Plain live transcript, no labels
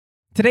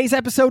Today's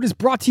episode is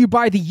brought to you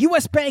by the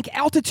U.S. Bank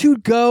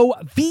Altitude Go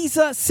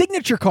Visa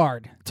Signature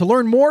Card. To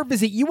learn more,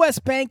 visit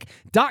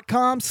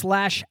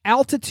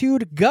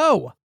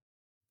usbank.com/altitudego.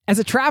 As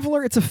a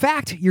traveler, it's a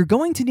fact you're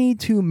going to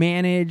need to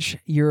manage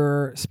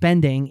your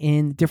spending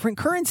in different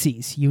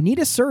currencies. You need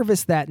a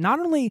service that not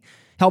only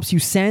helps you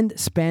send,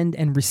 spend,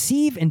 and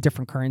receive in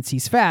different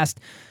currencies fast,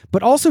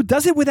 but also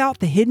does it without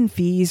the hidden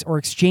fees or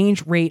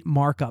exchange rate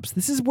markups.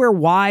 This is where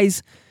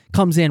Wise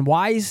comes in.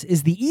 Wise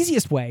is the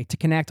easiest way to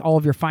connect all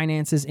of your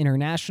finances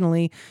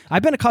internationally.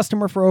 I've been a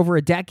customer for over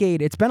a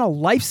decade. It's been a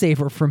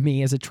lifesaver for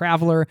me as a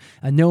traveler,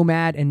 a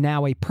nomad, and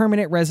now a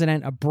permanent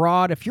resident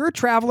abroad. If you're a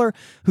traveler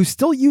who's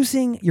still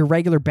using your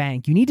regular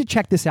bank, you need to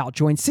check this out.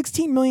 Join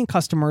 16 million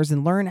customers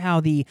and learn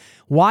how the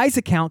Wise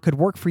account could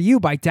work for you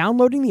by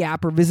downloading the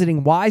app or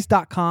visiting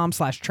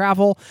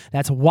wise.com/travel.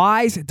 That's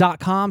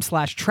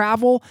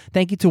wise.com/travel.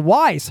 Thank you to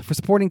Wise for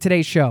supporting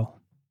today's show.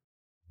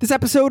 This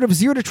episode of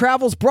Zero to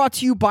Travel is brought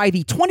to you by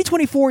the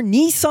 2024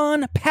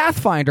 Nissan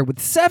Pathfinder with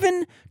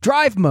 7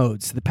 drive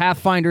modes. The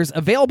Pathfinder's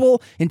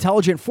available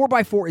intelligent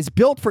 4x4 is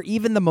built for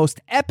even the most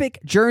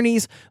epic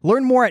journeys.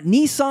 Learn more at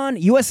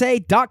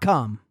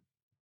nissanusa.com.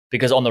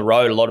 Because on the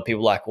road, a lot of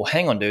people are like, well,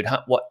 hang on, dude,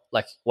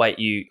 wait,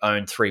 you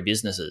own 3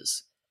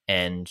 businesses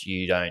and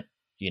you don't,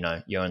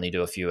 you only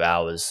do a few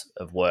hours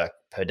of work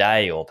per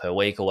day or per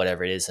week or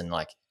whatever it is, and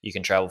you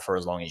can travel for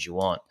as long as you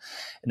want.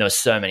 And there were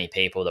so many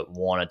people that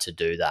wanted to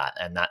do that,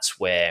 and that's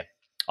where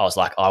I was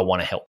like, I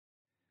want to help.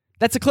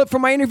 That's a clip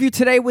from my interview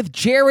today with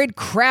Jared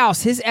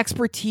Krause. His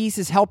expertise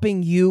is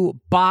helping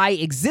you buy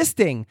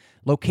existing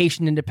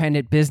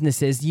location-independent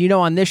businesses.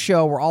 On this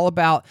show, we're all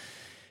about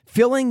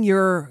filling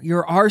your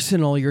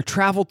arsenal, your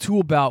travel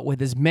tool belt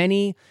with as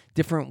many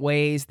different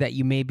ways that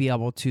you may be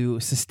able to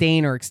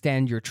sustain or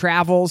extend your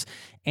travels.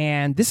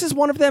 And this is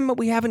one of them that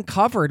we haven't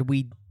covered.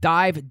 We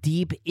dive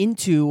deep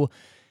into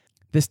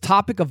this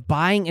topic of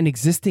buying an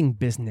existing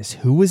business.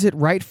 Who is it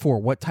right for?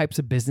 What types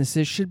of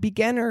businesses should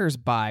beginners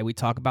buy? We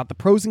talk about the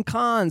pros and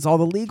cons, all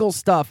the legal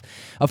stuff.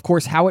 Of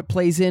course, how it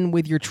plays in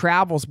with your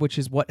travels, which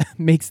is what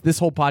makes this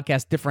whole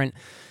podcast different,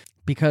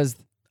 because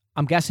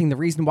I'm guessing the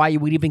reason why you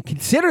would even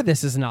consider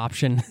this as an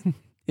option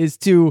is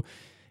to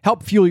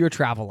help fuel your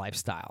travel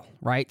lifestyle,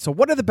 right? So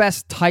what are the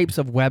best types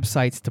of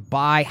websites to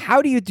buy?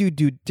 How do you do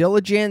due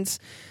diligence?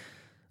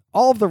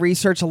 All of the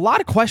research, a lot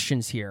of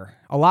questions here,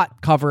 a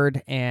lot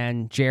covered,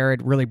 and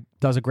Jared really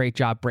does a great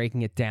job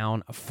breaking it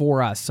down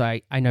for us. So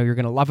I know you're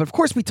going to love it. Of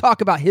course, we talk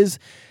about his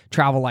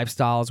travel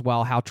lifestyle as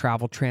well, how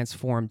travel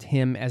transformed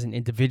him as an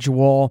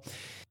individual,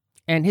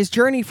 and his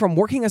journey from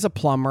working as a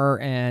plumber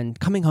and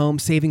coming home,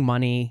 saving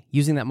money,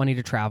 using that money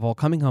to travel,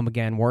 coming home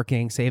again,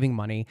 working, saving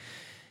money,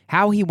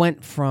 how he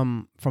went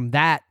from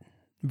that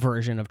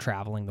version of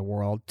traveling the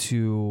world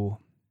to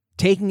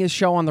taking his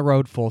show on the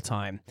road full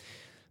time.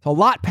 So a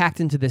lot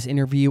packed into this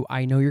interview.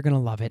 I know you're going to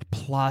love it.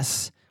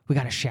 Plus, we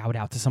got to shout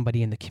out to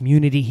somebody in the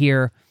community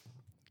here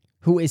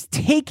who is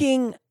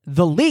taking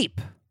the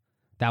leap.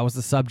 That was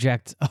the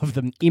subject of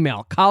the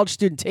email. College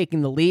student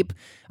taking the leap.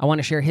 I want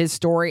to share his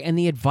story and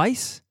the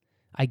advice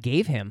I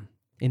gave him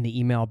in the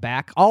email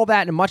back. All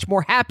that and much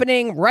more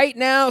happening right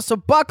now. So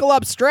buckle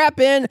up, strap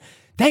in.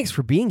 Thanks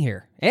for being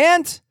here.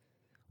 And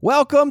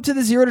welcome to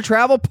the Zero to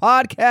Travel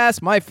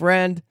podcast, my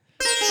friend.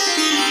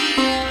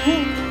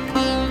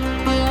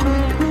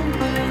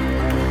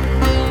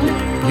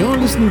 You're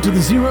listening to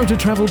the Zero to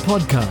Travel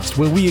podcast,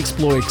 where we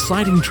explore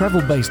exciting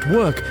travel-based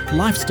work,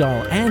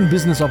 lifestyle, and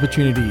business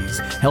opportunities,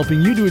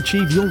 helping you to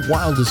achieve your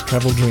wildest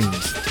travel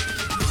dreams.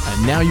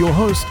 And now your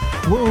host,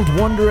 world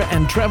wanderer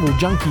and travel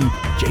junkie,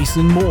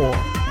 Jason Moore.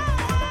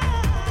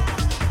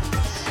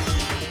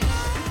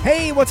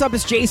 Hey, what's up?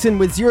 It's Jason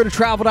with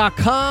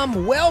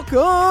ZeroToTravel.com.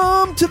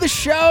 Welcome to the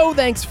show.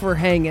 Thanks for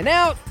hanging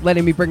out,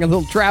 letting me bring a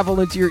little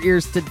travel into your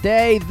ears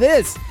today.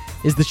 This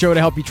is the show to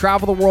help you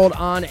travel the world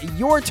on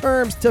your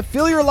terms, to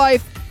fill your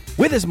life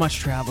with as much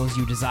travel as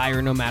you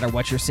desire, no matter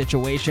what your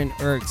situation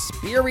or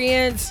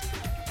experience.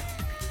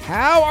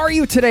 How are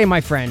you today, my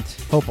friend?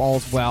 Hope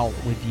all's well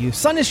with you.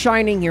 Sun is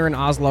shining here in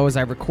Oslo as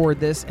I record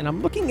this, and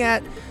I'm looking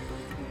at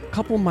a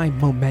couple of my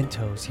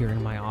mementos here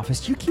in my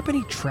office. Do you keep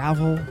any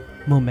travel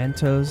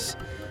mementos?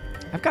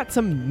 I've got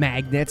some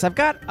magnets. I've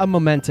got a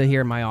memento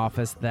here in my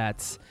office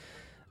that's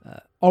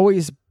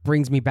always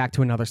brings me back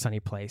to another sunny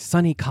place,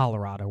 sunny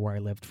Colorado, where I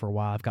lived for a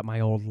while. I've got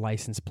my old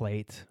license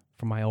plate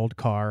from my old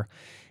car,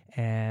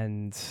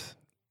 and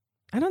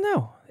I don't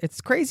know.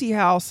 It's crazy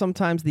how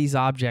sometimes these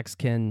objects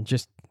can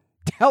just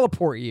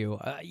teleport you.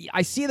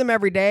 I see them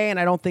every day, and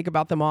I don't think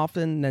about them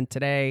often. And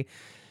today,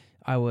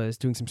 I was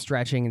doing some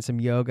stretching and some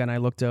yoga, and I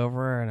looked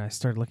over, and I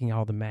started looking at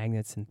all the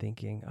magnets and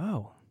thinking,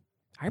 oh,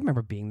 I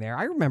remember being there.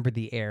 I remember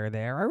the air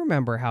there. I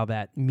remember how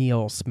that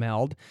meal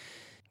smelled.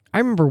 I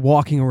remember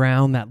walking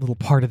around that little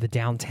part of the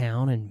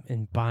downtown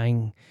and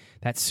buying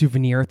that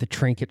souvenir at the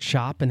trinket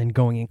shop and then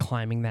going and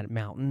climbing that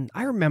mountain.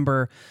 I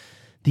remember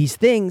these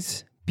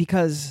things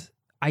because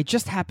I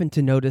just happened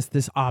to notice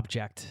this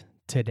object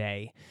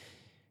today,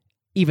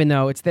 even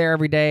though it's there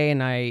every day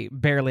and I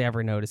barely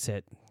ever notice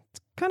it. It's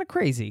kind of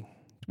crazy.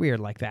 It's weird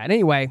like that.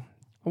 Anyway,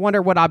 I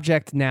wonder what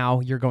object now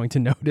you're going to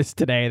notice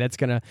today that's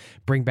going to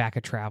bring back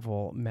a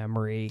travel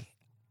memory.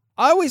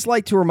 I always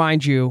like to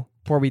remind you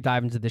before we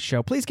dive into this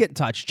show, please get in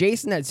touch.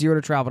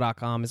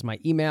 Jason@zerototravel.com is my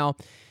email.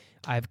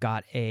 I've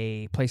got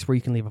a place where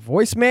you can leave a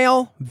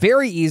voicemail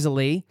very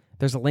easily.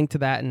 There's a link to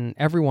that in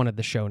every one of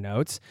the show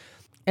notes.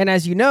 And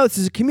as you know, this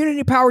is a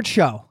community-powered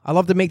show. I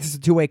love to make this a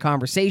two-way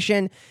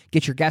conversation,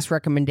 get your guest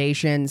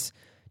recommendations.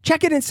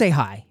 Check it and say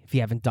hi if you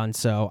haven't done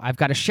so. I've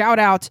got a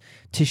shout-out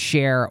to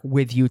share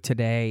with you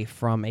today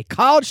from a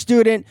college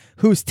student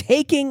who's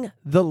taking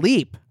the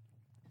leap.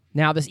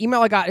 Now, this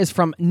email I got is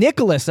from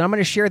Nicholas, and I'm going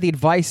to share the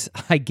advice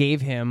I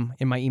gave him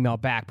in my email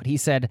back. But he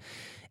said,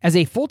 as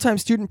a full-time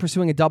student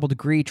pursuing a double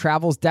degree,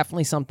 travel is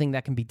definitely something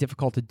that can be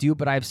difficult to do,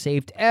 but I've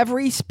saved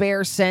every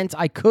spare cent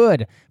I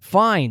could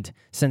find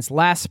since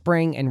last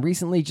spring and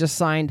recently just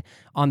signed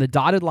on the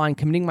dotted line,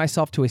 committing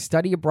myself to a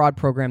study abroad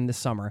program this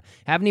summer.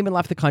 Haven't even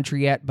left the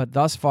country yet, but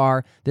thus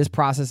far, this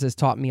process has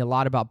taught me a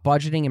lot about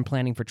budgeting and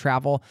planning for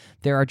travel.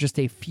 There are just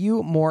a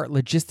few more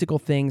logistical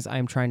things I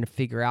am trying to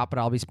figure out, but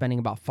I'll be spending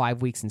about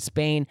 5 weeks in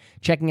Spain,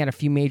 checking out a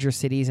few major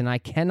cities, and I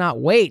cannot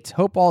wait.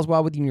 Hope all is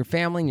well with you and your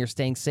family, and you're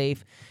staying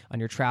safe on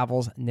your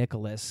travels,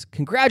 Nicholas.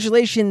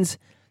 Congratulations,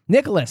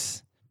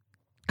 Nicholas.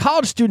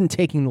 College student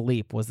taking the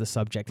leap was the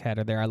subject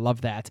header there. I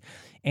love that.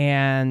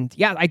 And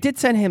yeah, I did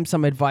send him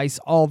some advice.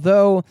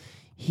 Although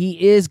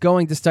he is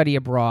going to study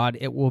abroad,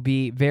 it will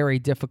be very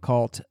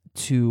difficult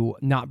to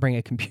not bring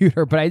a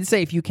computer. But I'd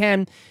say if you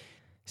can,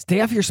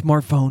 stay off your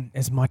smartphone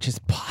as much as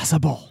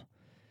possible.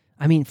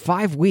 I mean,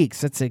 5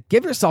 weeks,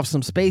 give yourself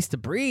some space to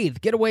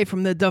breathe. Get away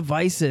from the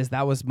devices.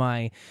 That was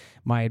my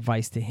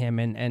advice to him.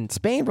 And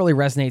Spain really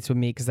resonates with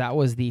me because that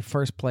was the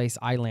first place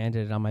I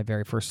landed on my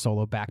very first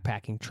solo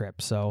backpacking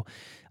trip. So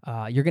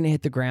you're going to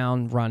hit the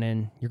ground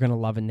running. You're going to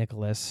love it,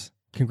 Nicholas.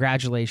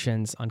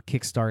 Congratulations on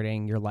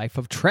kickstarting your life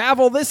of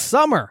travel this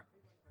summer.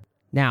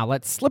 Now,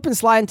 let's slip and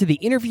slide into the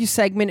interview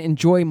segment.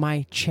 Enjoy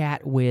my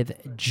chat with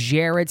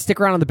Jared.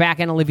 Stick around on the back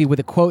end. I'll leave you with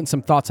a quote and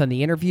some thoughts on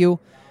the interview.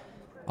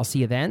 I'll see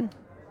you then.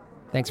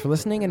 Thanks for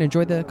listening and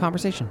enjoy the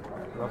conversation.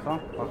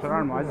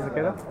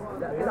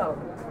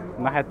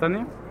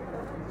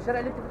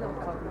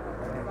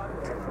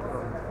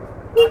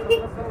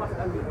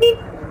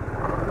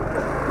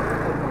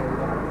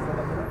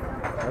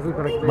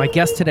 My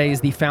guest today is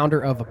the founder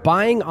of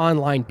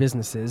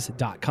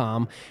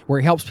BuyingOnlineBusinesses.com, where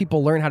he helps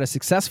people learn how to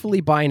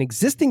successfully buy an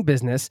existing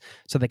business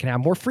so they can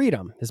have more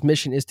freedom. His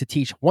mission is to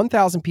teach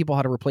 1,000 people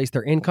how to replace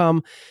their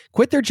income,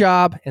 quit their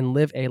job, and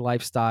live a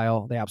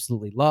lifestyle they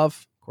absolutely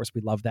love. Of course,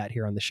 we love that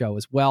here on the show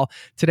as well.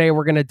 Today,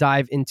 we're going to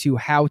dive into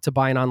how to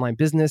buy an online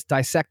business,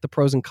 dissect the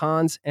pros and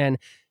cons, and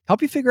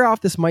help you figure out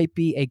if this might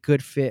be a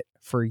good fit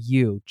for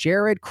you.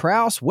 Jared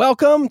Krause,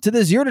 welcome to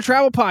the Zero to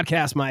Travel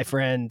podcast, my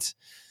friend.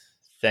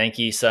 Thank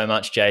you so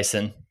much,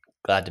 Jason.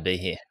 Glad to be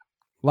here.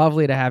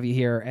 Lovely to have you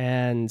here.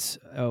 And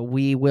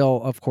we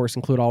will, of course,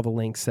 include all the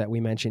links that we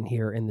mentioned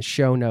here in the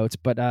show notes.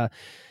 But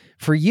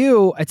for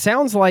you, it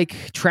sounds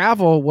like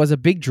travel was a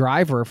big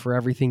driver for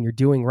everything you're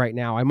doing right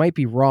now. I might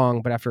be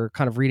wrong, but after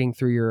kind of reading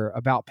through your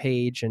about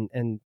page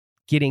and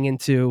getting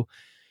into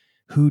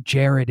who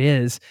Jared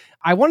is,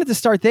 I wanted to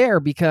start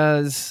there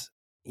because,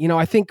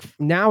 I think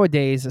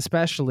nowadays,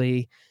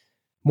 especially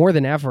more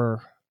than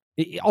ever,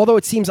 although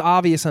it seems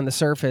obvious on the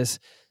surface,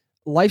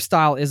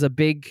 lifestyle is a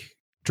big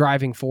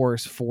driving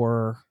force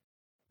for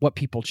what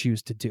people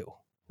choose to do,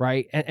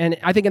 right? And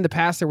I think in the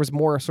past, there was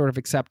more sort of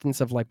acceptance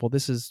of like, well,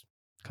 this is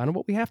kind of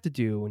what we have to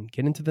do and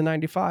get into the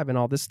 9-to-5 and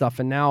all this stuff.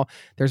 And now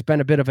there's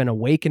been a bit of an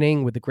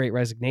awakening with the Great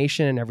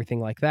Resignation and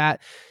everything like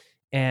that.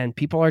 And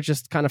people are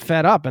just kind of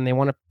fed up and they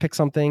want to pick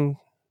something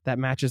that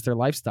matches their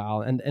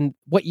lifestyle. And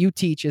what you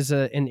teach is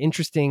an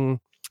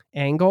interesting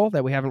angle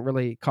that we haven't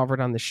really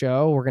covered on the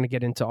show. We're going to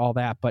get into all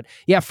that. But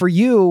yeah, for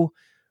you,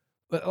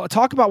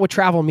 talk about what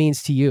travel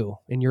means to you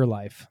in your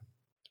life.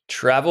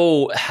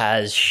 Travel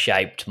has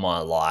shaped my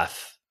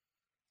life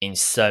in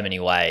so many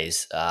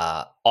ways.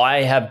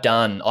 I've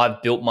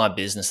built my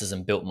businesses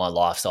and built my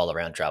lifestyle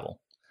around travel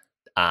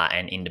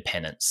and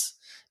independence.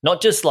 Not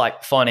just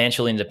like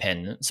financial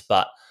independence,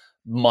 but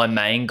my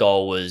main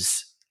goal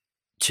was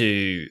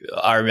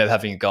I remember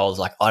having a goal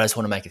like, I just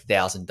want to make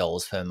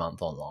 $1,000 per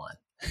month online.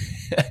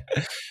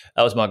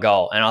 That was my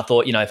goal. And I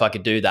thought, if I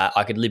could do that,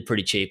 I could live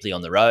pretty cheaply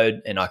on the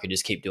road and I could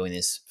just keep doing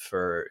this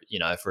for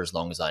as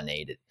long as I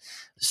needed.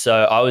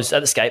 So I was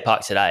at the skate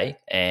park today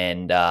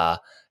and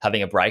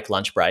having a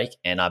lunch break,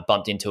 and I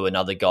bumped into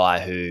another guy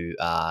who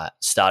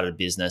started a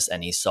business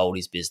and he sold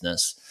his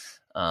business.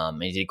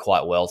 And he did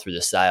quite well through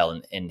the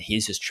sale, and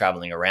he's just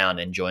traveling around,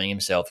 enjoying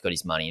himself, got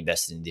his money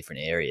invested in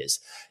different areas.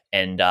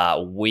 And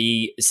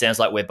it sounds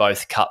like we're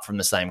both cut from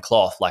the same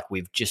cloth. Like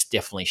we've just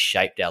definitely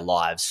shaped our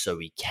lives so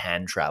we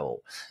can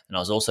travel. And I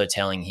was also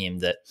telling him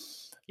that,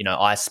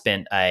 I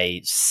spent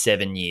a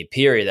 7-year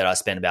period that I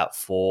spent about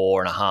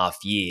 4.5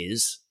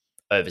 years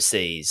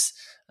overseas,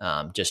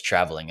 just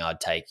traveling. I'd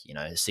take, a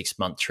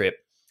 6-month trip.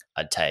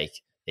 I'd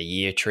take a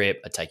year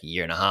trip. I'd take a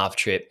 1.5-year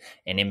trip.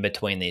 And in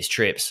between these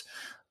trips,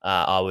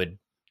 I would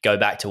go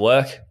back to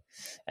work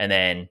and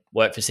then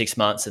work for 6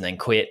 months and then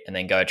quit and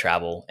then go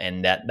travel.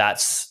 And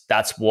that's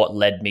what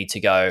led me to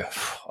go,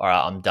 all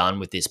right, I'm done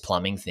with this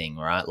plumbing thing,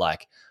 right?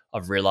 Like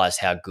I've realized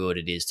how good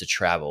it is to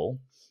travel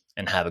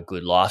and have a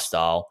good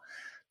lifestyle.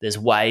 There's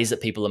ways that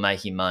people are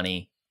making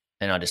money.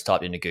 And I just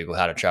typed into Google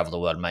how to travel the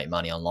world and make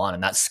money online.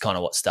 And that's kind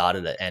of what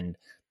started it. And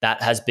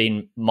that has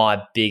been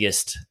my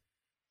biggest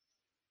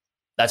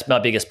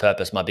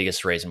purpose, my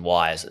biggest reason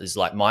why is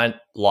like my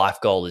life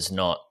goal is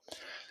not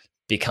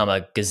become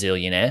a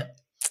gazillionaire.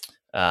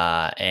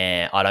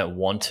 And I don't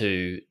want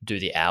to do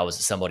the hours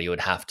that somebody would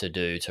have to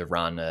do to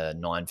run a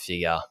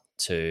 9-figure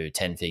to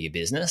 10-figure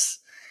business.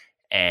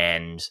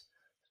 And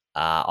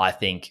I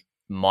think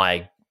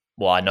I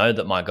know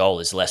that my goal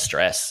is less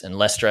stress, and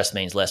less stress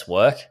means less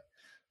work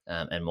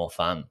and more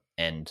fun.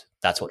 And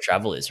that's what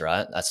travel is,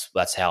 right?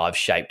 That's how I've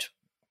shaped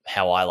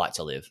how I like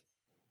to live.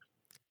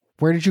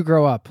 Where did you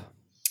grow up?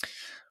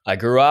 I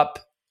grew up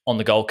on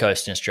the Gold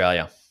Coast in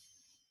Australia.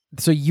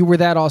 So you were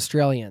that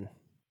Australian,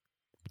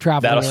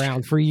 traveling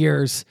around for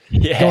years,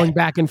 going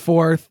back and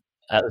forth.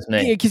 That was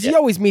me. Because you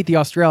always meet the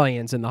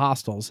Australians in the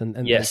hostels,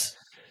 and yes,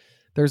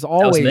 there's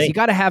always you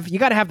got to have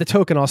the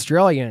token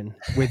Australian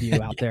with you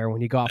out there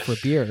when you go out for a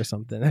beer or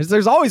something.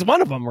 There's always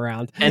one of them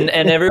around. And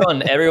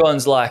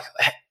everyone's like,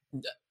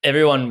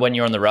 everyone when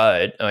you're on the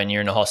road or when you're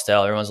in a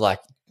hostel, everyone's like,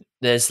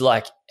 there's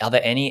like, are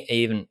there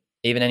even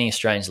any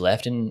Australians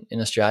left in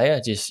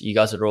Australia? Just you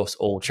guys are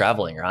all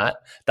traveling, right?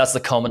 That's the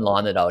common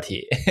line that I would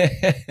hear.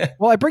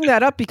 Well, I bring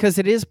that up because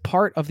it is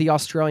part of the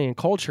Australian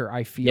culture,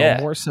 I feel,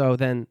 more so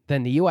than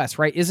the US,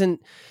 right?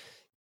 Isn't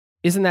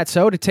that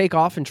so? To take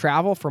off and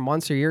travel for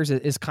months or years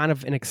is kind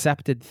of an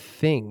accepted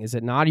thing, is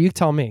it not? You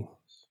tell me.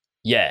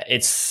 Yeah,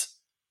 it's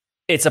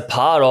a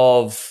part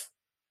of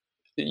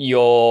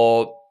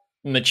your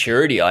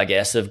maturity, I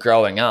guess, of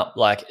growing up.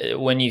 Like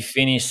when you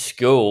finish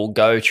school,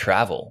 go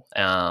travel,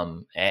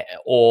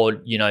 or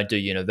do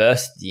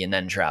university and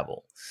then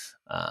travel,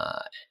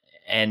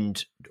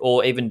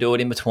 or even do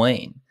it in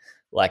between.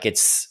 Like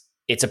it's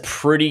a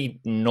pretty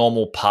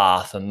normal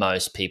path for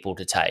most people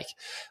to take.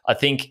 I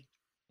think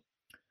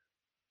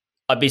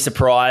I'd be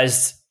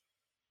surprised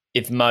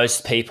if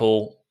most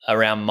people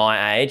around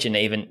my age and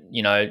even,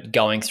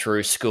 going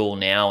through school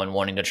now and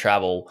wanting to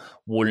travel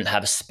wouldn't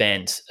have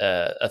spent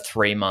a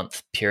 3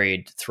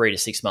 to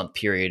 6 month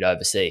period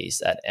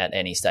overseas at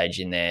any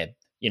stage in their,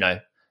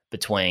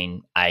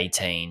 between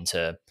 18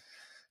 to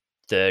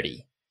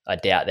 30. I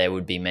doubt there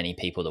would be many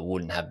people that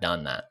wouldn't have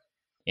done that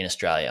in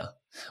Australia.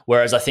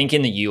 Whereas I think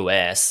in the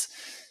US,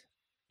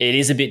 it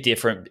is a bit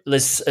different.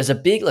 There's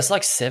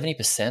like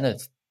 70%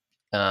 of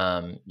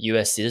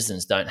US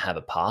citizens don't have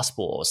a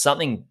passport or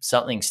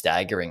something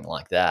staggering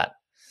like that.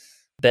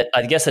 But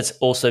I guess it's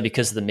also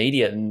because of the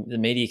media. The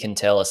media can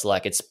tell us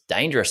like it's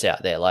dangerous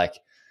out there. Like,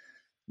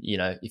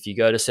 if you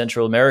go to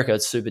Central America,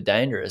 it's super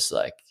dangerous.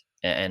 Like,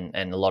 and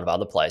a lot of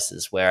other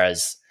places.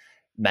 Whereas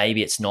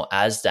maybe it's not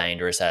as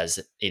dangerous as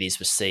it is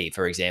perceived.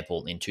 For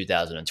example, in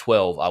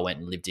 2012, I went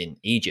and lived in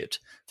Egypt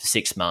for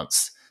 6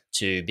 months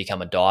to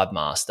become a dive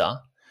master.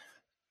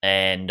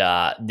 And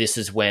this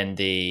is when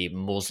the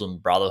Muslim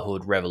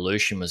Brotherhood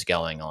revolution was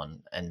going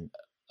on, and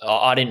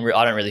I don't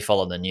really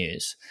follow the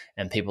news.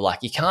 And people are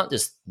like, you can't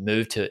just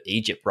move to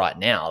Egypt right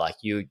now. Like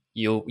you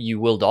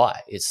will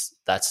die.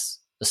 That's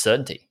a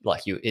certainty.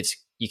 Like you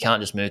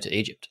can't just move to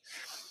Egypt.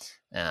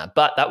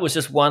 But that was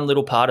just one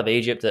little part of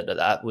Egypt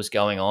that was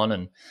going on,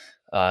 and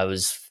I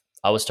was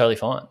totally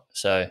fine.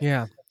 So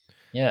yeah.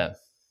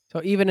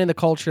 So even in the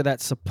culture that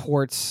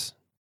supports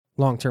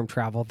long-term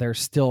travel, there's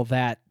still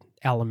that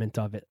element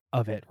of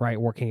it,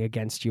 right? Working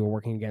against you or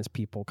working against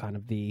people, kind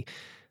of the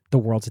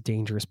world's a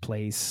dangerous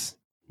place,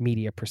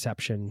 media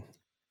perception.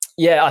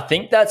 Yeah, I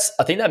think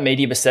that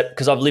media perception,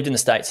 because I've lived in the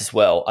States as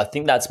well, I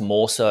think that's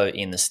more so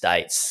in the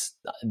States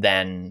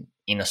than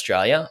in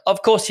Australia.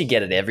 Of course, you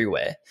get it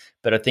everywhere,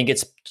 but I think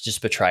it's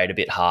just portrayed a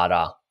bit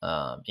harder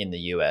in the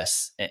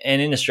US. And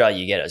in Australia,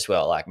 you get it as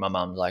well. Like my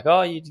mum's like,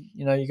 oh, you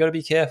got to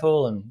be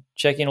careful and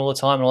check in all the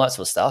time and all that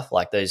sort of stuff.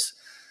 Like there's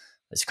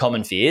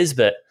common fears,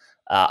 but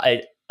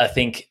I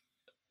think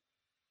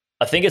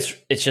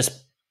it's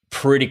just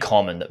pretty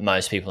common that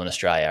most people in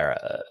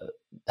Australia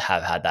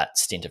have had that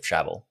stint of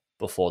travel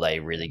before they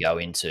really go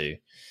into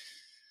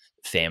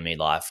family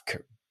life,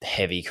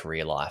 heavy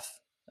career life,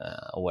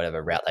 or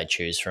whatever route they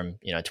choose from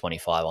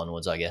 25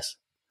 onwards, I guess.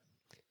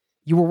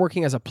 You were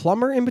working as a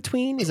plumber in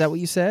between? Is that what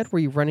you said? Were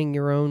you running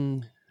your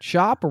own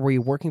shop, or were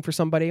you working for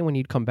somebody when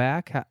you'd come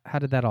back? How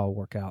did that all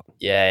work out?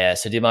 Yeah.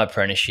 So I did my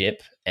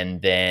apprenticeship,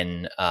 and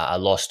then I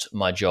lost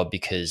my job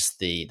because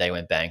they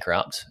went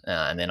bankrupt,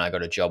 and then I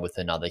got a job with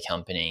another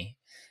company,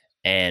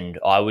 and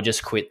I would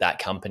just quit that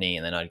company,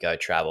 and then I'd go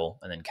travel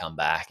and then come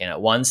back. And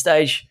at one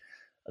stage,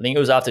 I think it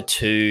was after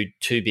two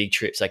big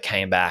trips, I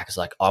came back. It's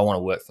like, I want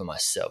to work for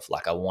myself.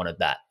 Like I wanted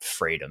that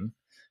freedom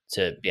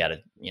to be able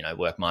to,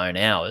 work my own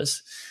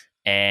hours.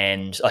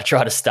 And I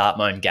tried to start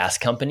my own gas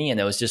company, and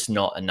there was just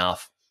not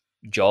enough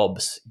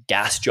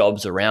gas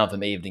jobs around for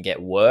me even to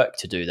get work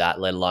to do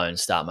that, let alone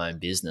start my own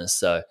business.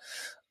 So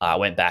I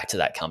went back to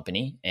that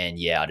company, and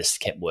I just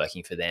kept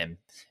working for them.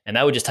 and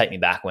they would just take me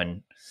back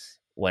when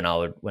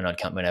I'd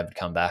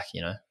come back,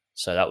 you know.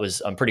 So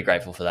I'm pretty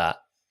grateful for that.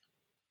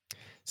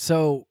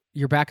 So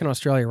you're back in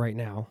Australia right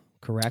now,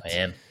 correct? I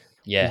am.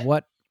 Yeah.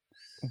 What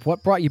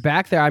brought you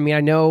back there? I mean, I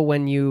know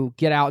when you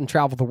get out and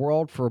travel the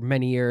world for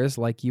many years,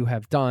 like you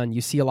have done, you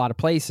see a lot of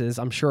places.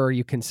 I'm sure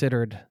you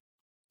considered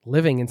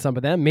living in some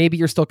of them. Maybe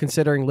you're still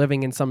considering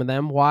living in some of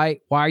them. Why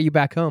are you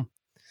back home?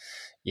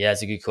 Yeah,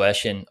 it's a good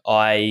question.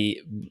 I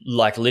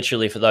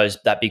literally for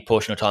that big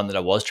portion of time that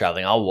I was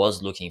traveling, I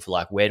was looking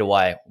for where do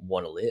I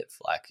want to live?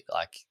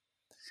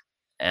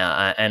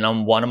 And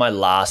on one of my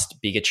last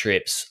bigger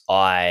trips,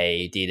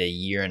 I did a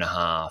year and a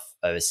half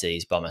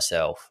overseas by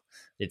myself.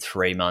 Did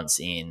 3 months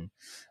in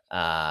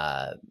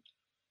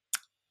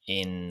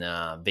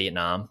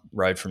Vietnam,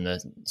 rode from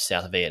the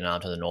south of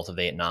Vietnam to the north of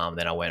Vietnam.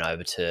 Then I went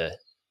over to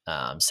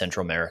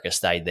Central America,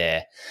 stayed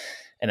there,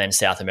 and then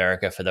South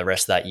America for the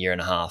rest of that year and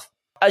a half.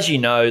 As you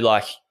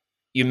know,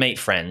 you meet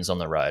friends on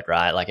the road,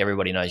 right?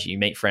 Everybody knows you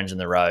meet friends on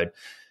the road.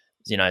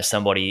 You know,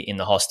 somebody in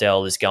the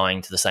hostel is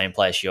going to the same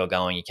place you're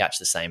going. You catch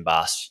the same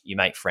bus, you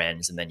make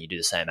friends, and then you do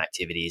the same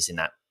activities in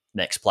that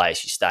next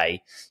place you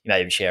stay. You may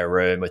even share a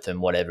room with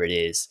them, whatever it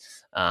is.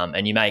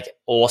 And you make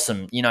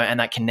awesome, you know, and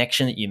that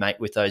connection that you make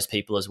with those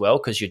people as well,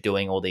 because you're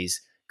doing all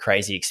these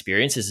crazy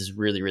experiences is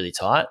really, really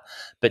tight.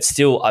 But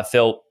still, I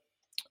felt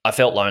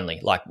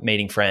lonely,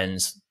 meeting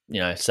friends, you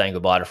know, saying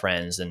goodbye to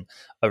friends. And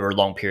over a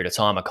long period of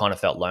time, I kind of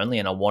felt lonely,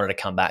 and I wanted to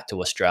come back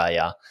to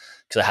Australia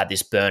because I had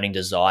this burning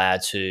desire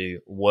to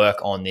work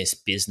on this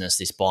business,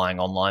 this buying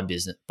online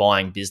business,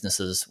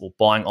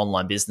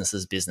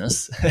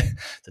 business,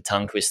 it's a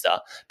tongue twister.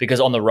 Because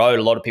on the road,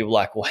 a lot of people are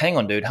like, well, hang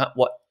on, dude,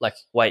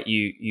 wait,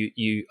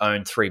 you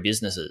own 3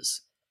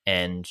 businesses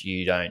and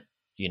you don't,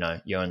 you know,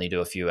 you only do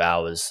a few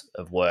hours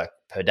of work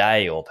per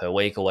day or per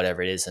week or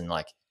whatever it is. And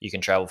you can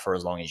travel for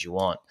as long as you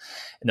want.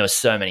 And there were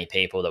so many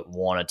people that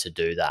wanted to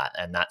do that.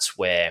 And that's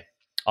where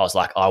I was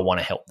like, I want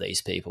to help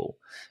these people.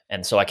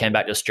 And so I came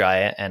back to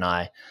Australia and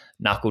I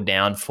knuckled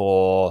down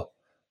for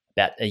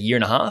about a year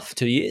and a half,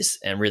 2 years,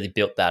 and really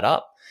built that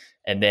up.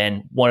 And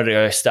then wanted to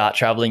go start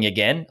traveling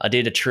again. I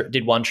did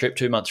one trip,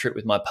 2-month trip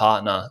with my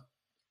partner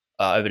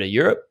over to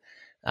Europe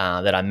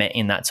that I met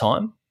in that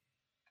time,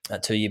 a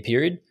 2-year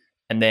period.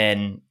 And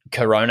then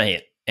Corona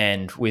hit.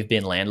 And we've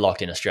been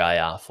landlocked in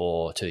Australia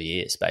for 2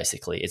 years,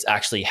 basically. It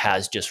actually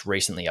has just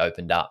recently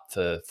opened up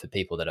for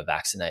people that are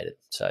vaccinated.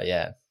 So,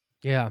 yeah.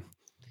 Yeah.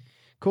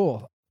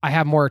 Cool. I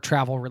have more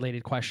travel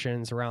related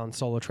questions around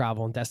solo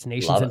travel and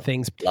destinations and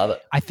things. Love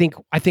it. I think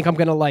I'm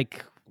going to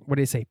what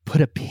do you say?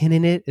 Put a pin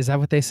in it. Is that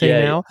what they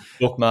say now?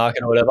 Bookmark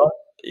and whatever.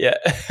 Yeah.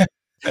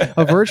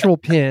 A virtual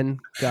pin.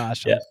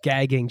 Gosh, I'm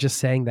gagging just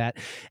saying that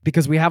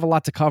because we have a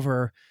lot to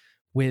cover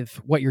with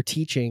what you're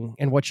teaching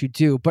and what you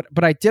do.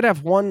 But I did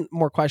have one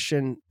more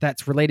question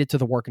that's related to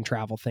the work and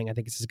travel thing. I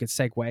think this is a good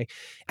segue.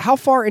 How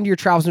far into your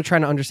travels, I'm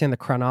trying to understand the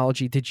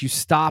chronology, did you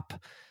stop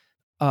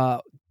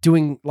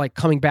doing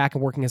coming back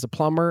and working as a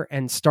plumber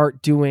and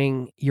start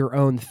doing your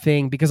own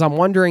thing? Because I'm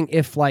wondering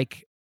if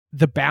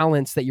the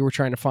balance that you were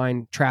trying to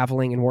find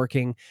traveling and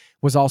working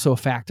was also a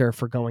factor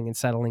for going and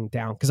settling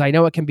down. Because I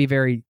know it can be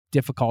very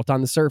difficult.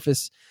 On the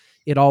surface,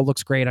 it all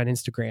looks great on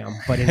Instagram,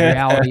 but in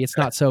reality, it's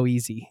not so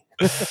easy.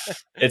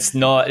 It's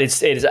not.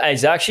 It's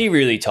actually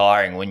really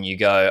tiring when you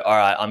go, all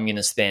right, I'm going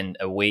to spend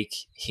a week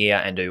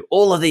here and do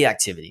all of the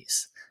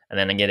activities. And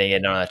then I'm going to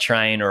get on a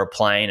train or a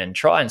plane and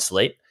try and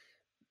sleep,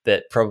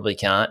 but probably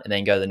can't, and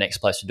then go to the next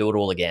place to do it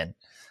all again.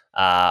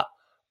 I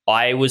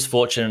was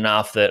fortunate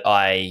enough that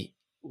I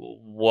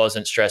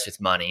wasn't stressed with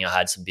money. I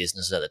had some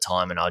business at the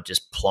time, and I'd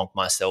just plonk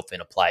myself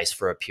in a place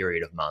for a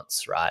period of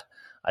months, right?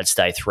 I'd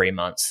stay 3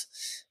 months.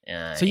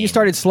 So you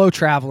started slow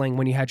traveling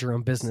when you had your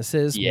own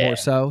businesses more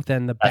so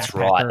than the backpacker. That's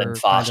right, than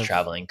fast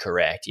traveling,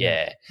 correct,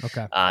 yeah.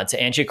 Okay.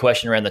 To answer your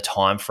question around the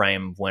time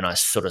frame when I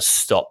sort of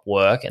stopped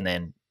work and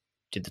then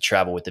did the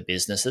travel with the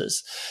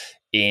businesses,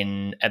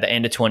 at the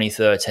end of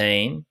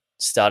 2013,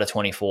 start of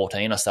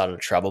 2014, I started a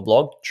travel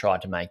blog,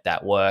 tried to make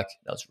that work.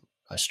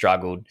 I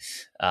struggled.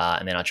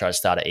 And then I tried to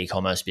start an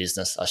e-commerce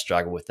business. I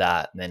struggled with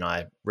that. And then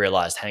I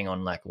realized, hang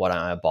on, why don't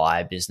I buy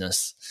a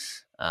business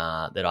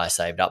that I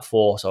saved up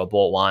for? So I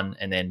bought one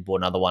and then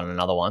bought another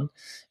one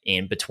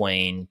in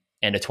between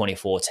end of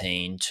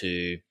 2014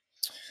 to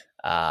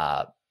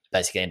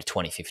basically end of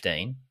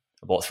 2015.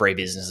 I bought 3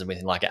 businesses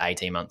within an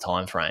 18-month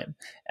time frame.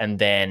 And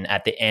then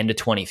at the end of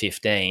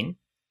 2015,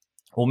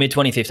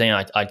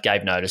 mid-2015, I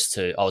gave notice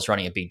I was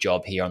running a big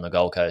job here on the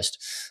Gold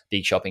Coast,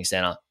 big shopping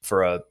center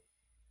for a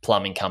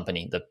plumbing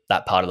company,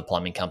 that part of the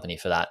plumbing company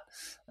for that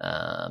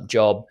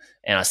job.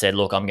 And I said,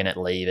 look, I'm going to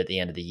leave at the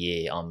end of the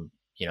year. I'm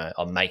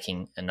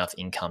making enough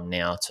income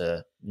now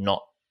to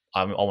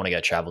I want to go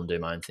travel and do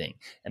my own thing.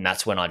 And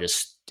that's when I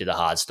just did a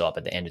hard stop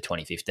at the end of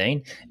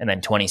 2015. And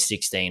then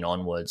 2016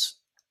 onwards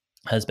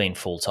has been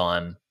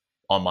full-time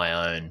on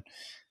my own,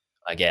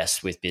 I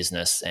guess, with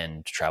business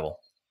and travel.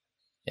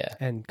 Yeah.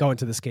 And going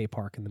to the skate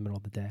park in the middle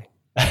of the day.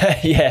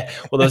 Yeah.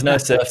 Well, there's no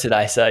surf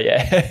today, so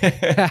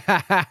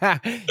yeah.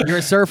 You're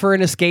a surfer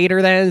and a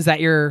skater then? Is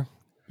that your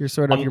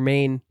sort of your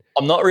main?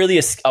 I'm not really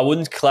I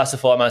wouldn't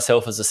classify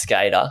myself as a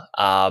skater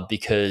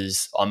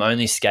because I'm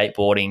only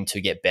skateboarding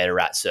to get better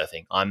at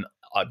surfing. I'm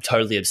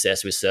totally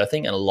obsessed with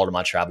surfing, and a lot of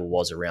my travel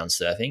was around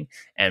surfing.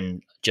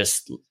 And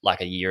just like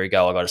a year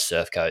ago, I got a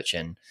surf coach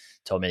and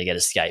told me to get a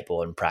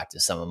skateboard and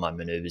practice some of my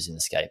maneuvers in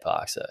the skate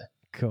park. So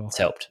cool. It's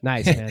helped.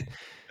 Nice, man.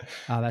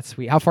 Oh, that's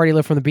sweet. How far do you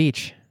live from the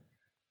beach?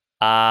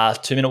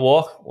 2-minute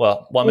walk.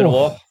 Well, 1-minute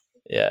walk.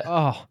 Yeah.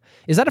 Oh,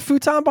 is that a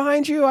futon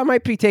behind you? I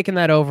might be taking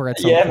that over at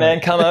some point. Yeah,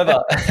 man, come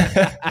over.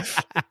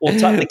 We'll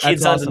tuck the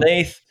kids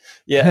underneath.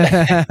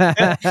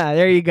 Yeah.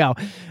 There you go.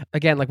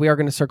 Again, like we are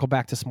going to circle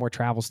back to some more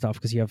travel stuff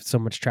because you have so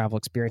much travel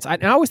experience. I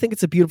always think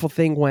it's a beautiful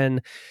thing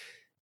when,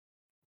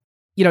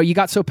 you know, you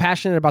got so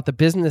passionate about the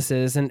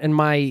businesses, and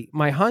my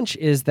hunch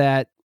is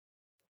that,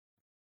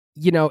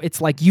 you know,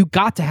 it's like you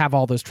got to have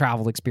all those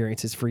travel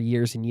experiences for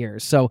years and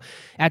years. So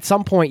at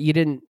some point you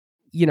didn't,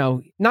 you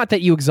know, not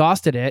that you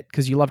exhausted it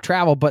because you love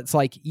travel, but it's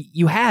like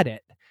you had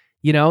it.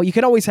 You know, you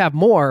can always have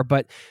more,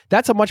 but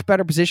that's a much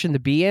better position to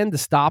be in, to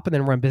stop and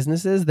then run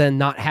businesses, than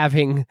not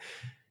having,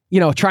 you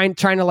know, trying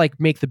to like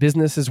make the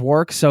businesses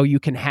work so you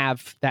can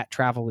have that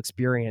travel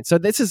experience. So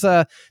this is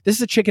a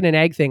chicken and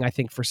egg thing, I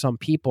think, for some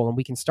people, and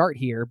we can start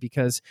here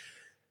because,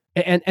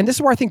 and this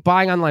is where I think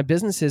buying online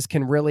businesses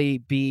can really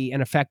be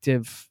an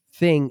effective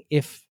thing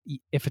if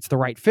it's the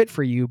right fit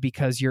for you,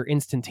 because you're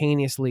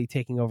instantaneously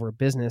taking over a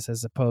business,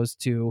 as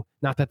opposed to,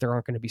 not that there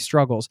aren't going to be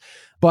struggles,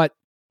 but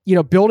you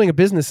know, building a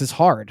business is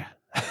hard.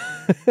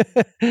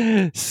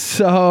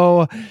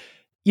 So,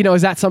 you know,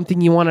 is that something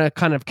you want to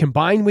kind of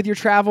combine with your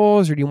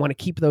travels, or do you want to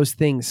keep those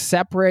things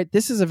separate?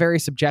 This is a very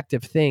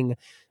subjective thing.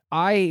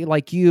 I,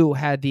 like you,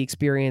 had the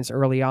experience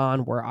early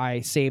on where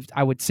I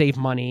would save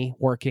money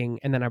working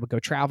and then I would go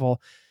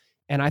travel.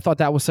 And I thought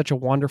that was such a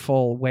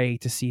wonderful way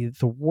to see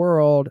the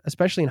world,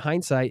 especially in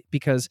hindsight,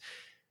 because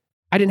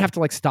I didn't have to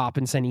like stop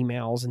and send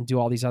emails and do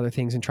all these other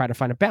things and try to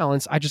find a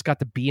balance. I just got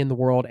to be in the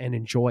world and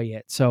enjoy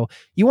it. So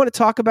you want to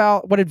talk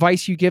about what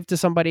advice you give to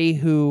somebody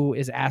who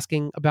is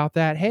asking about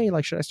that? Hey,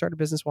 like, should I start a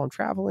business while I'm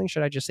traveling?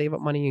 Should I just save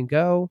up money and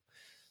go?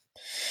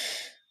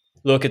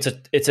 Look,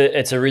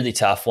 it's a really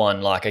tough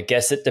one. Like, I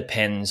guess it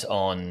depends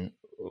on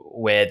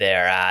where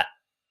they're at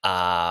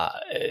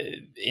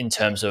in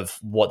terms of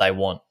what they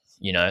want.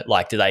 You know,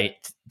 like, do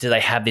they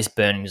have this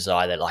burning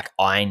desire that, like,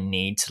 I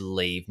need to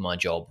leave my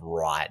job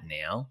right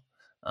now?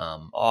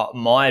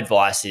 My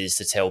advice is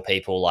to tell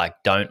people, like,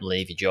 don't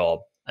leave your job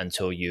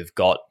until you've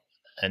got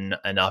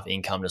enough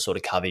income to sort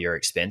of cover your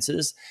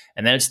expenses.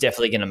 And then it's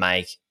definitely going to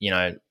make, you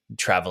know,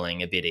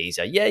 traveling a bit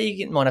easier. Yeah,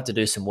 you might have to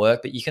do some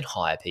work, but you can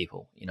hire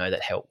people, you know,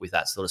 that help with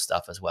that sort of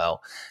stuff as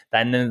well.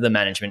 Then the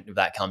management of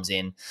that comes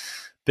in.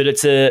 But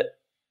it's a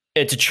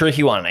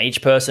tricky one.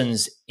 Each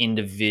person's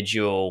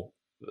individual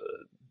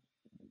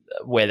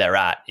where they're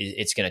at,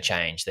 it's going to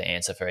change the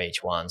answer for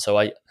each one. So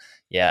I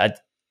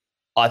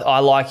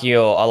like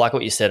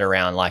what you said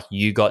around, like,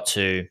 you got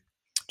to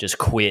just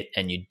quit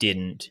and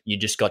you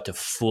just got to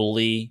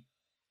fully,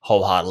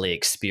 wholeheartedly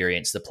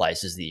experience the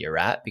places that you're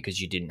at because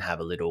you didn't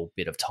have a little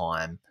bit of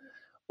time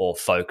or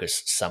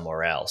focus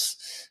somewhere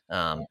else.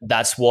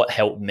 That's what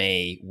helped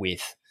me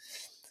with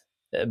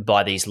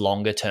by these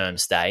longer term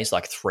stays,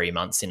 like 3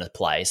 months in a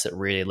place. It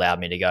really allowed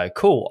me to go,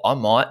 cool, I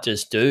might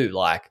just do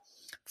like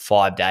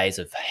 5 days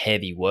of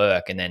heavy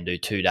work and then do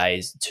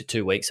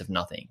 2 weeks of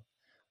nothing,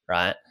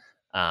 right?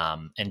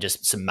 And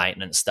just some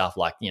maintenance stuff,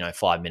 like, you know,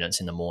 5 minutes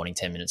in the morning,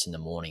 10 minutes in the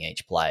morning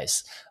each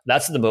place.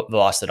 That's the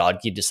advice that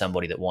I'd give to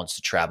somebody that wants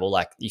to travel.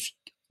 Like, if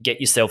get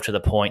yourself to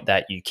the point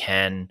that you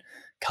can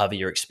cover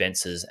your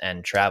expenses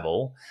and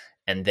travel,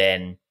 and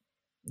then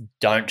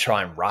don't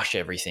try and rush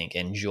everything.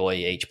 Enjoy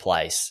each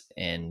place,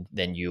 and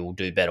then you'll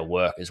do better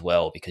work as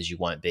well, because you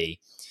won't be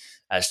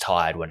as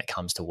tired when it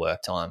comes to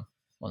work time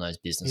on those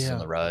businesses on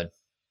the road.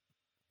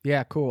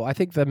 Yeah, cool. I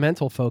think the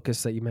mental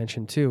focus that you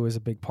mentioned too is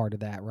a big part of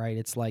that, right?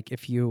 It's like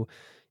if you're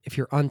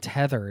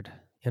untethered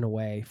in a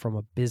way from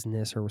a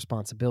business or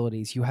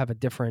responsibilities, you have a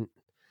different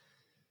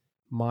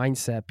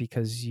mindset,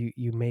 because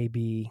you may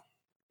be,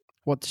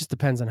 well, it just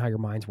depends on how your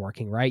mind's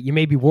working, right? You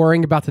may be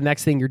worrying about the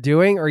next thing you're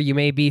doing, or you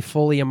may be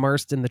fully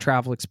immersed in the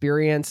travel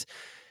experience.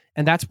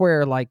 And that's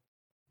where like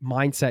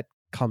mindset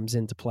comes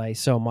into play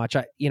so much.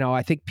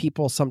 I think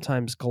people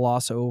sometimes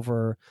gloss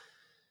over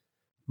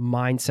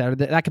mindset, or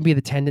that can be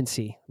the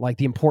tendency, like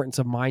the importance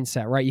of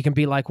mindset, right? You can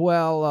be like,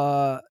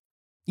 well,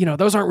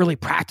 those aren't really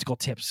practical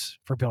tips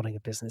for building a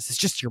business. It's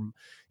just your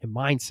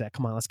mindset.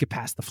 Come on, let's get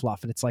past the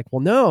fluff. And it's like, well,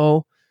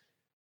 no,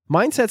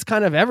 mindset's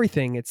kind of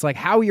everything. It's like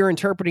how you're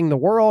interpreting the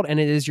world, and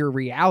it is your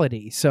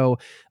reality. So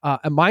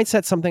a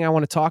mindset's something I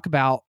want to talk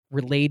about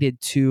related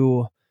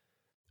to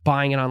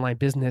buying an online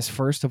business,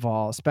 first of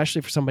all,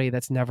 especially for somebody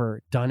that's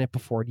never done it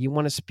before. Do you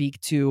want to speak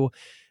to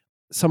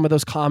some of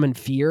those common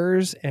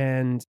fears,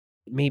 and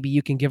maybe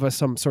you can give us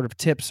some sort of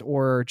tips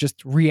or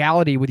just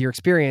reality with your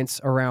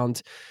experience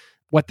around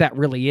what that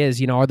really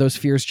is? Are those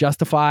fears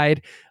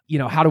justified?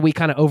 How do we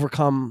kind of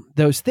overcome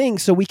those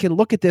things so we can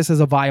look at this as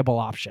a viable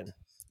option?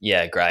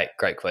 Yeah, great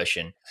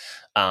question.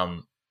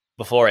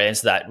 before I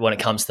answer that, when it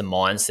comes to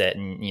mindset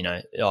and,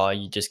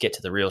 you just get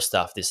to the real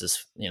stuff, this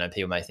is,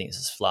 people may think this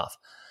is fluff.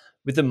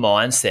 With the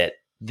mindset,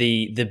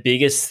 the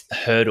biggest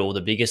hurdle,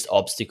 the biggest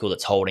obstacle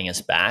that's holding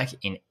us back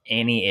in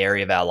any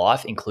area of our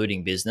life,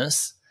 including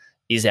business,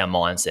 is our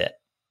mindset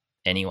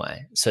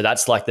anyway. So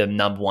that's like the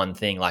number one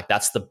thing. Like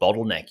that's the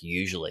bottleneck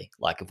usually.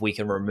 Like if we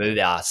can remove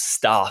our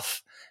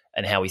stuff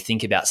and how we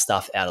think about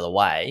stuff out of the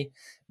way,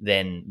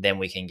 then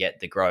we can get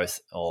the growth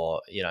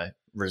or,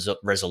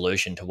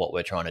 resolution to what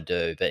we're trying to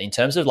do. But in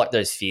terms of like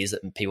those fears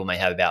that people may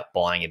have about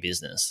buying a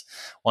business,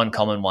 one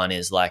common one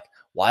is like,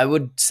 why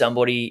would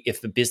somebody,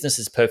 if the business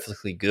is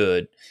perfectly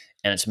good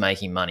and it's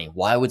making money,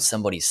 why would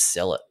somebody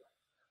sell it?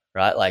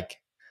 Right?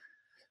 Like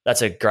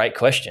that's a great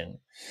question.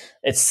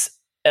 It's,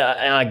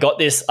 and I got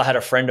this, I had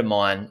a friend of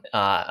mine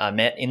I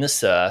met in the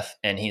surf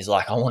and he's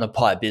like, I want to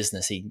buy a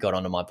business. He got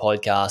onto my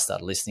podcast,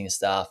 started listening to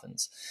stuff, and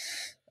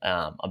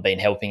I've been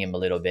helping him a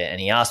little bit. And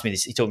he asked me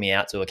this, he took me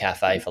out to a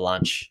cafe for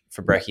lunch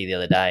for brekkie the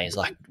other day. He's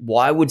like,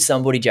 why would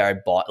somebody, Jared,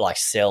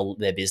 sell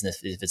their business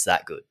if it's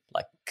that good?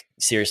 Like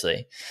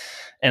seriously.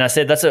 And I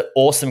said, that's an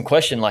awesome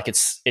question. Like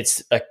it's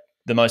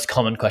the most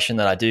common question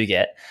that I do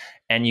get.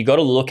 And you got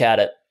to look at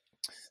it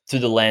through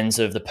the lens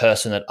of the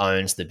person that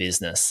owns the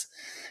business.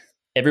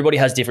 Everybody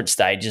has different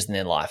stages in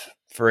their life.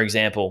 For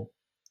example,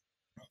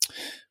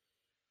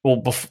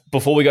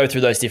 before we go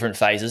through those different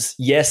phases,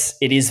 yes,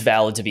 it is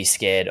valid to be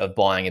scared of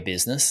buying a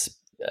business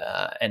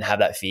and have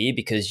that fear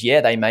because,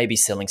 they may be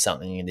selling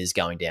something that is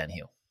going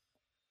downhill,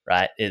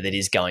 right? That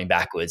is going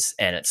backwards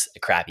and it's a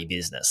crappy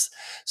business.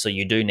 So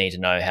you do need to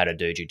know how to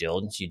do due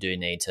diligence. You do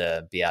need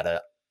to be able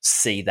to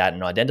see that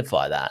and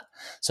identify that.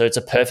 So it's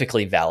a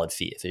perfectly valid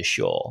fear for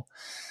sure.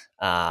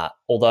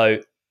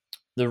 Although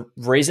the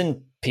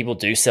reason people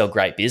do sell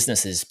great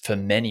businesses for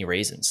many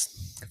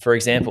reasons. For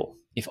example,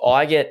 if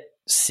I get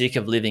sick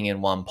of living in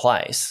one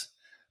place,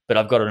 but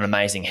I've got an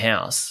amazing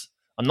house,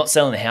 I'm not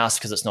selling the house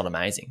because it's not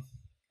amazing.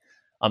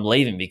 I'm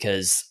leaving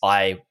because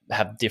I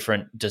have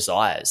different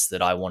desires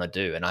that I want to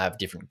do and I have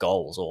different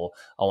goals, or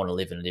I want to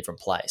live in a different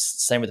place.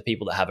 Same with the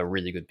people that have a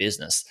really good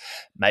business.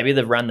 Maybe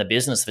they've run the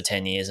business for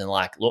 10 years and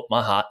like, look,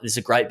 my heart, this is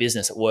a great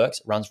business. It works,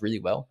 it runs really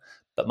well,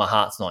 but my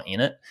heart's not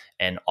in it.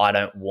 And I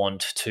don't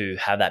want to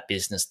have that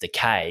business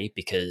decay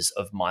because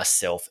of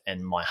myself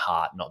and my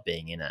heart not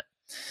being in it.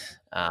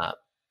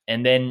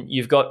 And then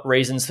you've got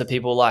reasons for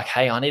people like,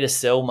 hey, I need to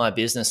sell my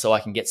business so I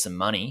can get some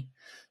money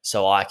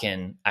so I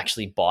can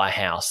actually buy a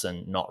house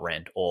and not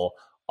rent, or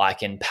I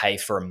can pay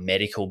for a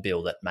medical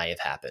bill that may have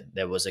happened.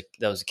 There was a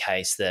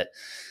case that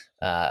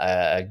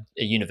a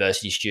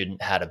university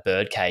student had a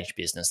birdcage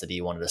business that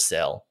he wanted to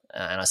sell.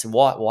 And I said,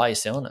 why are you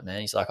selling it,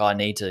 man? He's like, I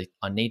need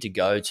to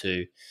go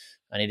to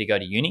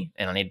uni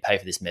and I need to pay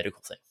for this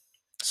medical thing.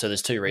 So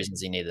there's two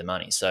reasons he needed the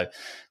money. So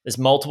there's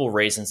multiple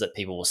reasons that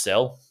people will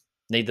sell,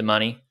 need the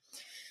money.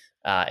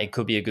 It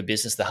could be a good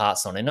business. The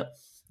heart's not in it.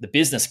 The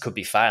business could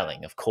be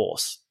failing, of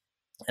course.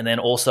 And then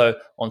also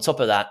on top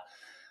of that,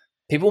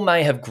 people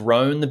may have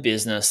grown the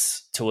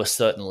business to a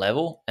certain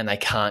level and they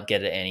can't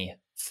get it any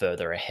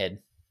further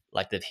ahead.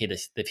 Like they've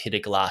hit a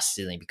glass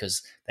ceiling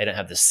because they don't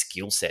have the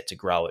skill set to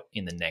grow it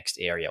in the next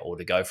area or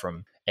to go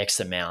from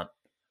X amount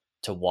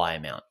to Y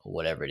amount or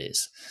whatever it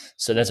is.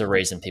 So there's a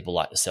reason people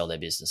like to sell their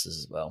businesses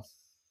as well.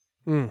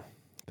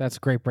 That's a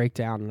great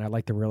breakdown. And I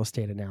like the real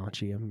estate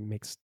analogy. It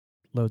makes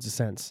loads of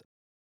sense.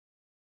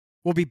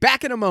 We'll be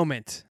back in a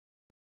moment.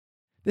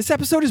 This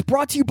episode is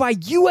brought to you by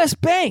US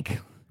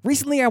Bank.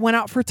 Recently, I went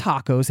out for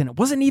tacos and it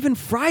wasn't even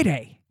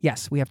Friday.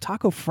 Yes, we have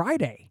Taco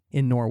Friday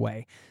in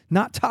Norway,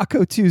 not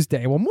Taco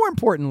Tuesday. Well, more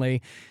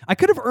importantly, I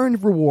could have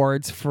earned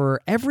rewards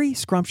for every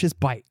scrumptious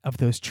bite of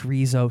those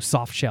chorizo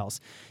soft shells.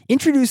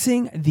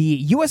 Introducing the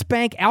US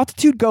Bank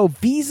Altitude Go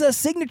Visa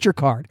Signature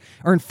Card.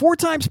 Earn 4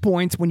 times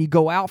points when you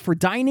go out for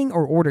dining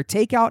or order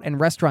takeout and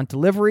restaurant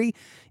delivery,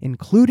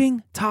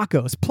 including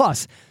tacos.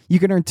 Plus, you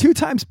can earn 2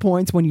 times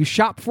points when you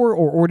shop for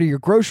or order your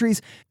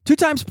groceries, 2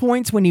 times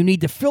points when you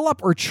need to fill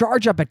up or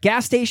charge up at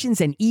gas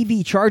stations and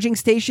EV charging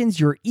stations.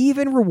 You're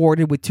even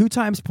rewarded with 2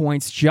 times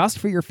points just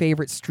for your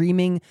favorite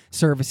streaming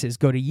services.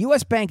 Go to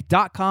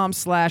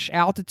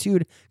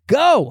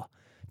usbank.com/altitude-go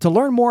to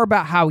learn more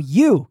about how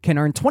you can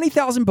earn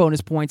 20,000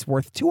 bonus points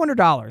worth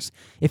 $200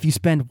 if you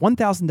spend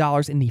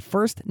 $1,000 in the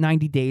first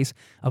 90 days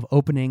of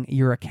opening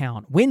your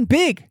account. Win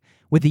big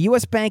with the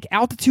US Bank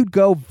Altitude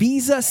Go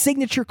Visa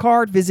Signature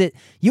Card. Visit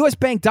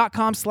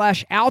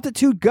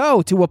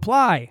usbank.com/altitude-go to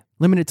apply.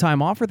 Limited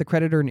time offer. The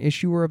creditor and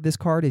issuer of this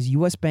card is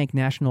US Bank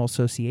National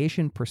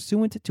Association,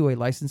 pursuant to a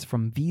license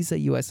from Visa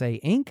USA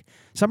Inc.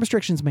 Some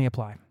restrictions may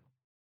apply.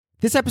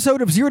 This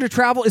episode of Zero to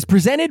Travel is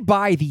presented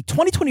by the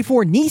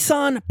 2024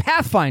 Nissan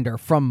Pathfinder.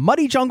 From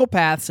muddy jungle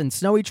paths and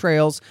snowy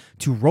trails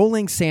to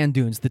rolling sand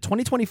dunes, the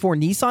 2024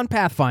 Nissan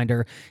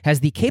Pathfinder has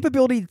the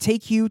capability to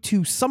take you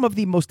to some of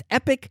the most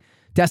epic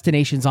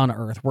destinations on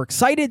Earth. We're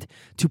excited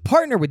to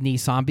partner with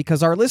Nissan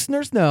because our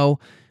listeners know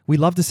we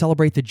love to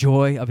celebrate the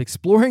joy of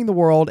exploring the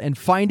world and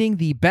finding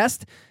the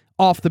best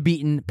off the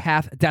beaten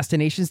path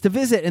destinations to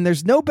visit, and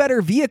there's no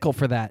better vehicle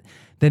for that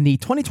than the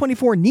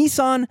 2024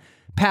 Nissan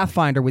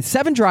Pathfinder. With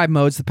 7 drive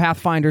modes, the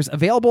Pathfinder's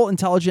available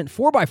intelligent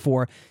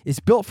 4x4 is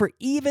built for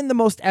even the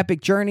most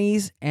epic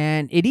journeys,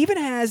 and it even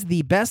has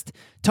the best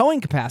towing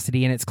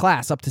capacity in its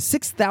class, up to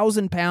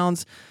 6,000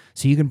 pounds,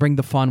 so you can bring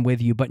the fun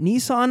with you. But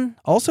Nissan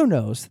also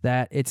knows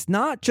that it's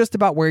not just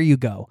about where you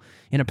go.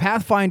 In a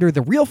Pathfinder,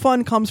 the real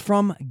fun comes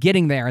from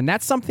getting there, and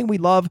that's something we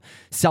love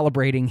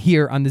celebrating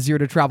here on the Zero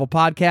to Travel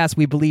podcast.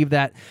 We believe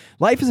that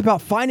life is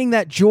about finding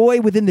that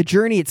joy within the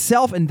journey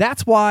itself, and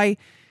that's why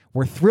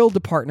we're thrilled to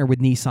partner with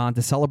Nissan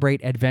to celebrate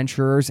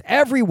adventurers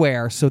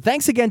everywhere. So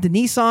thanks again to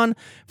Nissan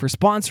for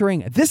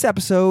sponsoring this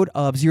episode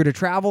of Zero to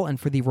Travel and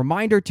for the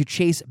reminder to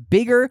chase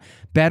bigger,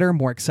 better,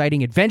 more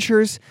exciting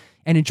adventures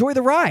and enjoy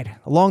the ride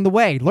along the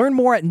way. Learn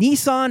more at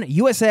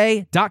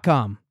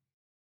nissanusa.com.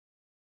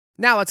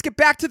 Now let's get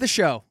back to the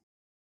show.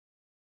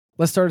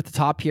 Let's start at the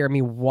top here. I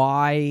mean,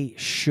 why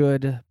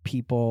should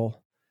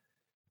people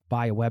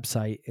buy a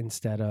website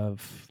instead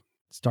of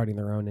starting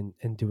their own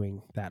and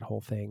doing that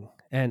whole thing?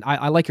 And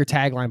I like your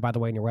tagline, by the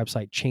way, in your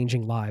website,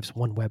 changing lives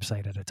one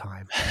website at a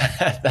time.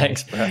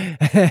 Thanks, bro.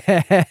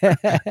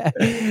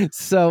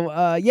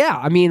 So, yeah,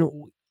 I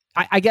mean,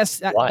 I guess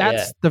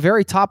that's the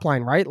very top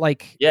line, right?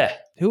 Like, yeah,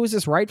 who is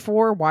this right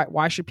for?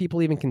 Why should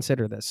people even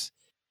consider this?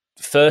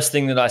 First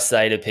thing that I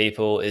say to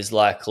people is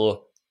like,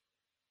 look,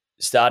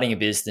 starting a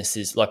business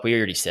is like, we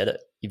already said it.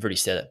 You've already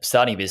said it.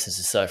 Starting a business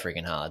is so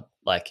freaking hard.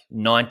 Like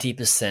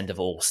 90% of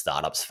all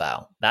startups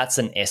fail. That's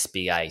an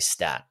SBA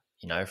stat,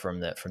 you know, from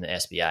the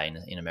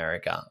SBA in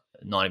America.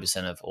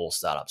 90% of all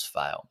startups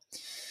fail.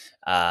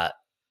 I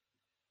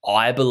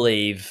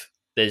believe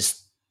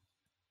there's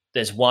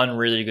one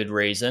really good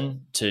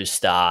reason to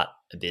start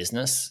a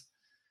business,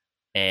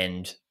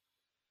 and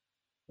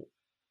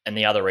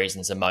the other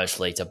reasons are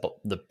mostly to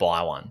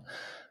buy one.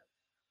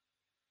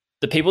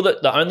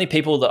 The only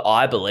people that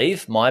I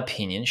believe, my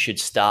opinion, should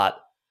start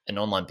an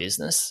online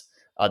business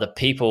are the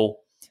people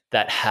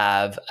that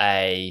have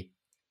a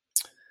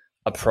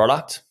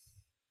product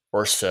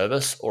or a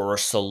service or a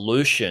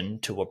solution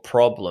to a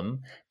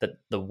problem that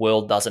the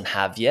world doesn't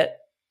have yet,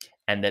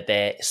 and that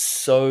they're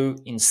so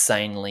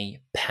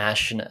insanely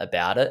passionate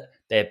about it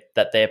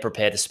that they're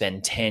prepared to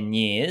spend 10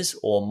 years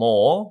or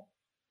more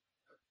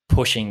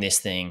pushing this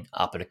thing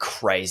up at a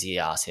crazy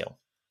ass hill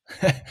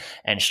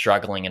and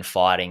struggling and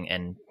fighting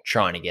and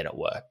trying to get it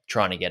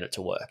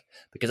to work,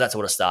 because that's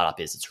what a startup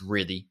is. It's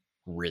really,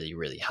 really,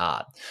 really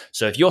hard.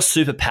 So if you're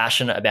super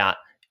passionate about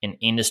an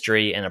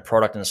industry and a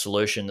product and a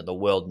solution that the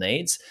world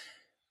needs,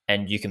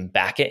 and you can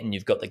back it, and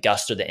you've got the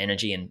gusto, the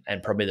energy,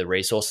 and probably the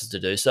resources to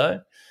do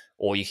so,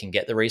 or you can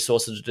get the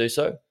resources to do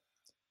so,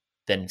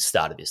 then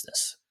start a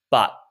business.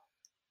 But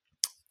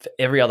for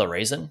every other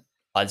reason,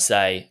 I'd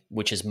say,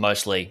 which is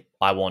mostly,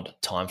 I want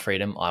time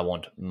freedom, I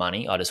want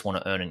money, I just want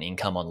to earn an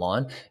income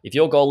online. If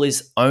your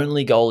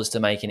only goal is to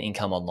make an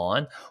income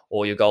online,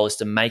 or your goal is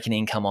to make an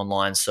income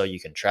online so you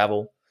can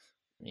travel,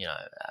 you know,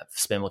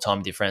 spend more time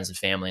with your friends and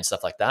family and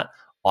stuff like that,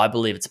 I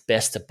believe it's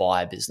best to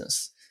buy a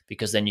business,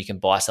 because then you can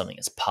buy something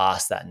that's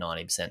past that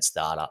 90%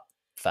 startup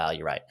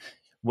failure rate.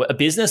 A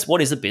business,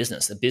 what is a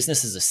business? A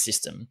business is a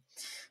system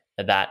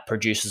that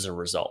produces a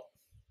result,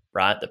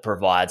 right? That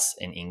provides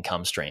an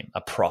income stream, a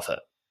profit.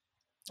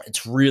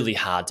 It's really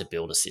hard to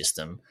build a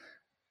system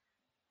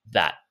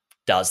that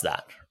does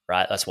that,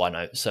 right? That's why I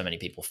know so many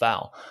people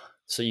fail.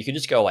 So you can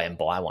just go away and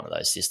buy one of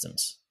those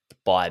systems,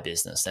 buy a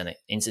business, and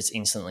it's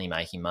instantly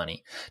making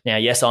money. Now,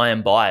 yes, I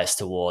am biased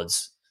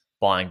towards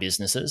buying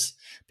businesses,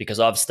 because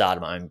I've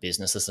started my own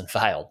businesses and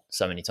failed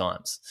so many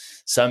times.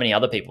 So many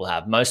other people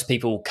have. Most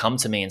people come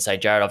to me and say,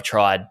 Jared, I've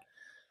tried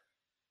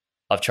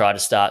to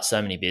start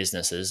so many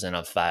businesses and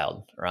I've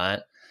failed, right?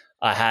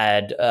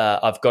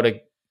 I've got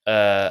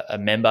a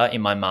member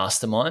in my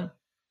mastermind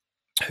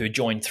who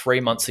joined 3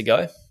 months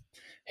ago.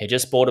 He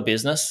just bought a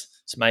business.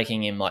 It's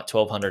making him like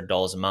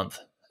 $1,200 a month.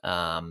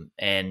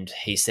 And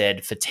he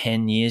said, for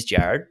 10 years,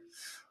 Jared,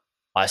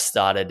 I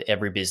started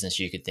every business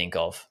you could think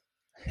of.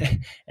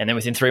 And then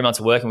within 3 months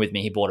of working with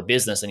me, he bought a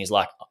business, and he's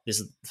like, this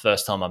is the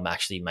first time I'm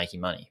actually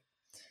making money,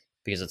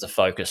 because it's a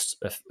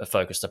focused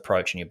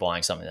approach, and you're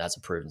buying something that's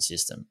a proven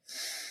system.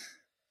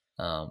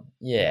 So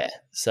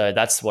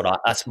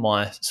that's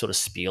my sort of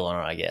spiel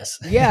on it, I guess.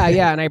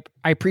 Yeah. And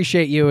I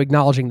appreciate you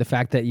acknowledging the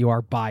fact that you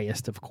are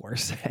biased, of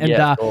course. And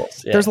of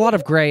course. There's a lot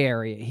of gray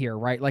area here,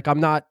 right? Like I'm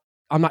not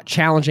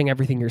challenging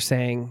everything you're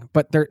saying,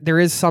 but there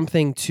is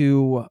something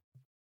to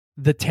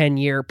the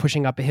 10-year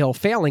pushing up a hill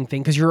failing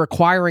thing, because you're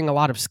acquiring a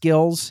lot of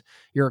skills,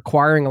 you're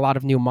acquiring a lot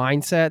of new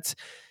mindsets,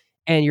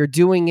 and you're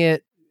doing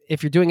it,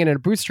 if you're doing it in a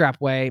bootstrap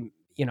way,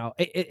 you know,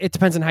 it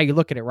depends on how you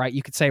look at it, right?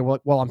 You could say,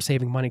 well, I'm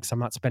saving money because I'm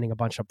not spending a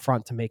bunch up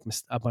front to make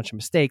a bunch of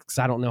mistakes because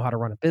I don't know how to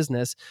run a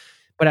business.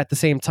 But at the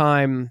same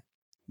time,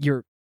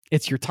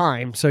 it's your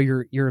time. So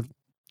you're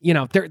you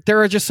know,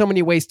 there are just so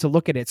many ways to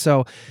look at it.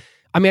 So,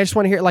 I mean, I just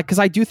want to hear, like, because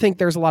I do think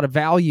there's a lot of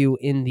value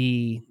in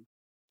the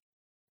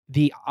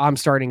I'm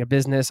starting a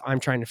business, I'm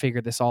trying to figure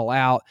this all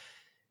out.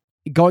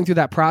 Going through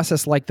that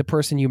process, like the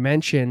person you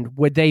mentioned,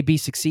 would they be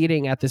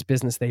succeeding at this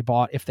business they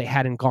bought if they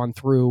hadn't gone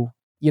through,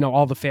 you know,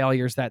 all the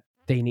failures that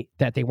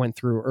they went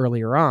through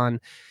earlier on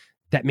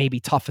that maybe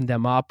toughened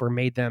them up or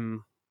made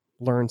them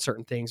learn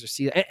certain things or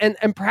see,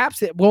 and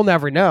perhaps we'll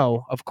never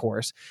know, of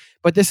course,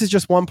 but this is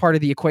just one part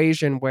of the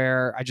equation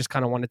where I just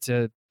kind of wanted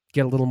to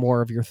get a little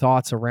more of your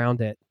thoughts around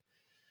it.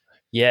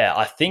 Yeah,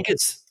 I think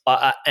it's,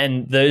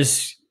 and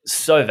there's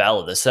so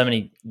valid. There's so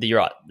many, you're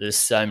right, there's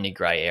so many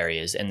gray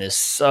areas and there's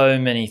so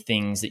many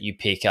things that you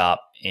pick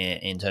up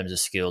in terms of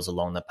skills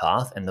along the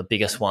path. And the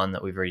biggest one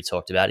that we've already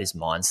talked about is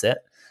mindset,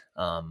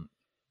 and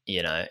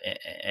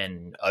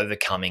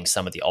overcoming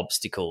some of the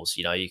obstacles.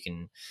 You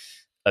can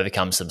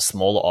overcome some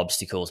smaller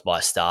obstacles by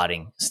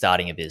starting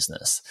a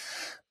business.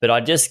 But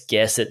I just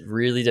guess it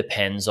really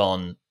depends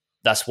on,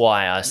 that's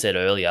why I said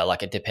earlier,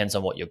 like it depends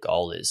on what your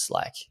goal is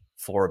like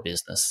for a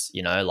business,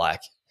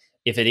 like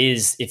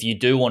if you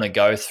do want to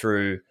go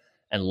through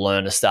and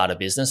learn to start a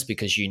business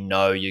because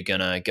you're going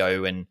to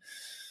go and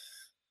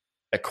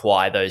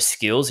acquire those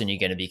skills and you're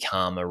going to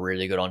become a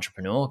really good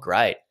entrepreneur,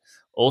 great.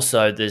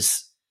 Also,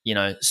 there's,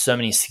 so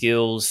many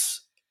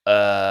skills,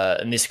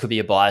 and this could be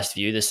a biased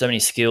view. There's so many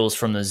skills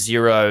from the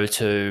 $0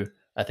 to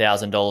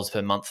 $1,000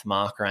 per month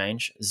mark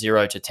range,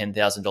 $0 to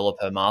 $10,000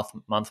 per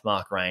month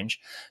mark range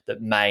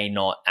that may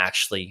not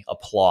actually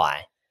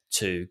apply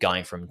to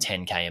going from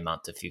 10K a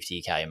month to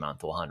 50K a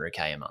month or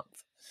 100K a month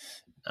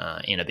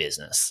in a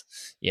business,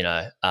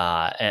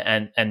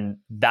 and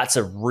that's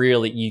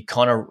you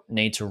kind of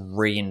need to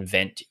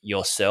reinvent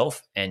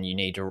yourself and you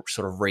need to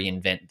sort of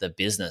reinvent the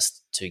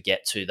business to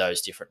get to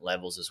those different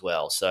levels as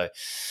well. So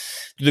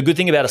the good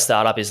thing about a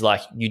startup is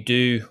like you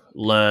do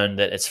learn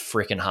that it's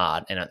freaking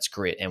hard and it's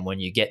grit. And when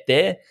you get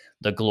there,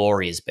 the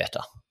glory is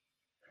better.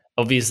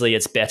 Obviously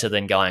it's better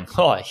than going,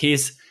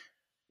 here's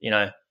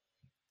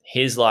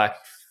like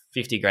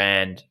 50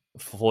 grand,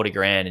 40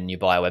 grand and you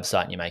buy a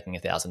website and you're making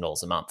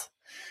 $1,000 a month.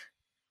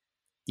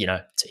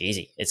 It's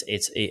easy.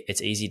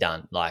 It's easy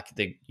done. Like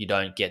you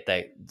don't get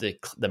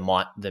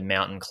the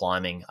mountain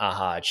climbing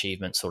aha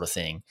achievement sort of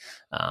thing.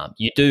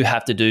 You do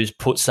have to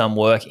put some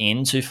work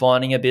into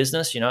finding a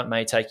business. It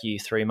may take you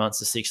 3 months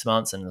to 6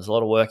 months, and there's a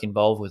lot of work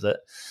involved with it.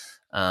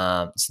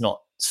 It's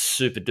not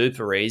super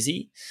duper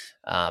easy,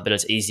 but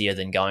it's easier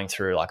than going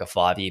through like a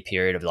 5-year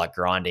period of like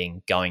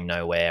grinding, going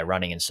nowhere,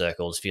 running in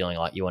circles, feeling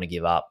like you want to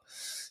give up,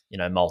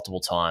 multiple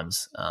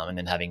times, and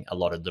then having a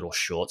lot of little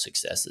short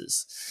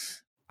successes.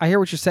 I hear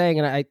what you're saying.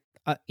 And I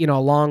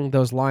along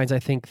those lines, I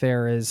think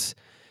there is,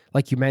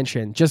 like you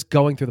mentioned, just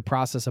going through the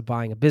process of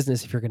buying a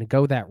business. If you're going to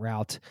go that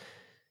route,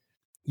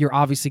 you're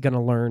obviously going to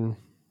learn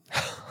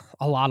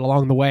a lot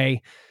along the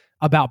way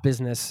about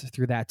business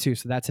through that too.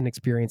 So that's an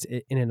experience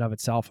in and of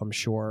itself, I'm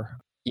sure.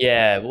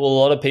 Yeah. Well, a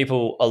lot of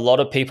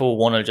people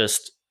want to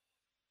just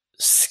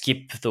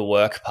skip the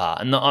work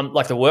part. And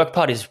the work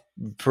part is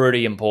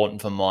pretty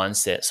important for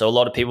mindset. So a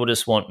lot of people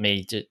just want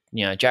me to,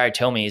 Jared,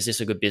 tell me, is this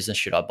a good business?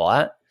 Should I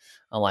buy it?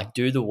 I'm like,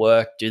 do the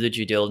work, do the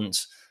due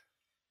diligence,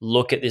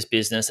 look at this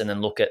business, and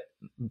then look at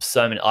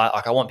so many.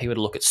 I want people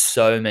to look at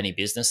so many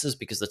businesses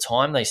because the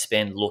time they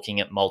spend looking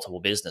at multiple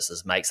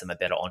businesses makes them a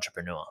better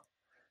entrepreneur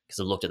because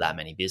they've looked at that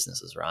many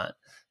businesses, right?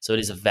 So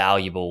it is a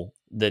valuable,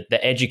 the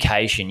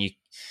education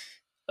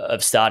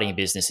of starting a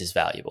business is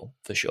valuable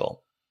for sure,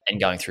 and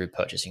going through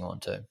purchasing one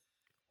too.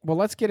 Well,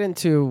 let's get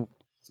into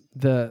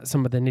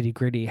some of the nitty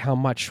gritty, how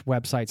much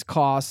websites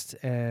cost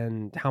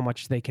and how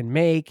much they can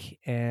make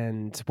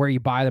and where you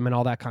buy them and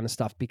all that kind of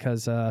stuff.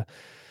 Because,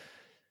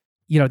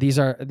 these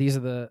are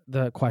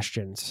the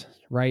questions,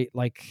 right?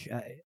 Like,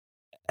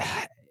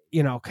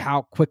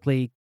 how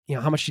quickly,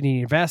 how much do you need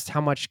to invest?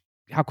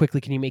 How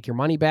quickly can you make your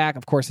money back?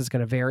 Of course, it's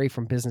going to vary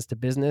from business to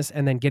business,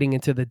 and then getting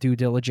into the due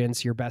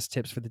diligence, your best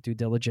tips for the due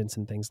diligence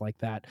and things like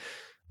that.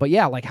 But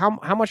yeah, like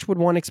how much would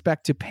one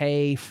expect to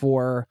pay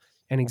for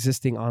and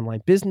existing online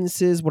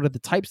businesses? What are the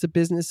types of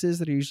businesses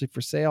that are usually for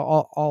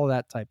sale? All of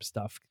that type of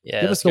stuff.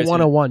 Yeah, give us the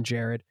 101,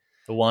 Jared.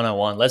 The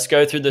 101. Let's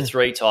go through the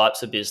 3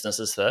 types of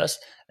businesses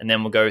first, and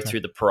then we'll go through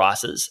the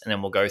prices, and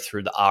then we'll go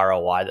through the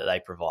ROI that they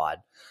provide,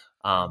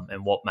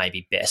 and what may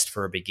be best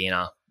for a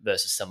beginner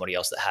versus somebody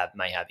else that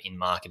may have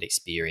in-market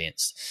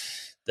experience.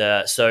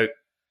 So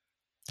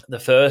the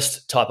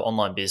first type of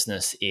online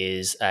business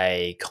is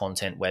a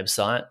content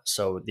website.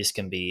 So this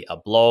can be a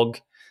blog.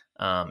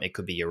 It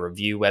could be a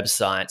review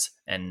website,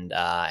 and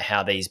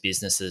how these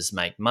businesses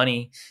make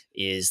money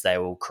is they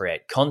will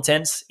create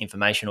contents,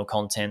 informational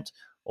content,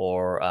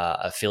 or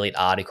affiliate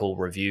article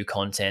review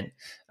content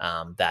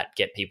that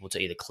get people to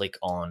either click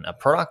on a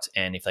product,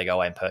 and if they go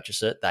away and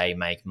purchase it, they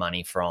make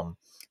money from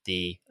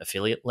the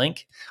affiliate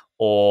link,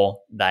 or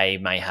they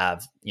may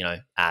have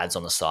ads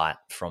on the site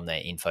from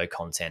their info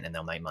content and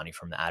they'll make money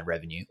from the ad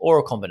revenue, or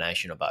a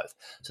combination of both.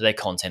 So they're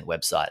content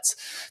websites.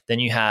 Then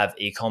you have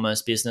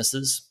e-commerce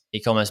businesses.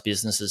 E-commerce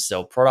businesses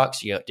sell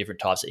products. You got different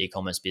types of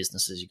e-commerce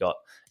businesses. You got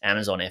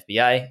Amazon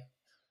FBA.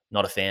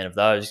 Not a fan of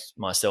those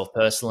myself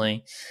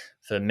personally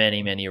for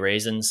many, many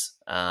reasons.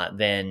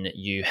 Then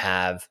you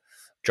have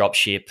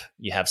dropship,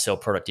 you have sell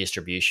product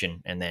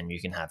distribution, and then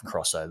you can have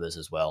crossovers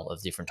as well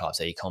of different types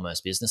of e-commerce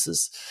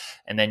businesses.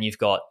 And then you've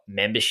got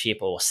membership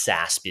or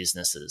SaaS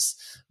businesses.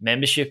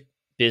 Membership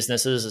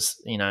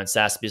businesses, and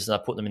SaaS business, I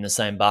put them in the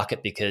same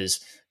bucket because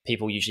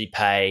people usually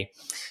pay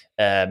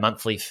a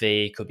monthly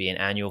fee, could be an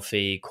annual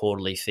fee,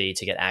 quarterly fee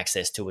to get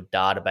access to a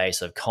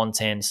database of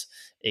content.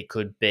 It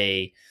could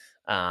be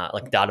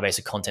like a database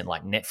of content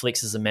like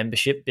Netflix is a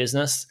membership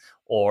business,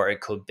 or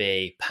it could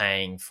be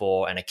paying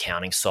for an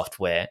accounting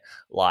software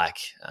like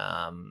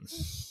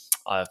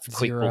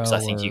QuickBooks. I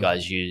think you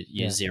guys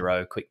use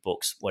Xero,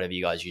 QuickBooks, whatever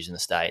you guys use in the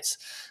States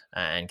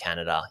and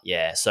Canada.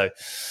 Yeah. So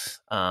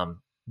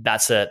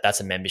that's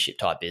a membership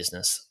type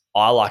business.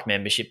 I like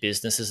membership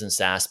businesses and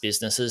SaaS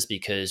businesses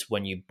because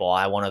when you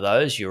buy one of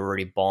those, you're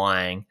already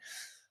buying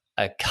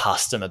a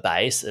customer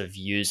base of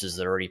users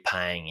that are already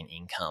paying an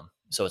income.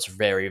 So it's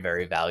very,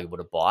 very valuable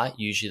to buy.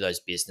 Usually those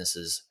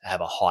businesses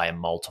have a higher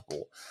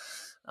multiple.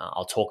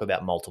 I'll talk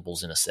about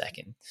multiples in a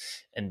second.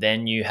 And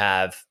then you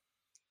have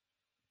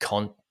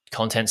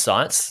content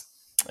sites.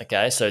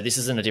 Okay, so this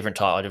isn't a different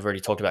type. I've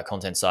already talked about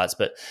content sites,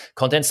 but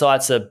content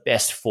sites are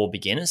best for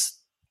beginners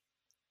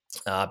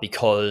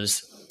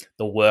because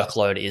the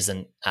workload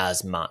isn't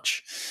as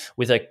much.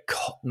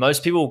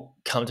 Most people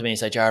come to me and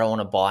say, Jared, I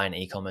want to buy an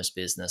e-commerce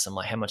business. I'm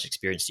like, how much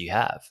experience do you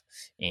have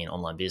in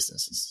online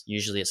businesses?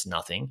 Usually it's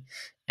nothing.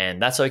 And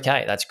that's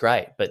okay. That's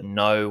great. But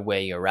know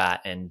where you're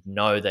at and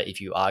know that if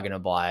you are going to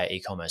buy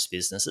e-commerce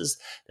businesses,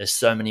 there's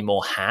so many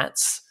more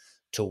hats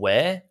to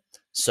wear,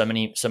 so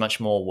much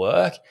more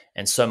work,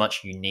 and so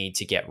much you need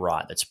to get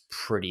right. That's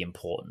pretty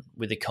important.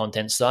 With a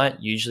content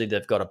site, usually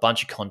they've got a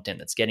bunch of content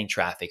that's getting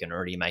traffic and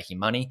already making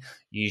money.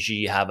 Usually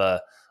you have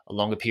a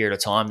longer period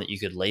of time that you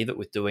could leave it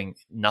with doing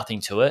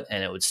nothing to it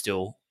and it would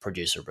still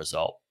produce a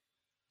result.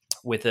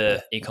 With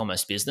a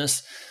e-commerce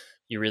business,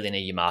 you really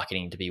need your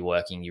marketing to be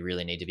working. You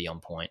really need to be on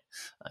point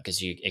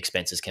because your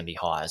expenses can be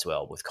high as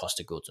well with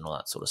cost of goods and all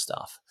that sort of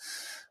stuff.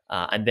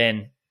 And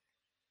then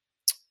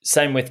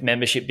same with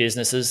membership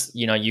businesses,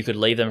 you could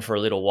leave them for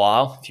a little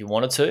while if you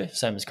wanted to,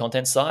 same as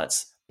content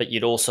sites, but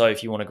you'd also,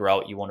 if you want to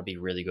grow it, you want to be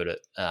really good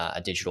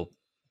at digital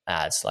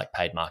ads, like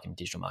paid marketing,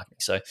 digital marketing.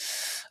 So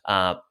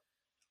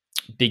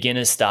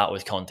beginners start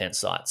with content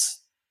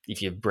sites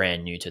if you're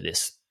brand new to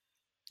this.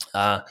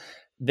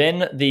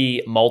 Then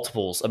the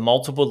multiples. A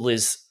multiple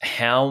is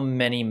how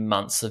many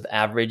months of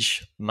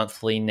average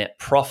monthly net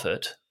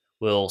profit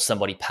will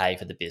somebody pay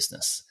for the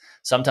business.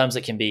 Sometimes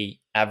it can be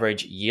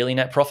average yearly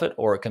net profit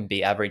or it can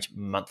be average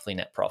monthly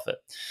net profit.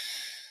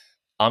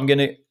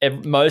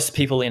 Most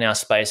people in our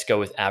space go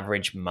with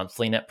average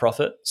monthly net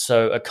profit.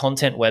 So a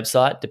content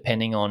website,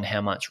 depending on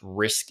how much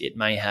risk it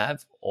may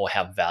have or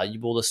how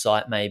valuable the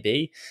site may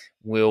be,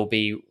 will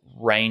be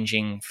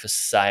ranging for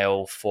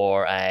sale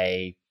for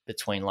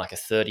between like a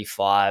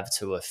 35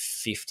 to a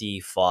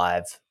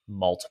 55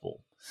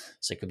 multiple.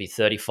 So it could be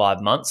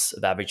 35 months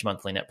of average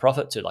monthly net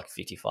profit to like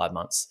 55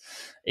 months.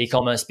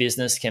 E-commerce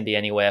business can be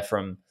anywhere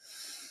from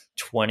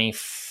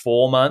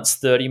 24 months,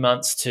 30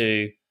 months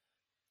to,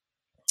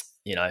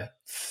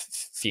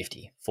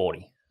 50,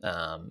 40,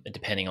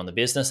 depending on the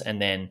business.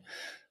 And then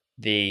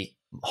the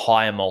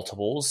higher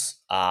multiples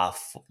are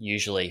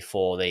usually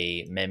for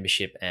the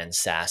membership and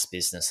SaaS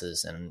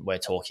businesses. And we're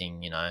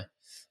talking,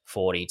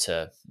 40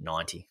 to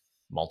 90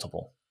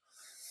 multiple.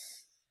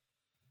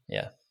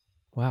 Yeah.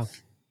 Wow.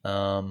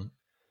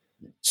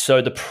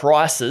 So the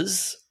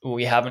prices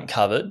we haven't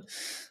covered.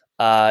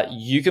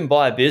 You can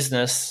buy a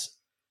business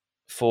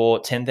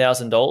for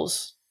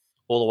 $10,000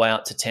 all the way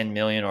up to $10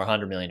 million or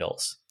 $100 million.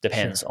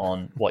 Depends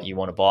on what you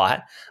want to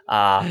buy.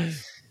 I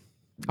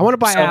want to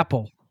buy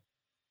Apple.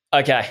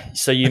 Okay,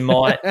 so you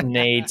might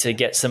need to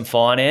get some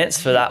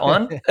finance for that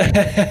one.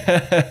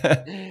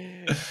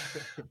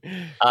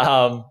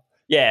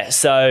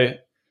 So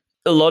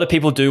a lot of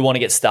people do want to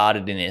get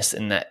started in this,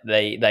 and that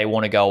they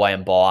want to go away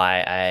and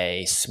buy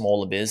a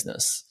smaller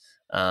business,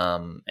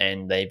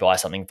 and they buy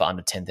something for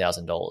under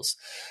 $10,000.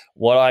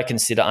 What I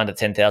consider under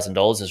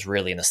 $10,000 is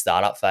really in the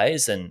startup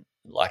phase, and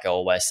like I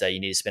always say, you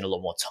need to spend a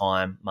lot more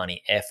time,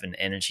 money, effort, and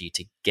energy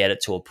to get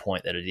it to a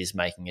point that it is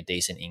making a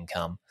decent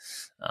income.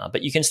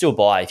 But you can still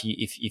buy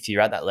if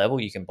you're at that level,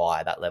 you can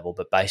buy at that level.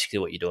 But basically,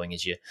 what you're doing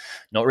is you're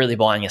not really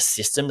buying a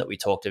system that we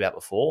talked about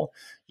before.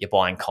 You're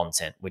buying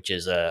content, which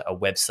is a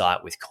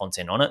website with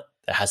content on it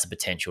that has the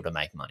potential to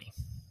make money,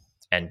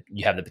 and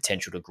you have the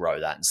potential to grow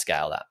that and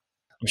scale that.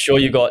 I'm sure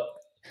you got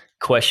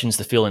questions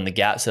to fill in the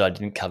gaps that I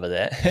didn't cover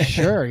there.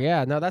 Sure,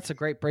 yeah, no, that's a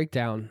great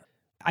breakdown.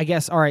 I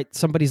guess, all right,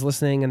 somebody's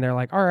listening and they're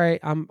like, all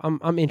right,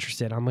 I'm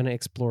interested. I'm going to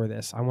explore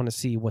this. I want to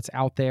see what's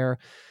out there.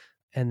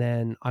 And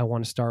then I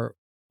want to start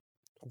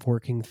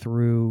working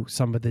through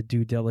some of the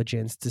due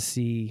diligence to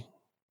see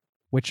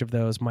which of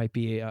those might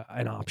be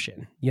an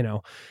option.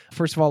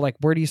 First of all, like,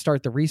 where do you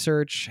start the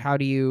research? How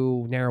do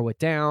you narrow it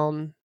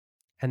down?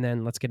 And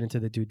then let's get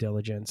into the due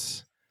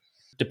diligence.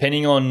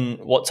 Depending on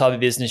what type of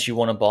business you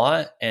want to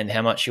buy and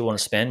how much you want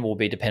to spend will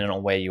be dependent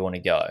on where you want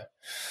to go.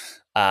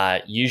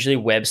 Usually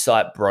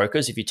website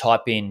brokers, if you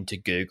type into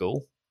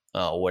Google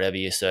or whatever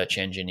your search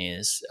engine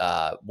is,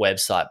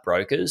 website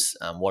brokers,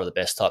 what are the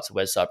best types of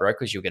website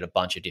brokers? You'll get a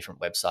bunch of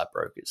different website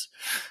brokers.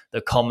 The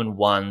common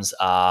ones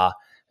are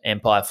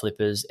Empire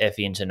Flippers,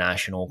 Effie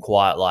International,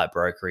 Quiet Light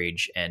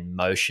Brokerage, and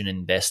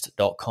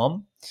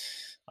motioninvest.com.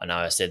 I know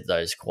I said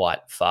those quite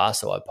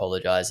fast, so I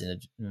apologize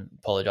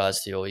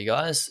to all you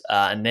guys.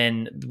 And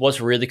then what's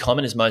really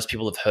common is most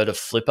people have heard of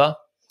Flippa.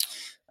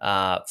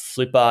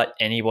 Flippa,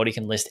 anybody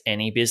can list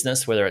any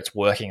business, whether it's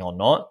working or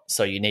not.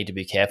 So you need to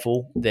be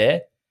careful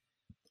there.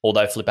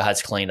 Although Flippa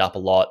has cleaned up a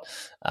lot.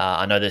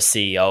 I know the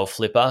CEO of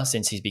Flippa,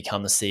 since he's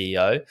become the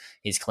CEO,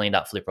 he's cleaned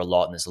up Flippa a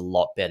lot, and there's a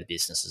lot better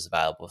businesses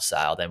available for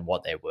sale than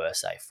what they were,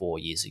 say, 4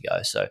 years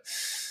ago. So,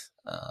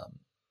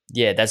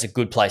 yeah, that's a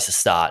good place to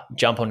start.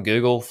 Jump on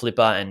Google,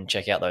 Flippa, and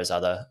check out those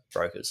other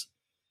brokers.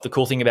 The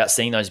cool thing about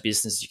seeing those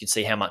businesses, you can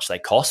see how much they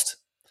cost,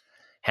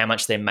 how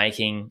much they're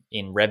making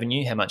in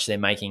revenue, how much they're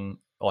making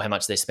or how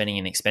much they're spending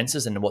in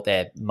expenses, and what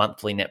their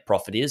monthly net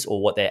profit is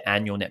or what their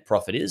annual net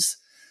profit is.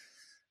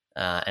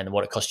 And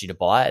what it costs you to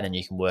buy it, and then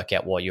you can work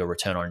out what your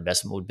return on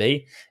investment would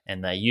be.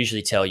 And they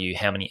usually tell you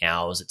how many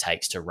hours it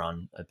takes to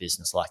run a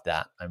business like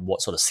that and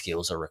what sort of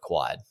skills are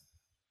required.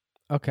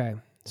 Okay.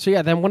 So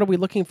yeah, then what are we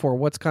looking for?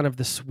 What's kind of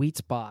the sweet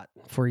spot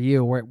for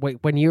you?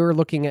 When you're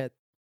looking at,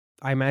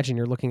 I imagine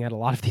you're looking at a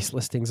lot of these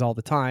listings all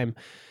the time.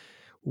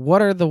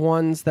 What are the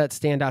ones that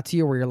stand out to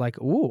you where you're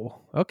like, ooh,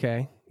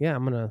 okay, yeah,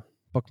 I'm going to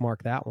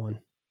bookmark that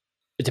one?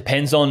 It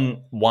depends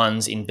on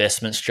one's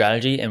investment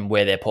strategy and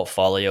where their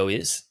portfolio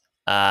is.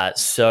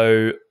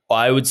 So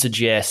I would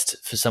suggest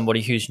for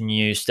somebody who's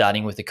new,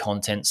 starting with a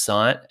content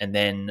site, and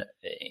then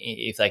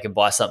if they can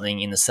buy something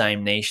in the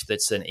same niche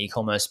that's an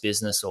e-commerce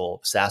business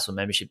or SaaS or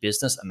membership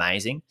business,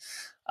 amazing.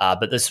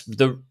 But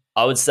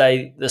I would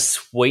say the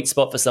sweet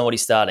spot for somebody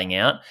starting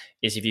out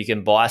is if you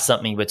can buy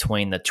something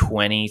between the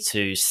 $20,000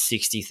 to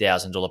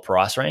 $60,000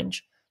 price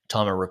range,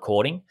 time of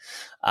recording,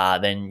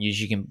 then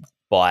usually you can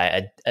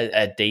buy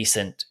a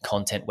decent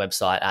content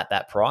website at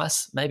that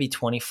price, maybe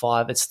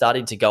 25. It's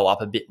starting to go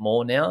up a bit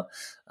more now,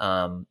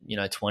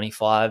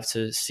 25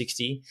 to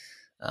 60.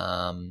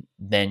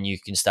 Then you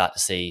can start to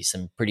see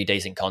some pretty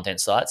decent content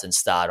sites and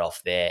start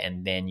off there.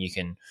 And then you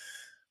can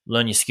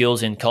learn your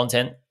skills in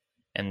content.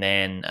 And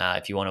then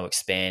if you want to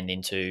expand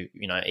into,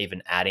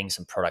 even adding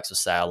some products for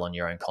sale on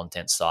your own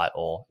content site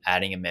or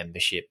adding a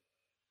membership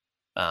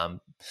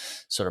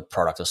sort of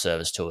product or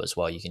service to it as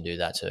well, you can do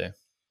that too.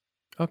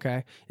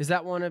 Okay. Is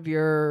that one of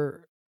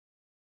your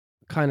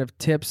kind of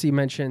tips? You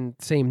mentioned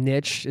same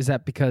niche. Is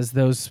that because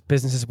those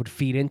businesses would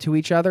feed into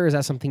each other? Is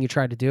that something you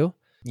tried to do?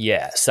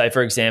 Yeah. So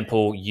for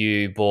example,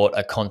 you bought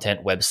a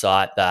content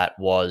website that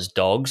was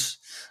dogs,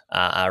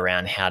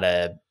 around how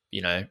to,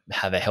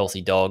 have a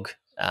healthy dog.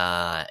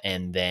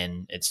 And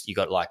then you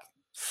got like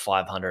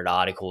 500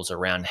 articles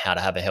around how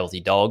to have a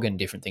healthy dog and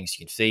different things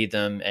you can feed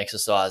them,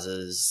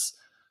 exercises,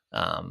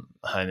 home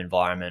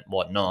environment,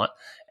 whatnot.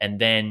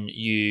 And then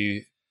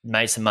you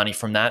made some money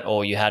from that,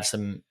 or you had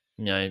some,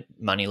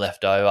 money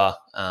left over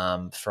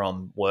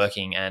from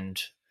working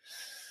and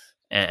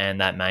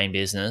that main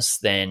business,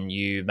 then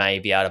you may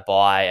be able to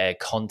buy an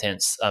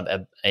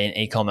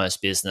e-commerce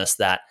business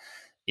that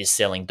is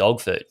selling dog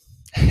food.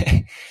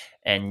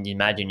 And you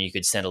imagine you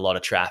could send a lot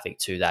of traffic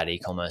to that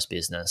e-commerce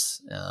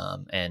business,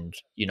 and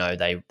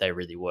they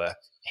really work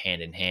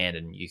hand in hand,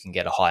 and you can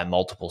get a higher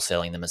multiple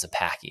selling them as a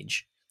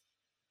package.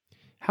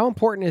 How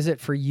important is it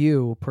for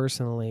you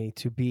personally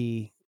to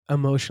be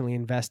emotionally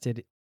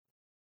invested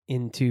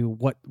into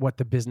what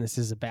the business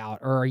is about?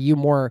 Or are you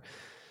more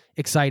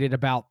excited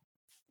about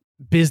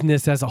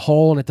business as a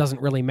whole and it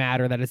doesn't really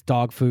matter that it's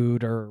dog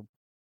food or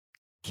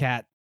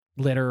cat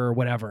litter or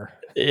whatever?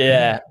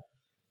 Yeah.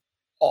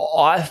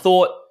 I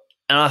thought,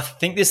 and I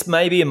think this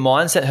may be a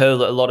mindset hurdle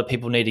that a lot of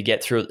people need to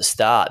get through at the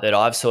start, that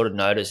I've sort of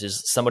noticed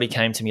is somebody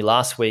came to me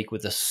last week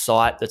with a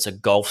site that's a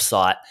golf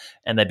site,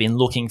 and they've been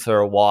looking for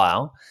a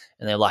while,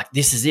 and they're like,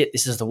 this is it.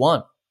 This is the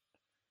one.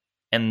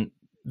 And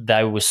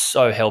they were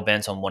so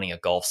hell-bent on wanting a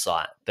golf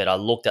site. But I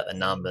looked at the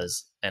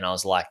numbers and I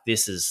was like,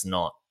 this is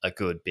not a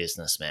good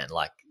business, man.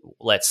 Like,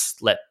 let's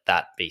let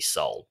that be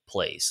sold,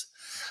 please.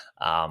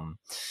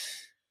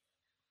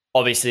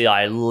 Obviously,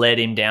 I led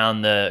him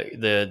down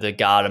the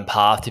garden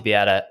path to be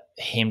able to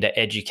him to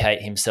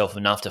educate himself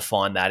enough to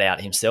find that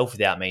out himself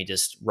without me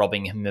just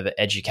robbing him of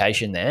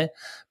education there.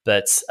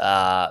 But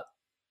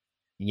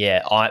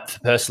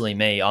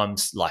personally, I'm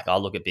like, I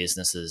look at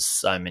businesses,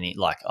 so many,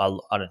 like I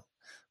don't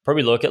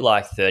probably look at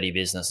like 30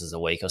 businesses a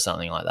week or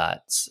something like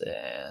that.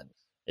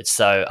 It's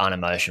so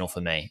unemotional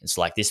for me. It's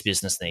like, this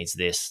business needs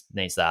this,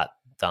 needs that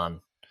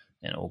done,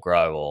 and it will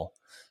grow. Or,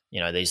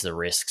 these are the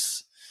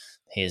risks.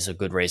 Here's a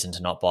good reason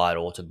to not buy it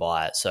or to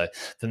buy it. So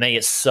for me,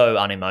 it's so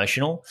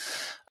unemotional.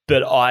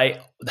 But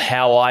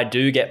how I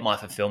do get my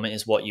fulfillment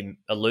is what you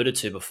alluded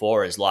to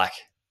before, is like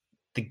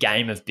the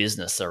game of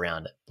business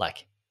around it,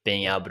 like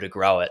being able to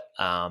grow it,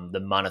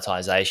 the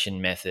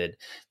monetization method,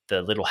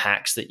 the little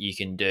hacks that you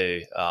can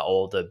do,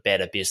 or the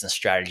better business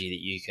strategy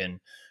that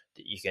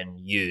you can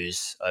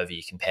use over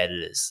your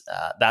competitors.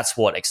 That's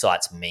what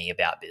excites me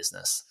about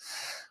business.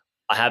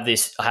 I have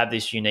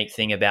this unique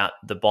thing about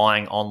the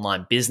buying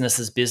online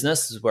business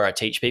business, is where I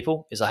teach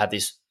people, is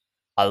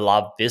I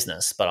love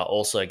business, but I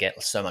also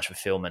get so much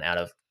fulfillment out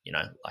of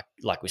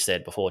like we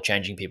said before,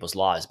 changing people's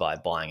lives by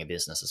buying a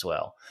business as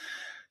well.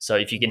 So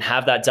if you can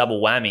have that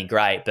double whammy,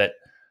 great. But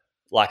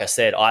like I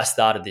said, I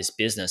started this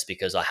business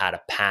because I had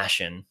a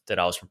passion that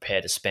I was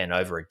prepared to spend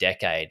over a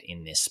decade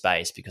in this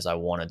space because I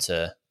wanted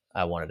to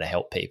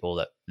help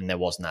people and there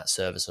wasn't that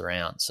service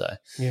around. So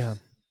yeah.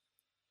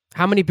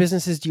 How many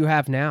businesses do you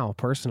have now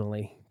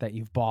personally that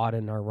you've bought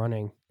and are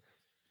running?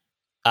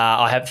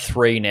 I have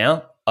 3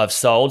 now. I've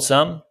sold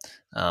some,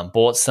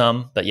 bought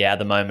some, but yeah, at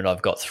the moment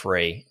I've got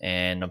 3,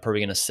 and I'm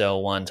probably going to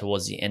sell one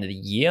towards the end of the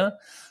year,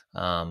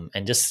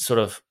 and just sort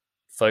of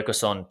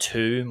focus on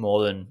 2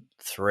 more than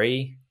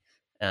 3.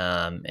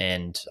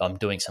 And I'm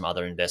doing some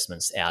other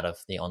investments out of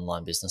the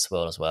online business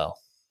world as well.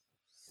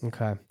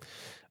 Okay.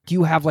 Do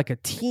you have like a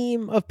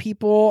team of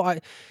people?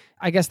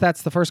 I guess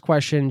that's the first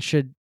question.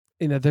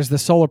 There's the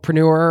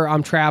solopreneur,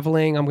 I'm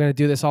traveling, I'm going to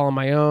do this all on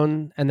my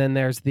own. And then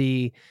there's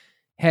the,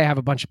 hey, I have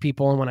a bunch of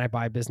people, and when I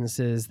buy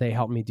businesses, they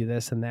help me do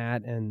this and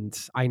that, and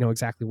I know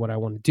exactly what I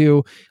want to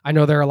do. I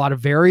know there are a lot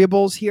of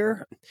variables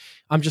here.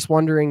 I'm just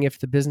wondering if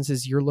the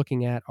businesses you're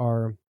looking at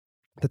are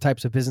the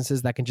types of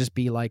businesses that can just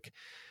be like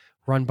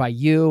run by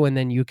you, and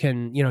then you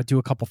can, do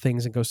a couple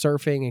things and go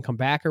surfing and come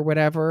back or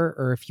whatever,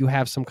 or if you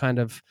have some kind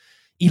of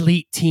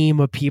elite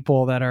team of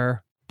people that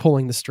are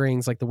pulling the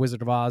strings like the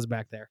Wizard of Oz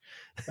back there.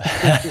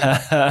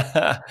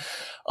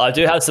 I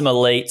do have some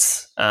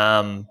elites,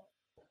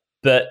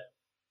 but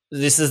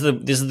this is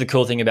the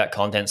cool thing about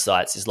content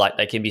sites is like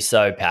they can be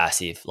so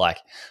passive. Like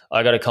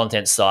I got a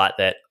content site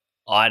that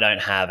I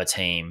don't have a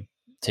team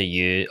to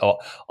use, or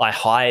I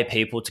hire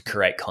people to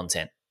create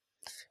content,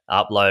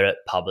 upload it,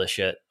 publish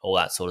it, all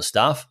that sort of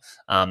stuff.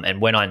 And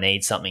when I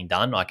need something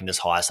done, I can just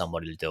hire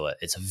somebody to do it.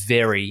 It's a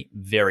very,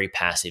 very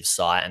passive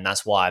site. And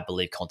that's why I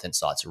believe content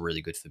sites are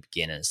really good for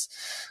beginners.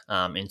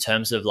 In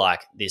terms of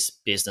like this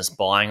business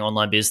buying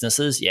online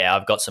businesses, yeah,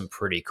 I've got some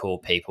pretty cool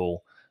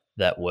people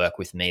that work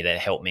with me that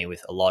help me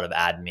with a lot of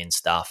admin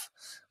stuff.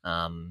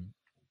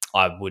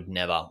 I would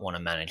never want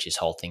to manage this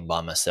whole thing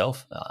by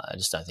myself. I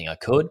just don't think I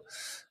could.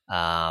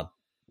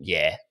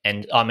 Yeah.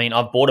 And I mean,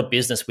 I've bought a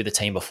business with a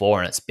team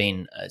before, and it's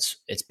been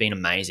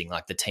amazing.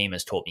 Like the team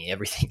has taught me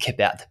everything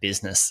about the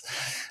business.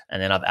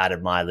 And then I've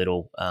added my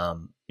little,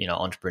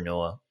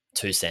 entrepreneur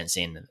 2 cents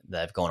in that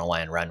they've gone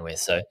away and run with.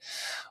 So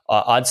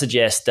I'd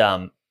suggest,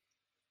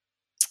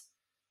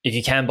 if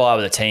you can buy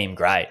with a team,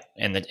 great.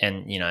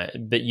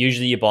 But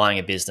usually you're buying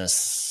a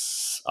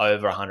business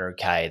over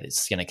 100K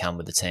that's going to come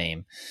with a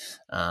team.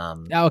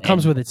 It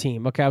comes with a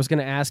team. Okay. I was going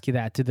to ask you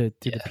that. Do the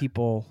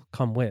people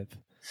come with?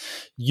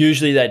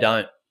 Usually they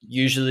don't.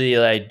 Usually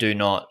they do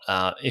not.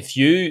 If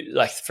you,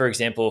 like, for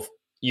example, if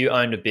you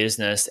owned a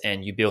business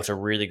and you built a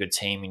really good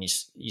team and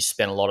you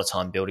spent a lot of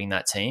time building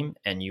that team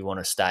and you want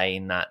to stay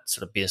in that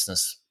sort of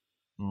business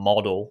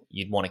model,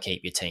 you'd want to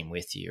keep your team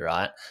with you,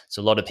 right?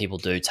 So a lot of people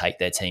do take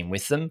their team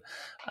with them.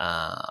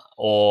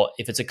 Or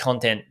if it's a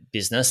content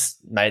business,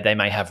 they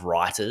may have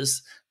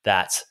writers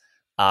that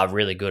are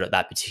really good at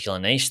that particular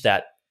niche,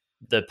 that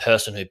the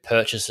person who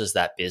purchases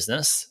that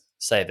business,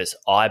 say if it's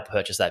I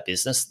purchase that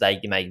business,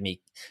 they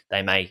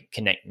may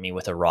connect me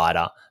with a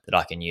writer that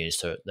I can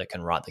use that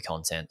can write the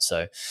content.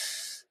 So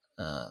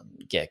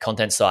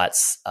content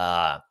sites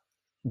are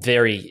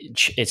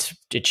it's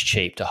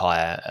cheap to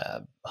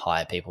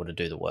hire people to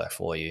do the work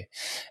for you,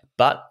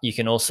 but you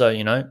can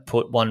also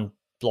put one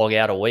blog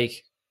out a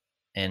week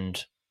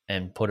and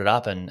put it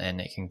up and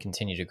it can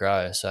continue to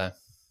grow. So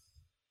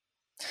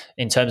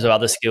in terms of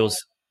other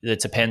skills, it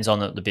depends on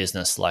the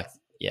business. Like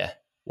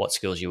what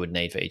skills you would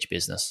need for each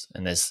business,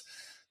 and there's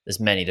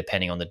many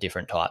depending on the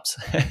different types.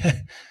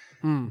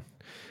 Well,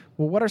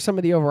 what are some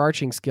of the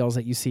overarching skills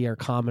that you see are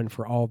common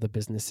for all the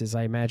businesses?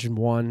 I imagine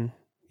one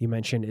you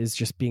mentioned is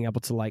just being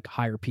able to like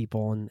hire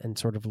people and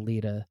sort of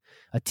lead a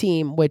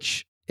team,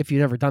 which if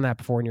you've never done that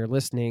before and you're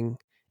listening,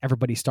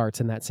 everybody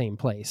starts in that same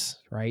place,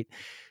 right?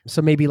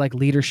 So maybe like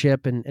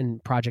leadership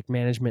and project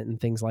management and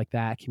things like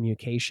that,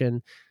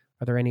 communication.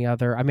 Are there any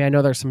other? I mean, I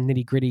know there's some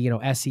nitty gritty,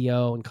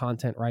 SEO and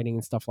content writing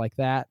and stuff like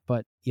that,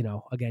 but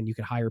again, you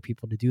could hire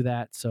people to do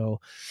that. So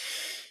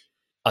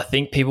I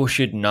think people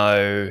should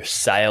know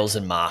sales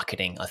and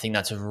marketing. I think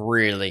that's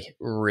really,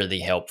 really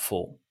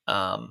helpful.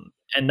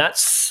 And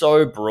that's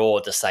so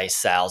broad to say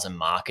sales and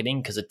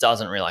marketing, because it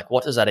doesn't really, like,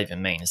 what does that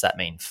even mean? Does that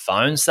mean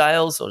phone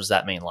sales, or does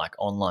that mean like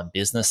online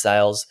business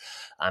sales?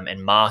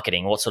 And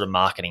marketing, what sort of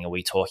marketing are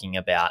we talking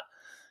about?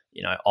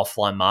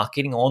 Offline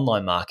marketing,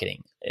 online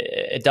marketing.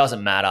 It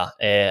doesn't matter.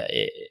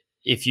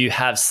 If you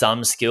have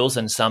some skills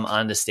and some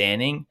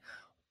understanding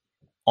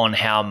on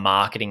how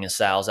marketing and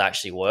sales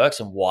actually works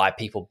and why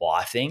people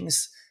buy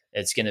things,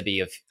 it's going to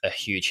be a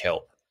huge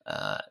help.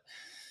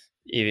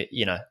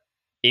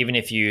 Even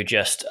if you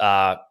just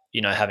have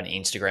an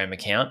Instagram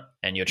account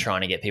and you're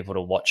trying to get people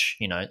to watch,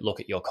 look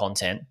at your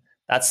content,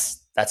 that's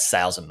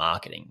sales and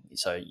marketing.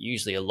 So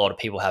usually a lot of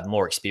people have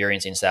more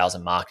experience in sales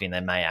and marketing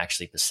than they may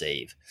actually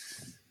perceive.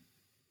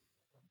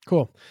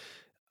 Cool.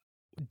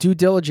 Due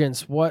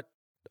diligence.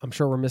 I'm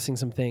sure we're missing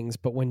some things,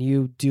 but when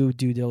you do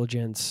due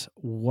diligence,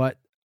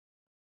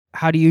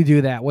 how do you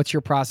do that? What's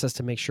your process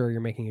to make sure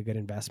you're making a good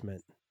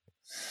investment?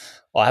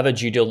 I have a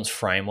due diligence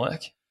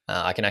framework.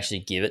 I can actually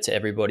give it to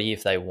everybody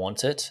if they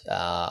want it.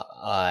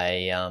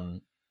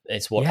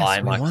 It's what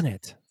we want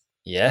it.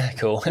 Yeah,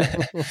 cool.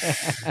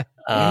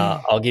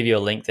 I'll give you a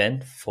link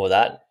then for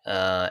that.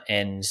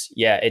 And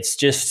yeah, it's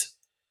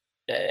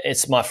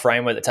my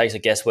framework that takes the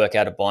guesswork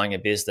out of buying a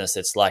business.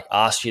 It's like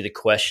ask you the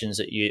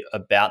questions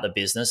about the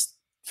business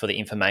for the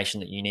information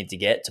that you need to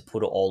get to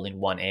put it all in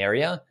one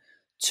area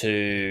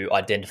to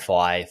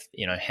identify,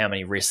 how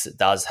many risks it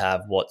does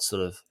have,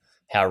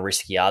 how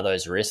risky are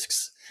those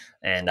risks,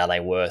 and are they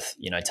worth,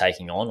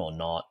 taking on or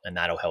not? And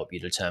that'll help you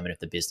determine if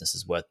the business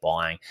is worth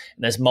buying.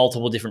 And there's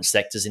multiple different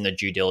sectors in the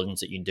due diligence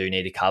that you do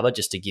need to cover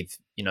just to give,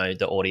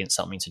 the audience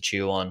something to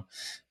chew on.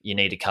 You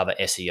need to cover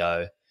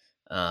SEO.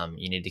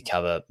 You need to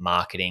cover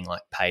marketing,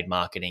 like paid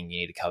marketing.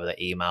 You need to cover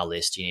the email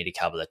list. You need to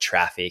cover the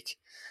traffic,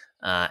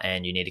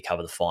 and you need to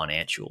cover the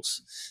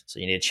financials. So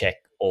you need to check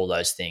all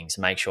those things,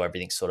 make sure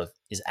everything sort of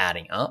is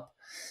adding up.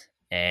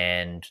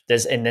 And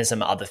there's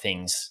some other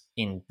things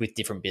with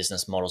different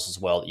business models as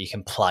well that you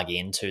can plug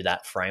into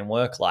that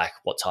framework, like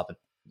what type of,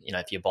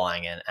 if you're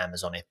buying an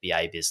Amazon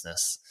FBA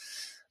business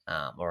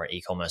or an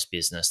e-commerce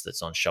business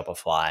that's on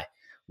Shopify,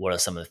 what are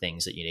some of the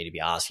things that you need to be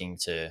asking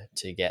to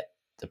get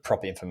the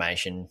proper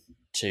information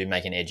to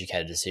make an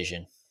educated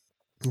decision.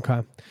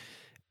 Okay.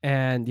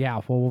 And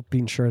yeah, we'll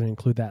be sure to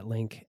include that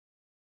link.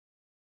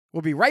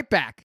 We'll be right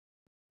back.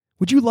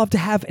 Would you love to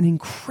have an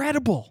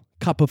incredible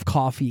cup of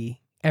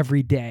coffee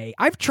every day?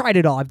 I've tried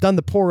it all. I've done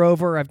the pour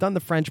over, I've done the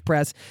French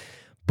press,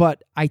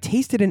 but I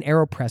tasted an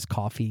AeroPress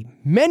coffee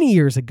many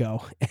years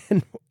ago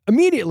and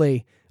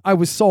immediately I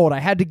was sold. I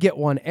had to get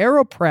one.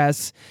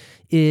 AeroPress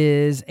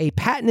is a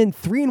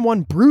patented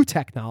 3-in-1 brew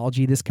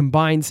technology. This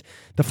combines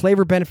the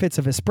flavor benefits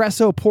of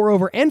espresso, pour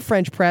over, and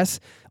French press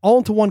all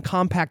into one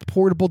compact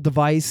portable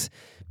device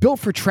built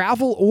for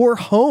travel or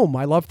home.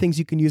 I love things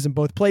you can use in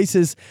both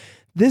places.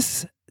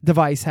 This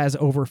device has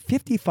over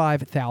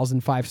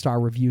 55,000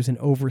 5-star reviews in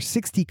over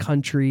 60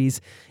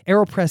 countries.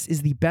 AeroPress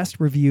is the best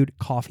reviewed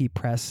coffee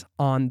press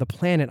on the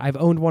planet. I've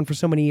owned one for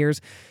so many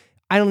years.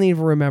 I don't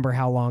even remember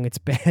how long it's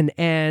been.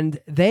 And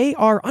they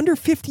are under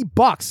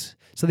 $50.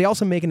 So they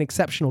also make an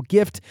exceptional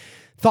gift.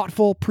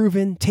 Thoughtful,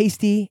 proven,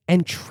 tasty,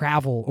 and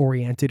travel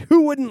oriented.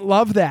 Who wouldn't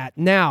love that?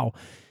 Now,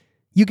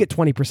 you get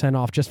 20%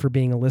 off just for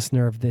being a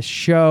listener of this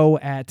show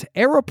at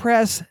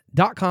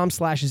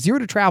aeropress.com/zero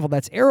to travel.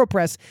 That's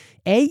AeroPress,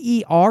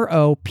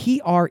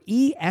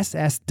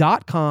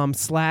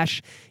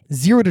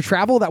 AeroPress.com/zero to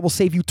travel. That will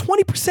save you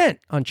 20%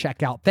 on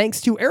checkout.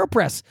 Thanks to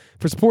AeroPress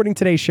for supporting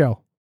today's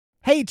show.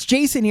 Hey, it's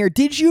Jason here.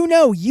 Did you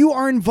know you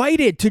are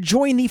invited to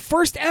join the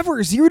first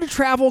ever Zero to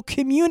Travel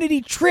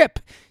community trip?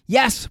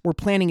 Yes, we're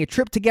planning a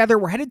trip together.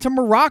 We're headed to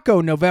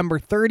Morocco November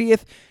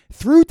 30th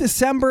through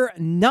December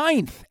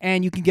 9th.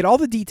 And you can get all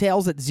the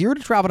details at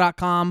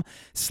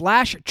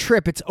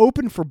zerototravel.com/trip. It's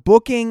open for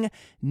booking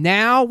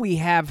now. We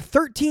have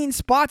 13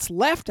 spots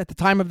left at the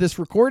time of this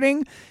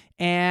recording,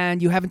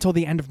 and you have until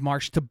the end of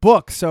March to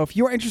book. So if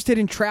you're interested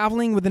in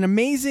traveling with an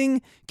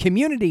amazing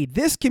community,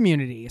 this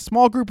community, a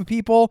small group of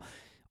people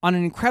on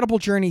an incredible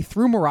journey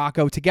through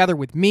Morocco together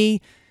with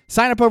me,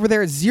 sign up over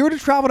there at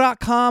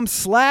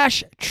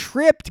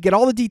zerototravel.com/trip to get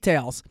all the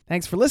details.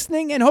 Thanks for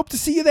listening and hope to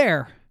see you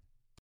there.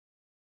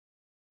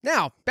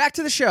 Now, back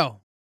to the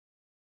show.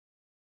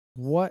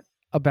 What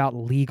about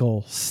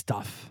legal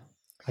stuff?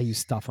 I use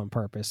stuff on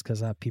purpose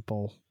because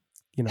people,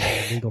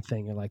 the legal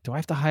thing. You're like, do I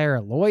have to hire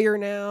a lawyer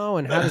now?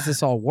 And how does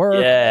this all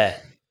work? Yeah.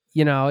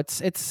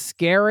 It's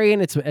scary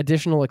and it's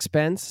additional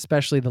expense,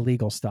 especially the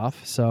legal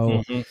stuff.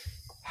 So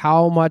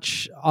how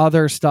much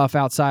other stuff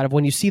outside of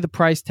when you see the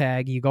price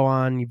tag, you go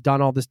on, you've done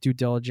all this due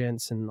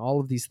diligence and all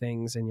of these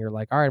things, and you're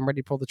like, all right, I'm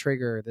ready to pull the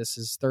trigger. This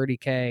is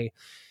 $30K.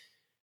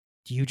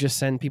 Do you just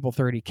send people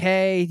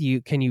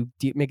 $30K? Can you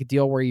make a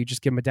deal where you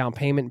just give them a down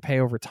payment and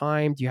pay over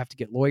time? Do you have to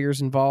get lawyers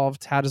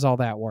involved? How does all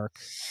that work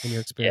in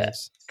your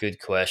experience? Yeah,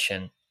 good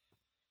question.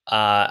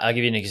 I'll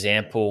give you an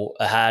example.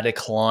 I had a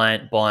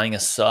client buying a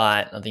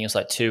site. I think it was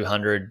like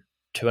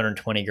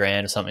 220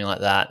 grand or something like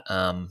that.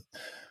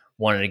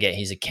 Wanted to get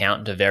his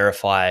accountant to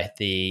verify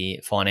the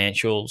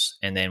financials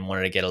and then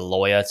wanted to get a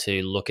lawyer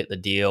to look at the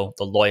deal.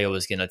 The lawyer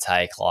was going to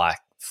take like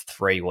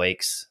 3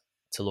 weeks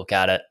to look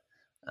at it,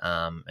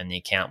 and the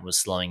accountant was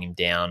slowing him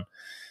down.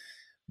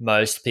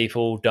 Most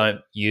people don't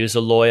use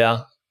a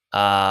lawyer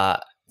for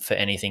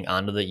anything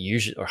under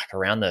usually like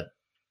around the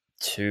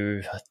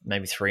 200,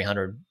 maybe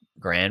 300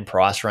 grand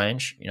price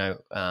range,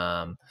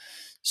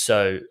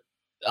 so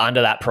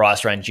under that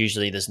price range,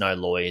 usually there's no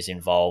lawyers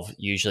involved.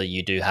 Usually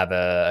you do have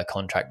a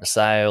contract for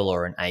sale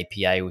or an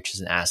APA, which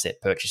is an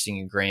asset purchasing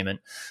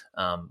agreement,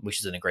 which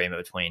is an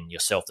agreement between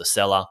yourself,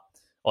 yourself,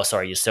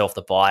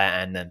 the buyer,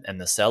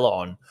 and the seller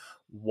on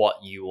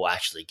what you will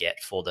actually get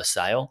for the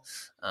sale.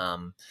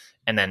 And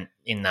then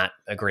in that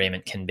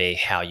agreement can be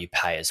how you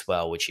pay as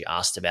well, which you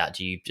asked about.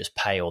 Do you just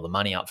pay all the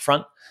money up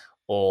front,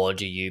 or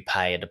do you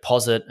pay a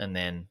deposit and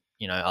then,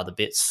 other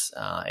bits?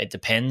 It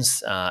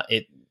depends.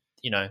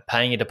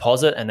 Paying a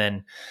deposit and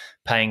then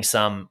paying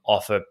some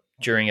off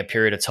during a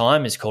period of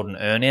time is called an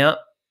earn-out.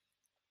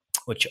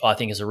 which I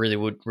think is a really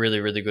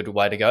good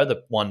way to go.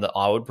 The one that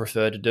I would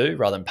prefer to do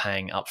rather than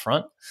paying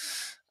upfront.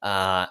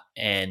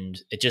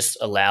 And it just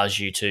allows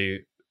you to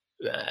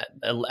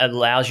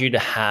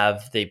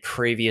have the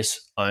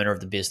previous owner of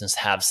the business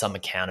have some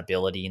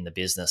accountability in the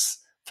business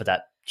for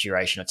that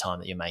duration of time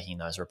that you're making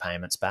those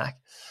repayments back.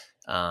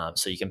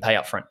 So you can pay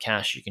upfront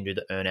cash. You can do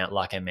the earnout,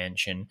 like I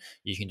mentioned.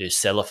 You can do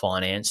seller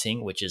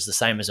financing, which is the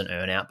same as an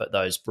earnout, but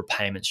those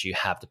repayments you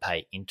have to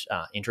pay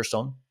interest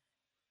on.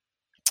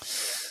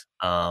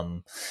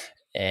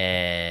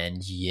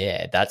 And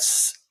yeah,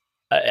 that's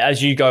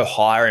as you go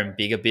higher in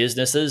bigger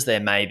businesses, there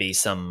may be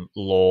some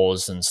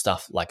laws and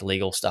stuff like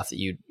legal stuff that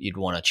you'd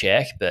want to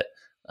check, but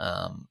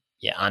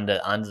yeah, under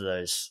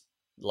those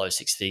low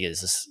six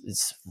figures,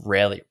 it's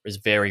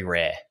very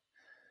rare.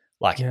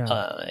 Like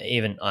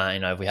even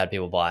if we had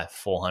people buy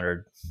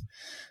 $400,000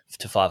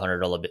 to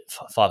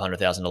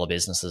 $500,000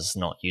 businesses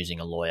not using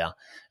a lawyer,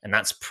 and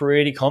that's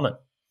pretty common.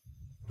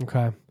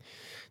 Okay.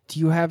 Do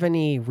you have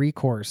any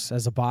recourse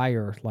as a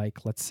buyer?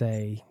 Like, let's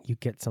say you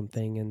get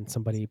something and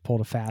somebody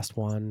pulled a fast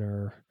one,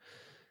 or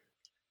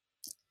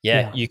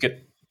you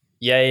could,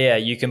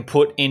 you can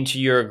put into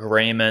your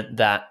agreement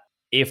that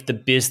if the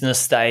business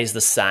stays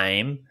the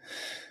same,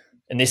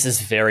 and this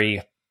is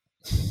very,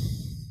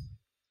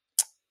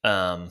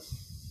 how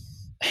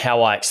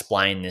I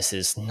explain this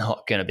is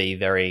not going to be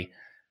very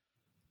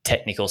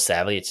technical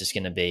savvy. It's just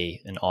going to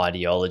be an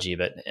ideology,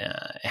 but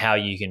how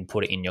you can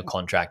put it in your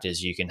contract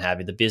is you can have,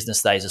 if the business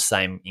stays the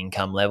same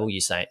income level, you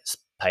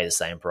pay the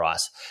same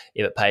price.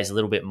 If it pays a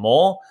little bit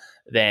more,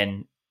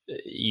 then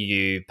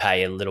you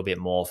pay a little bit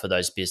more for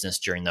those business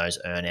during those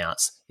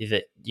earnouts. If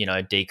it,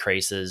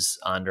 decreases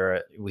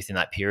within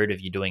that period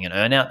of you doing an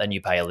earnout, then you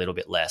pay a little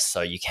bit less.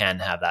 So you can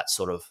have that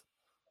sort of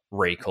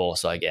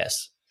recourse, I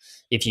guess,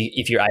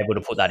 if you're able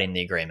to put that in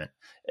the agreement.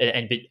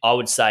 But I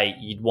would say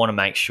you'd want to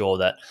make sure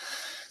that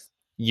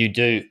you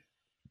do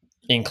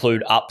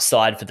include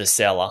upside for the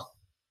seller,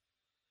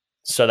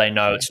 so they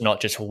know it's not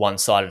just a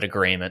one-sided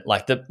agreement.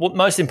 Like the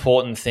most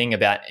important thing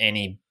about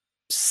any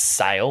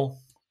sale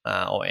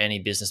or any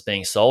business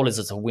being sold is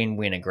it's a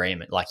win-win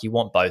agreement. Like you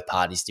want both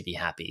parties to be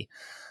happy.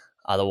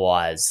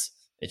 Otherwise,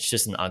 it's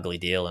just an ugly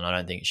deal, and I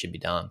don't think it should be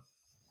done.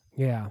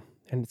 Yeah,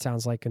 and it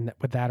sounds like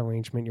with that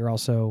arrangement, you're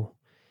also,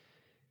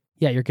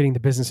 you're getting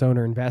the business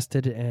owner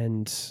invested,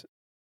 and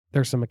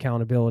there's some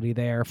accountability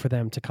there for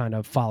them to kind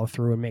of follow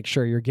through and make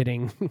sure you're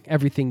getting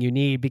everything you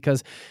need,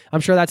 because I'm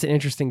sure that's an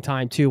interesting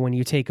time too. When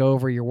you take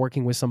over, you're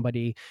working with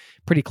somebody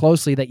pretty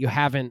closely that you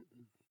haven't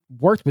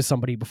worked with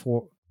somebody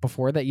before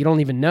that you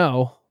don't even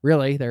know,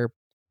 really. They're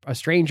a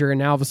stranger, and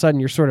now all of a sudden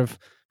you're sort of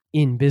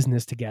in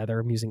business together.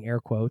 I'm using air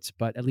quotes,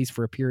 but at least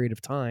for a period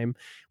of time,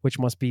 which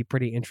must be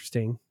pretty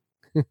interesting.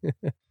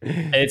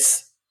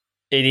 It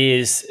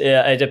is.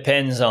 It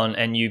depends on,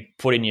 and you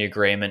put in your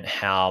agreement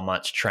how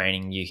much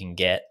training you can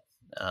get,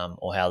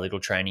 or how little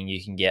training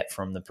you can get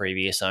from the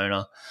previous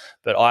owner.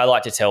 But I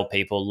like to tell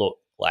people, look,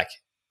 like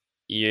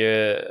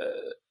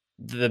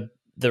the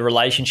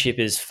relationship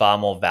is far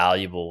more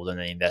valuable than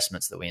the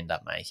investments that we end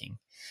up making.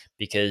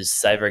 Because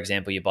say, for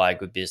example, you buy a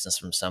good business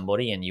from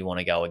somebody and you want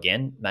to go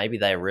again, maybe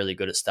they're really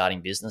good at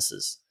starting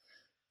businesses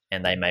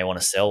and they may want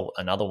to sell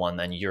another one,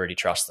 then you already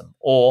trust them.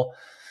 Or,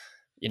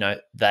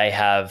 they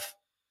have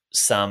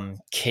some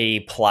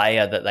key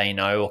player that they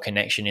know or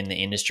connection in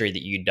the industry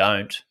that you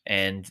don't,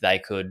 and they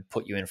could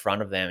put you in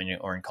front of them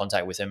or in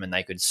contact with them, and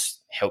they could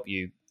help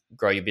you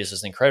grow your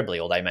business incredibly.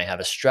 Or they may have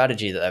a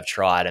strategy that they've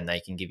tried and they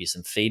can give you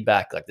some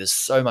feedback. Like there's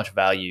so much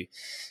value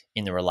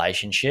in the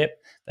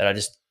relationship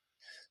that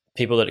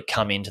people that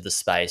come into the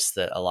space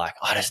that are like,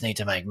 I just need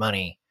to make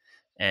money.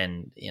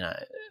 And,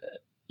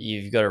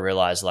 you've got to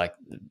realize like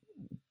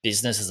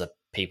business is a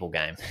people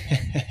game.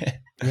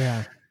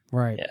 Yeah.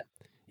 Right.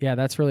 Yeah,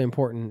 that's really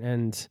important.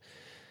 And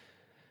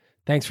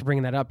thanks for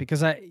bringing that up,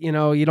 because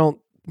you don't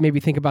maybe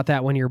think about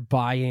that when you're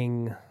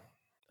buying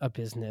a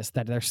business,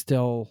 that they're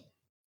still,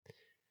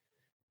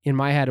 in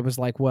my head, it was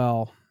like,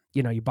 well,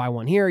 you buy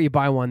one here, you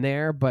buy one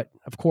there. But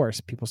of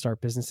course, people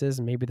start businesses,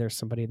 and maybe there's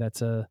somebody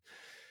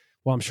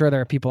I'm sure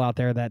there are people out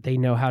there that they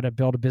know how to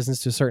build a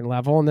business to a certain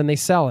level, and then they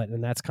sell it.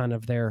 And that's kind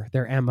of their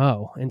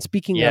MO. And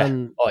speaking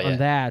on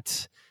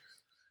that,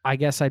 I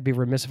guess I'd be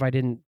remiss if I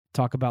didn't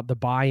talk about the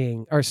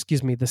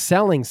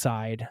selling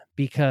side,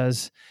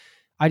 because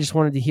I just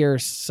wanted to hear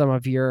some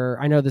of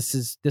I know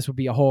this would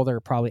be a whole other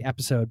probably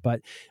episode,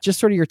 but just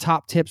sort of your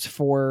top tips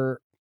for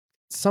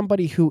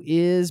somebody who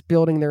is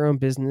building their own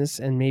business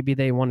and maybe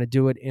they want to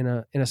do it in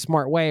a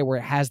smart way where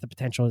it has the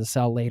potential to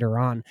sell later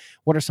on.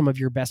 What are some of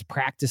your best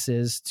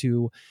practices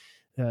to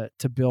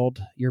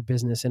build your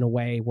business in a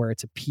way where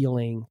it's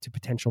appealing to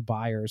potential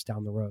buyers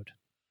down the road?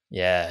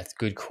 Yeah, it's a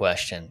good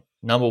question.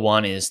 Number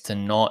one is to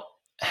not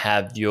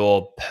have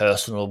your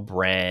personal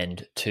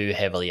brand too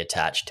heavily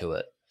attached to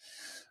it.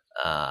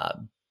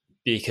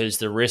 Because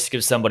the risk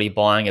of somebody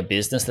buying a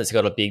business that's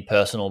got a big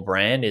personal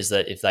brand is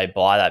that if they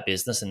buy that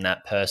business and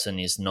that person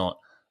is not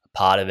a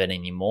part of it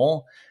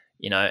anymore,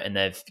 and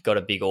they've got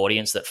a big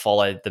audience that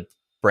follow the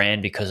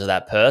brand because of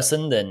that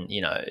person, then,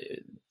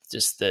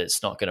 just that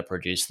it's not going to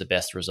produce the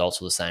best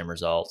results or the same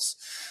results.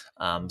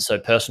 So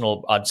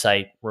personal, I'd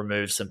say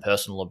remove some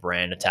personal or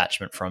brand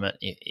attachment from it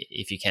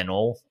if you can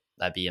all.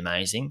 That'd be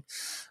amazing.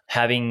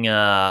 Having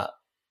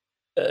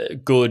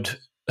good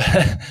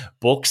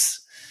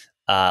books,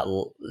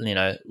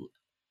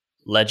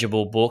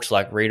 legible books,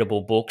 like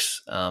readable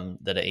books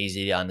that are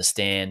easy to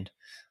understand.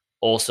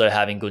 Also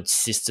having good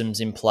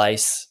systems in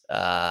place,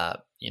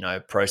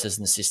 processes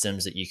and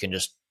systems that you can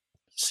just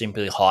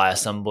simply hire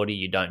somebody.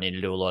 You don't need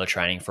to do a lot of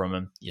training from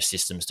them. Your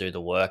systems do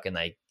the work and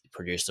they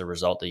produce the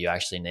result that you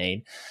actually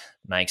need.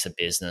 Makes a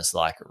business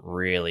like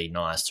really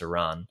nice to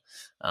run,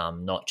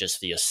 not just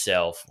for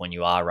yourself when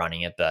you are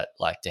running it, but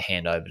like to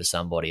hand over to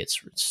somebody.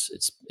 It's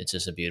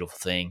just a beautiful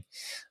thing.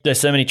 There's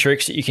so many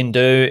tricks that you can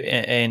do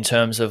in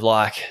terms of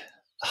like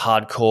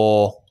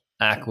hardcore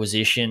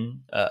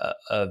acquisition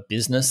of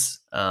business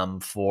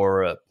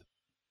for a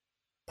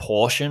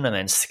portion, and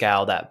then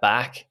scale that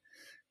back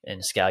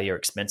and scale your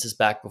expenses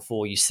back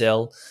before you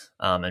sell,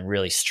 and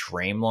really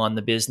streamline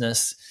the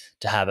business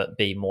to have it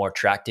be more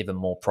attractive and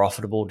more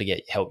profitable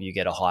to help you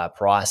get a higher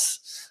price.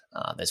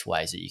 There's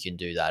ways that you can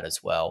do that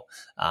as well.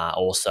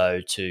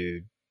 Also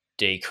to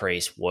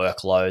decrease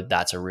workload.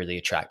 That's a really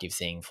attractive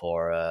thing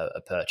for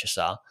a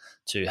purchaser,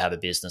 to have a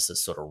business that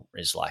sort of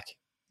is like,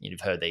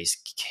 you've heard these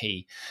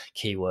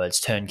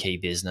keywords, turnkey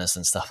business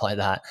and stuff like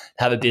that.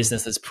 Have a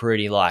business that's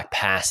pretty like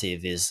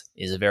passive is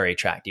a very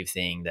attractive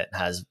thing that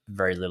has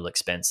very little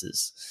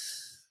expenses.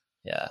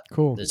 Yeah.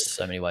 Cool. There's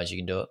so many ways you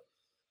can do it.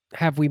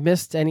 Have we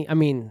missed any? I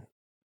mean,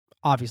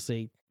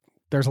 obviously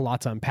there's a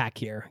lot to unpack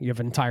here. You have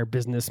an entire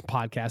business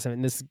podcast. I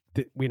mean,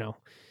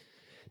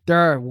 there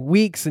are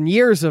weeks and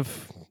years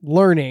of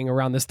learning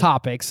around this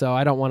topic, so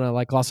I don't want to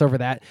like gloss over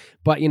that.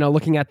 But,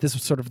 looking at this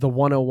sort of the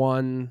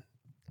 101,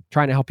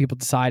 trying to help people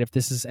decide if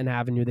this is an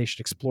avenue they should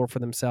explore for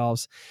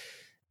themselves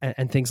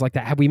and things like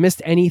that. Have we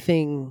missed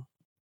anything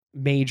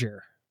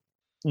major?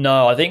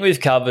 No, I think we've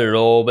covered it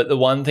all. But the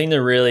one thing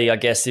that really, I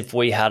guess, if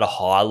we had a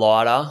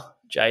highlighter,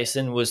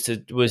 Jason, was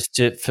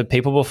to for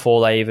people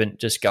before they even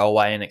just go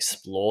away and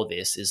explore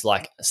this, is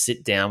like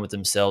sit down with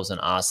themselves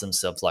and ask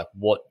themselves, like,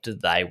 what do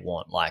they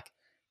want? Like,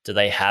 do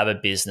they have a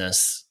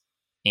business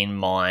in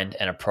mind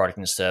and a product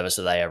and service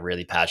that they are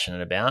really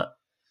passionate about?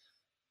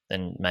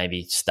 Then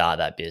maybe start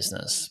that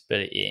business.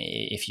 But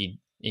if you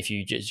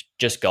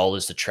just goal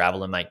is to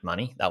travel and make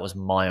money, that was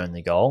my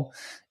only goal,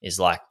 is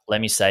like, let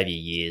me save you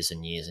years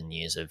and years and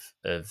years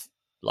of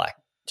like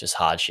just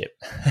hardship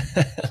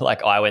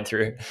like I went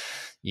through.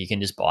 You can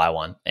just buy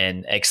one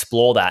and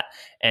explore that.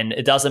 And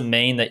it doesn't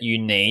mean that you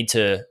need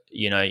to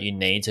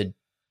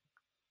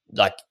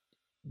like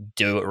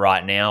do it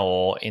right now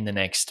or in the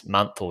next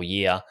month or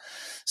year.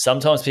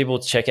 Sometimes people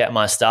check out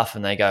my stuff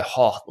and they go,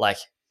 oh, like,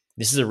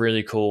 this is a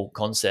really cool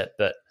concept,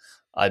 but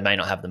I may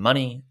not have the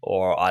money,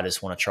 or I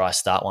just want to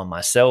start one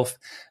myself.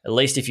 At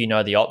least if you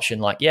know the option,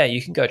 like, yeah,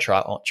 you can go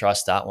try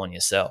start one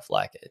yourself.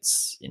 Like,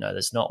 it's,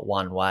 there's not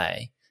one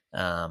way.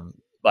 But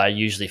I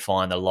usually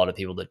find that a lot of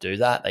people that do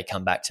that, they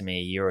come back to me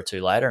a year or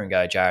two later and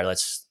go, Jared,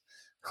 let's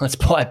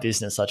buy a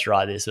business. I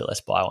tried this, but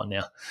let's buy one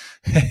now.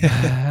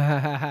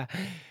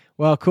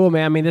 Well, cool,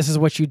 man. I mean, this is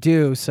what you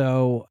do.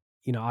 So,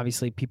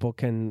 obviously people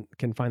can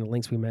find the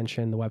links we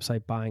mentioned, the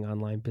website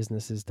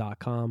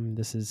buyingonlinebusinesses.com.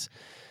 This is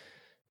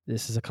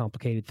a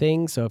complicated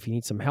thing. So if you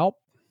need some help,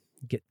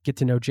 get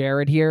to know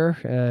Jared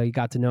here. You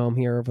got to know him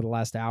here over the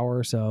last hour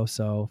or so.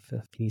 So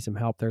if you need some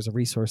help, there's a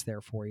resource there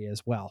for you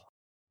as well.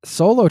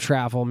 Solo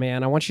travel,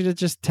 man. I want you to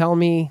just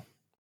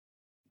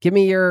give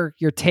me your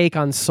take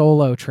on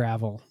solo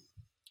travel.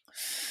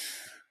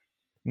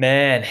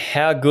 Man,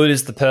 how good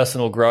is the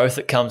personal growth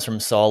that comes from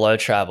solo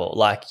travel?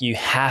 Like, you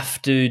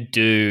have to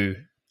do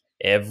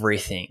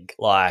everything.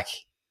 Like,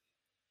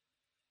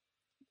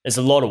 there's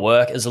a lot of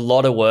work. There's a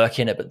lot of work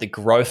in it, but the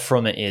growth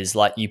from it is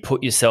like you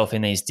put yourself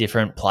in these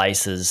different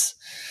places.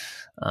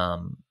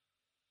 My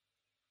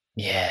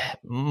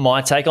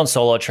take on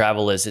solo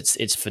travel is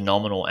it's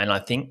phenomenal, and I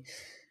think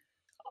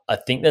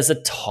there's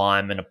a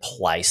time and a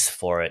place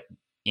for it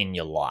in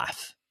your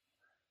life.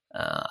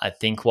 I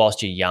think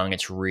whilst you're young,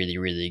 it's really,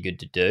 really good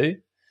to do.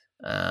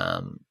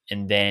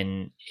 And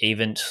then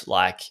even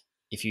like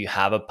if you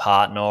have a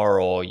partner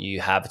or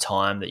you have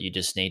time that you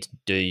just need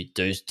to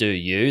do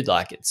you,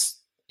 like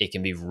it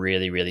can be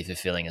really, really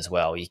fulfilling as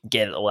well. You can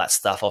get all that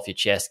stuff off your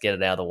chest, get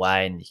it out of the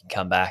way, and you can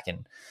come back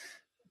and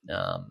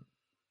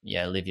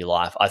live your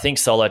life. I think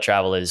solo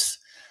travel is,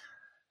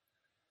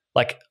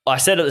 like I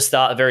said at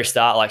the very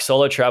start, like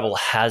solo travel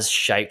has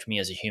shaped me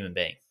as a human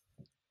being.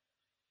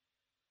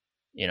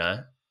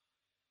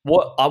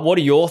 What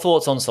are your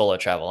thoughts on solo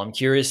travel? I'm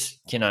curious,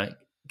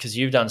 because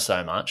you've done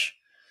so much.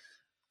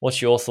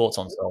 What's your thoughts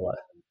on solo?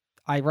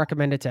 I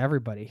recommend it to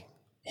everybody.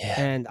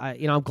 Yeah. And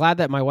I'm glad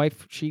that my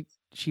wife, she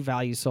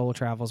values solo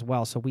travel as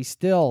well. So we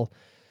still,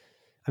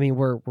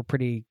 we're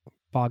pretty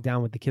bogged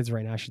down with the kids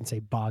right now. I shouldn't say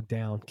bogged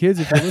down. Kids,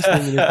 if you're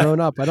listening and you're grown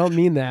up, I don't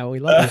mean that. We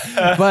love you.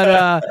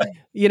 But,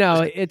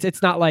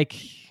 it's not like,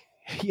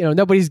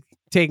 nobody's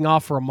taking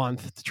off for a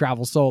month to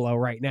travel solo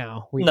right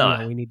now.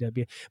 No. We need to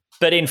be.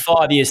 But in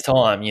 5 years'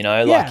 time, you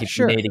know, like if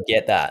you need to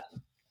get that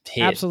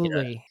hit.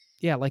 Absolutely. You know?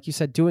 Yeah, like you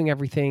said, doing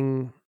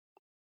everything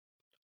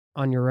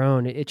on your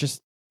own, it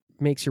just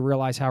makes you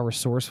realize how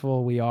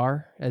resourceful we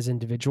are as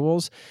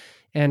individuals.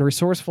 And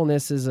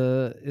resourcefulness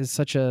is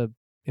such a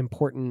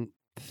important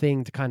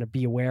thing to kind of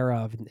be aware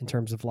of in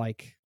terms of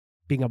like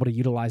being able to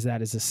utilize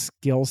that as a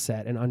skill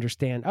set and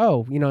understand,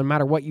 no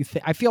matter what you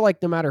think, I feel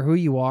like no matter who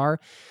you are,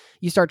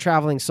 you start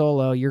traveling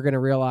solo, you're going to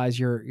realize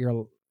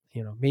you're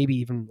maybe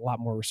even a lot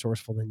more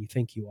resourceful than you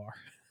think you are.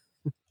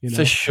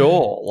 For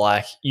sure.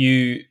 Like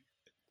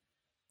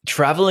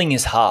traveling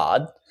is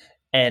hard,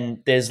 and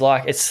there's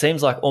like, it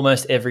seems like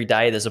almost every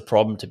day there's a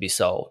problem to be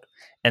solved.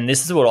 And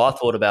this is what I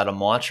thought about on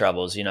my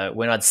travels,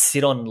 when I'd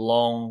sit on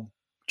long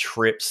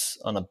trips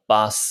on a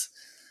bus,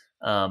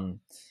 I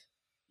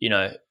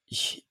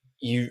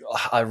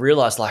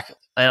realized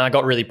and I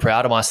got really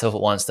proud of myself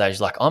at one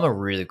stage, like I'm a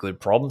really good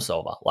problem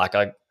solver. Like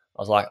I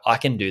was like, I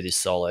can do this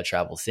solo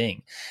travel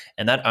thing.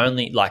 And that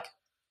only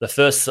the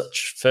first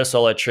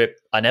solo trip,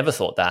 I never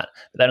thought that,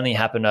 but that only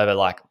happened over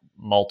like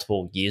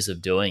multiple years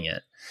of doing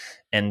it.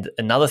 And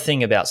another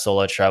thing about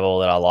solo travel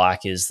that I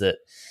like is that,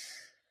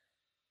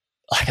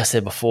 like I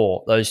said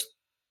before,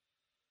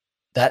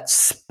 that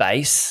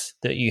space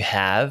that you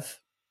have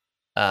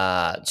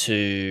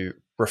to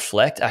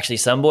reflect. Actually,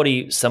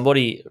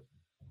 somebody,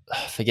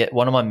 I forget,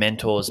 one of my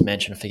mentors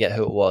mentioned, I forget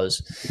who it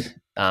was,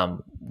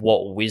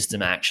 what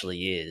wisdom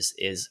actually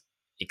is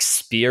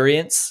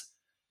experience.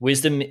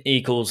 Wisdom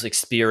equals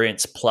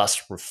experience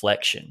plus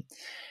reflection.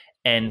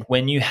 And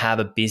when you have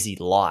a busy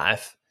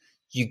life,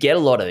 you get a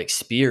lot of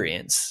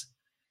experience,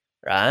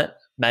 right?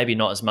 Maybe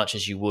not as much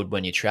as you would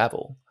when you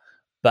travel,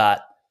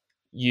 but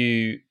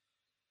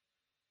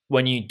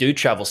when you do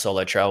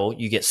solo travel,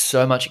 you get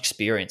so much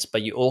experience,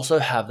 but you also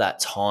have that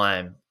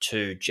time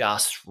to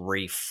just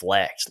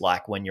reflect,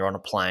 like when you're on a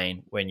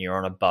plane, when you're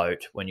on a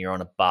boat, when you're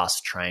on a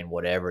bus, train,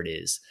 whatever it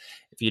is.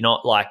 If you're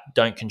not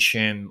don't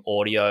consume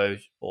audio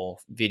or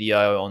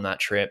video on that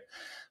trip,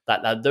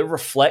 that the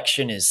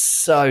reflection is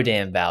so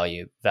damn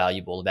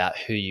valuable about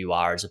who you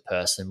are as a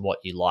person, what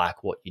you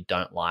like, what you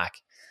don't like.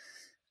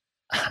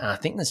 And I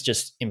think that's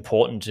just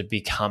important to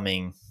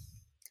becoming.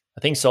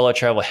 I think solo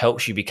travel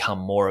helps you become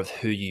more of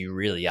who you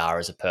really are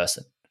as a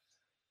person,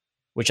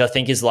 which I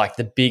think is like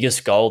the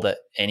biggest goal that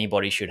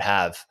anybody should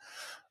have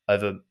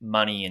over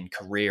money and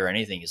career or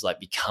anything, is like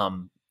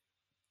become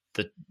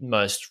the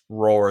most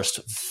rawest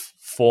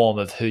form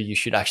of who you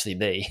should actually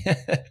be.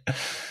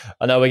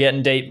 I know we're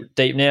getting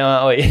deep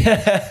now, aren't we?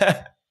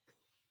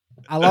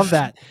 I love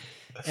that.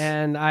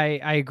 And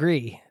I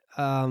agree.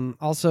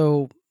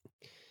 Also,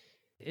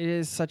 it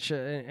is such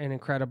an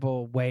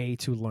incredible way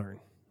to learn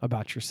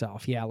about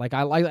yourself. Yeah. Like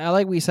I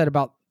like what you said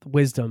about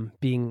wisdom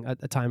being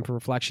a time for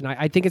reflection.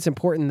 I think it's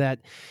important that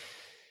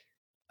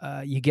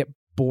you get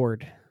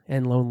bored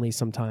and lonely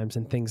sometimes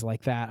and things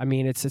like that. I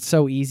mean, it's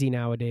so easy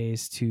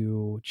nowadays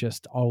to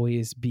just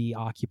always be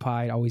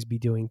occupied, always be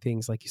doing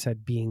things, like you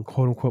said, being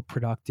quote unquote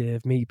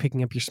productive, maybe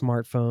picking up your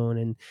smartphone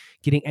and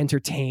getting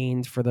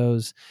entertained for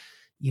those,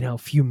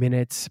 few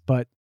minutes.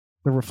 But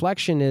the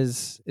reflection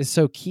is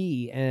so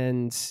key.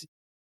 And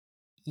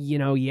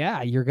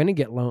you're going to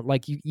get lonely.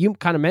 Like you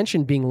kind of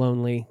mentioned being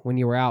lonely when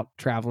you were out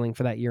traveling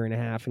for that year and a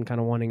half and kind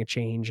of wanting a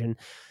change, and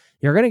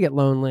you're going to get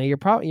lonely. You're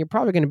probably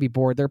going to be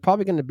bored. There are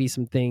probably going to be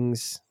some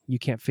things you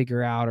can't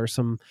figure out, or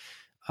some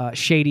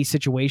shady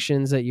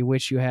situations that you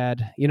wish you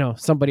had,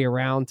 somebody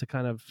around to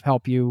kind of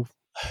help you.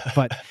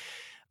 But,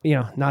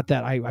 not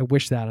that I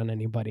wish that on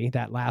anybody,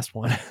 that last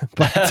one,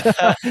 but,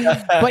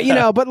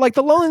 but like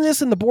the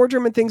loneliness in the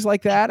boardroom and things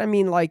like that. I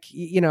mean,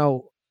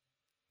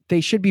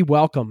 they should be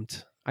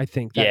welcomed. I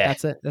think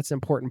that's an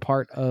important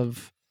part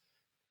of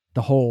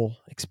the whole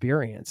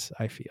experience,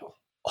 I feel.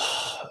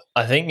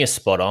 I think you're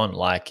spot on.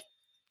 Like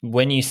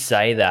when you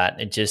say that,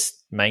 it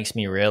just makes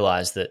me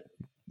realize that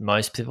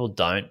most people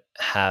don't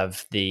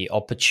have the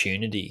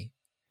opportunity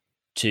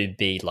to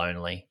be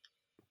lonely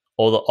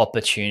or the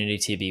opportunity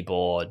to be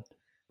bored.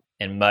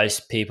 And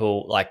most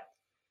people,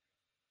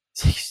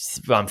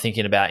 I'm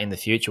thinking about in the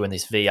future when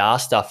this VR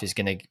stuff is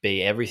going to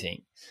be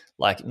everything.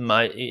 Like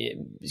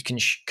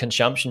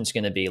consumption is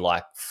going to be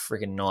like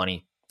freaking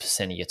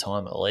 90% of your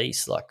time at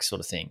least, like sort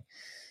of thing.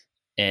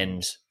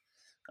 And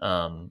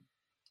I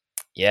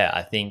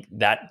think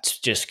that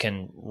just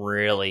can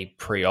really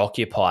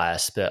preoccupy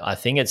us. But I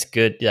think it's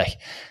good, like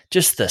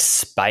just the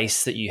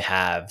space that you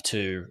have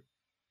to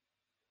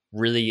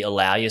really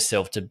allow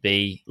yourself to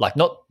be like,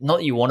 not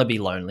that you want to be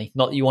lonely,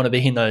 not that you want to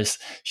be in those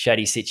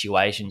shady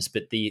situations,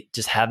 but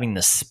just having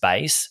the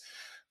space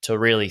to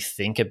really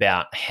think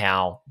about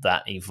how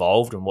that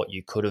evolved and what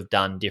you could have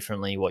done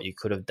differently, what you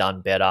could have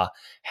done better,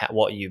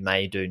 what you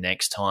may do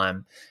next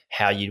time,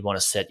 how you'd want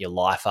to set your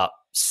life up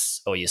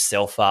or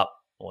yourself up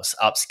or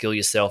upskill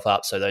yourself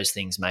up so those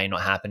things may not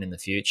happen in the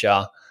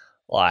future.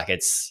 Like the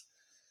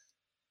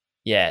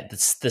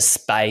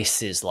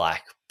space is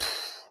like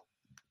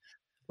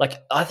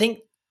I think,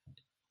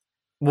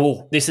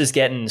 well, this is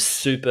getting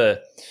super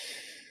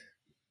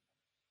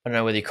I don't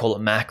know whether you call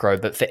it macro,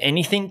 but for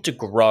anything to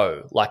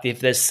grow, like if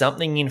there's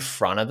something in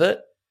front of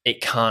it,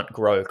 it can't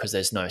grow because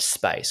there's no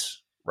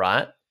space,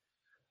 right?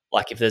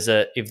 Like if there's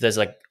a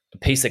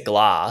piece of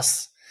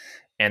glass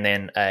and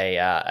then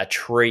a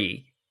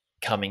tree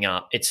coming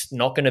up, it's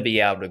not going to be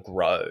able to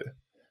grow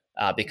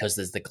because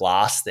there's the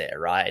glass there,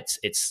 right?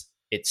 It's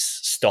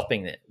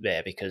stopping it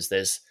there because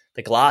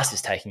the glass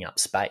is taking up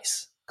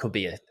space. Could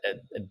be a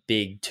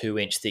big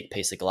 2-inch thick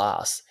piece of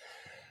glass.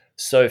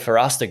 So for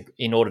us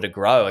in order to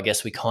grow, I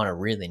guess we kind of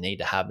really need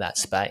to have that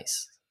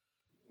space.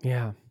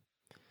 Yeah.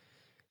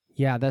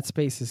 Yeah, that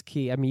space is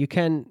key. I mean, you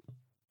can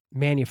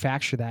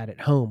manufacture that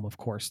at home, of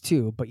course,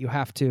 too, but you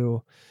have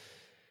to,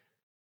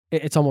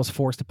 it's almost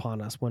forced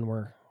upon us when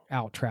we're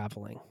out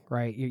traveling,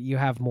 right? You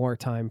have more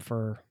time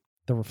for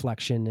the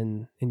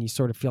reflection and you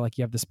sort of feel like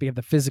you have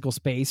the physical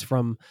space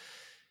from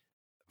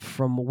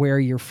where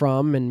you're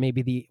from and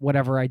maybe the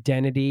whatever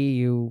identity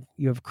you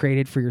have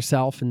created for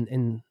yourself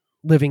and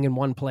living in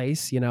one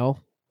place,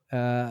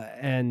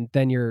 and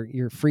then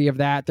you're free of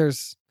that.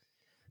 There's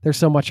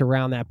so much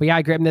around that, but yeah, I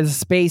agree. I mean, the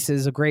space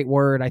is a great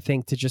word, I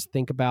think, to just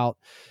think about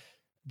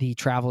the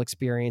travel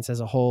experience as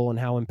a whole and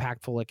how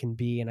impactful it can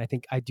be. And I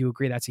think I do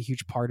agree that's a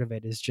huge part of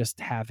it, is just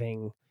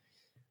having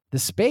the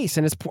space.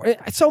 And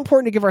it's so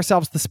important to give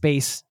ourselves the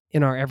space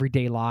in our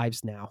everyday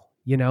lives now,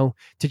 to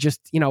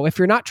just, if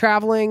you're not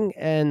traveling,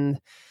 and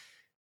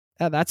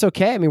that's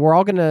okay. I mean, we're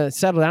all going to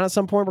settle down at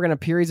some point. We're going to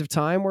have periods of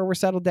time where we're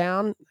settled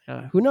down.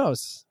 Who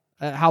knows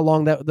how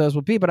long those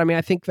will be. But I mean,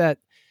 I think that,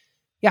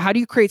 how do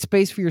you create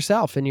space for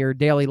yourself in your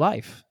daily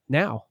life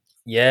now?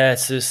 Yeah,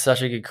 it's just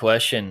such a good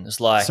question. It's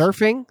like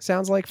surfing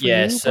sounds like for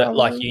you. So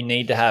like you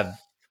need to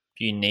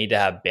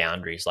have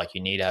boundaries. Like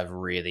you need to have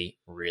really,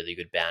 really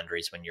good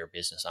boundaries when you're a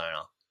business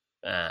owner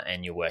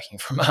and you're working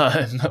from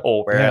home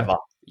or wherever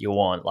you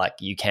want. Like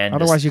you can.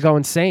 Otherwise, you go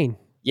insane.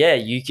 Yeah,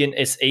 you can.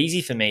 It's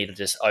easy for me to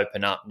just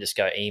open up and just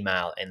go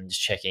email and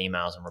just check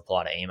emails and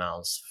reply to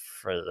emails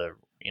for the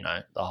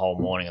whole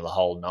morning or the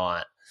whole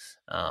night.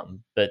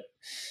 But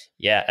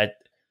yeah,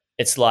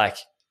 it's like.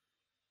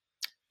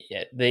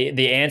 Yeah,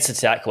 the answer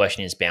to that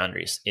question is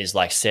boundaries, is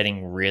like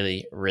setting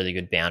really, really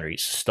good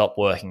boundaries. Stop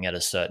working at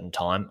a certain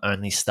time,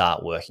 only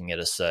start working at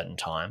a certain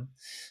time,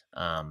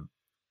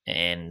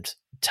 and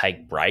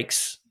take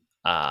breaks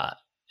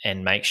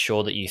and make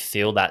sure that you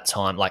feel that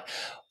time. Like,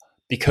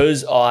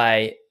 because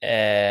I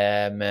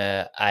am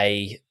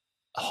a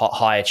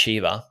high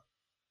achiever,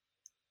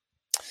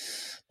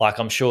 like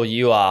I'm sure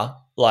you are,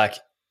 like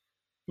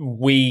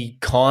we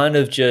kind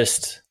of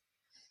just...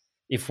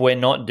 if we're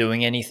not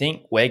doing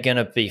anything, we're going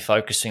to be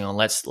focusing on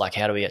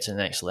how do we get to the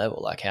next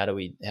level? Like, how do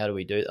we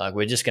do, like,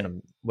 we're just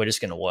going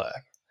to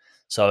work.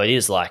 So it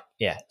is like,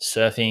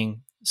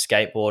 surfing,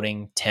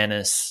 skateboarding,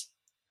 tennis,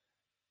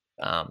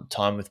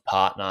 time with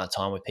partner,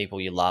 time with people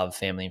you love,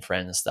 family and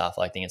friends and stuff.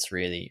 I think it's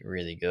really,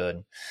 really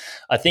good.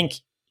 I think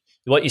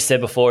what you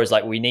said before is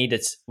like, we need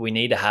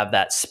to have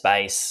that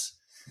space,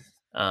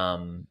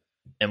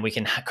 and we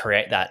can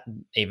create that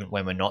even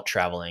when we're not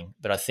traveling.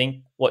 But I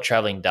think what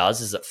traveling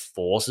does is it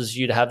forces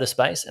you to have the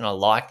space. And I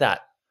like that.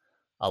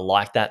 I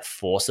like that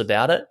force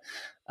about it.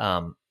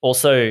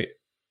 Also,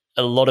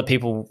 a lot of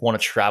people want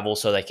to travel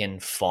so they can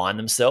find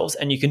themselves.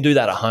 And you can do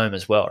that at home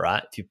as well,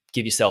 right? If you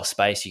give yourself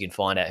space, you can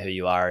find out who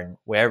you are and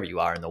wherever you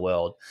are in the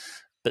world.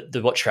 But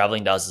what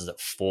traveling does is it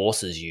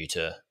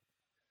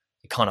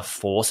kind of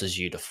forces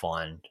you to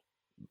find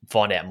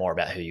out more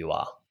about who you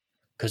are.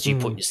 Because you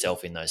put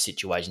yourself in those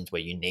situations where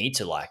you need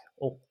to, like,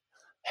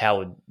 how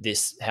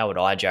would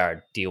I,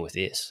 Jared, deal with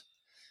this?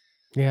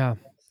 Yeah.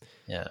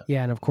 Yeah.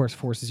 Yeah. And of course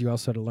forces you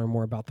also to learn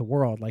more about the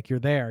world. Like, you're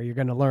there, you're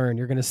going to learn,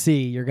 you're going to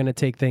see, you're going to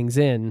take things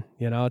in,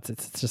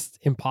 it's just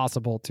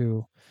impossible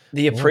to.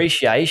 The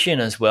appreciation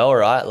as well,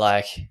 right?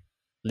 Like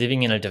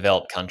living in a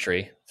developed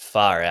country,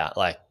 far out.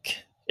 Like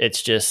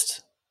it's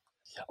just,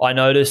 I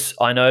notice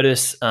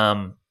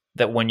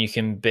that when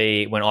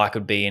I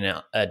could be in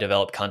a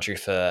developed country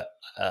for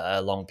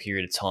a long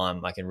period of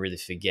time, I can really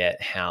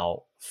forget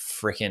how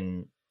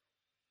freaking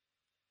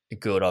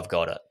good I've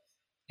got it.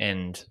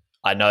 And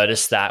I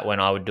noticed that when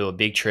I would do a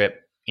big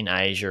trip in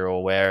Asia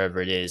or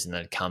wherever it is, and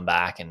then come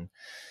back, and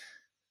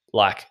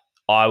like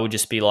I would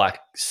just be like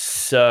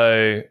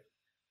so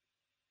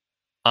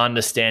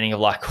understanding of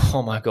like,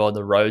 oh my God,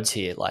 the roads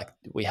here, like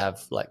we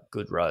have like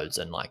good roads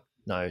and like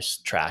no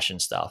trash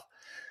and stuff.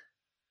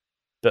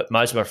 But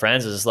most of my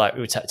friends is like, we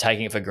were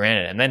taking it for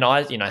granted. And then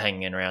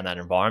hanging around that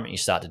environment, you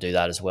start to do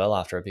that as well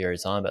after a period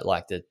of time. But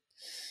like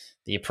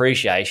the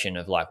appreciation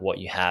of like what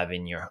you have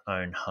in your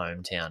own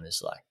hometown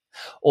is like,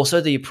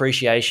 also the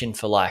appreciation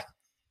for like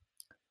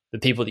the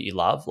people that you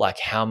love, like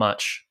how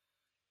much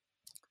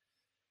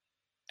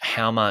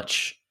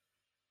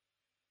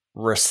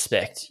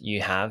respect you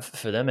have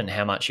for them and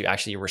how much you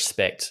actually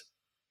respect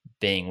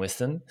being with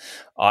them.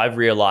 I've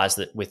realized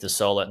that with the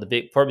solo,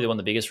 probably one of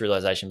the biggest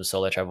realizations with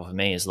solo travel for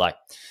me is like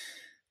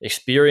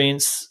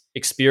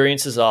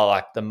experiences are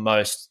like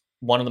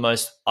one of the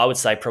most, I would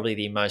say probably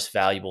the most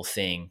valuable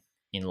thing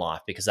in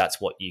life, because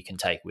that's what you can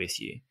take with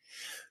you.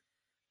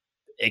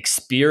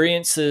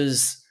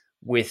 Experiences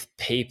with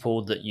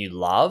people that you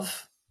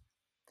love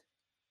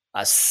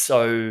are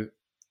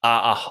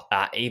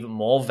even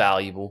more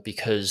valuable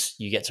because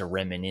you get to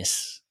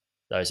reminisce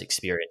those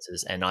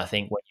experiences. And I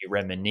think when you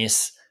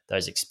reminisce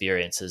those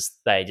experiences,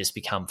 they just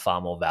become far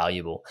more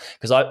valuable.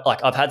 Because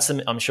I've had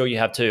some, I'm sure you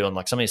have too, on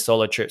like some of these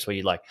solo trips where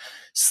you're like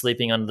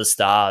sleeping under the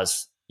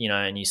stars,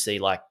 and you see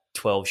like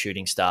 12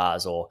 shooting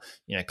stars, or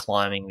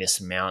climbing this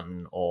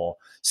mountain, or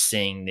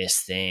seeing this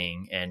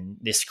thing, and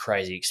this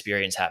crazy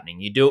experience happening.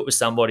 You do it with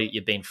somebody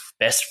you've been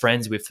best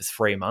friends with for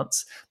 3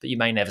 months, but you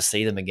may never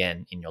see them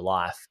again in your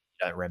life.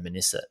 You don't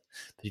reminisce it.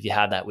 But if you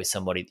have that with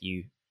somebody that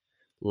you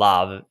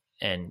love,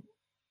 and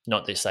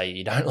not to say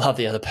you don't love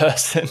the other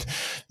person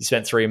you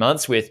spent 3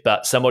 months with,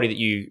 but somebody that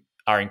you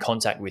are in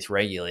contact with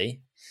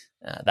regularly,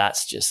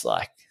 that's just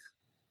like,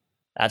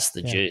 that's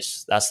the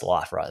juice. That's the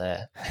life right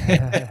there.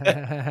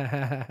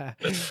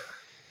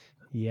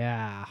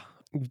 Yeah.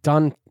 You've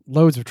done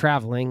loads of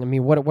traveling. I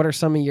mean, what are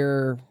some of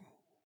your,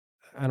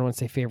 I don't want to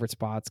say favorite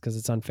spots because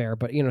it's unfair,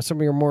 but some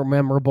of your more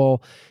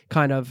memorable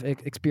kind of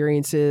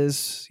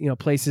experiences,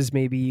 places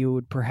maybe you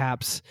would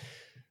perhaps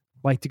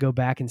like to go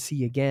back and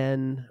see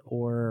again,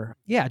 or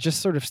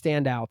just sort of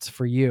standouts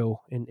for you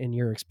in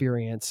your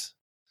experience?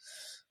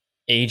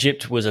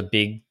 Egypt was a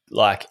big,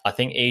 I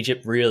think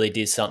Egypt really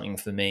did something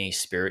for me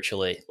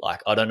spiritually.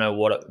 Like, I don't know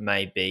what it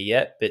may be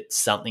yet, but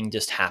something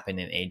just happened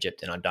in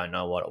Egypt and I don't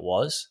know what it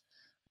was.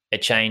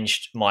 It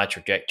changed my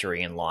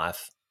trajectory in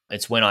life.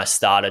 It's when I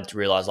started to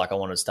realize I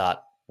wanted to start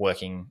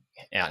working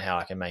out how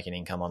I can make an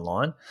income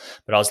online.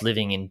 But I was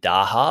living in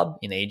Dahab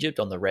in Egypt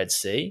on the Red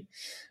Sea.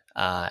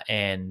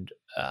 And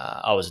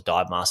I was a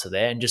dive master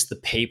there, and just the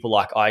people,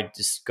 I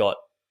just got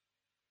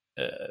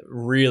a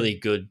really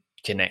good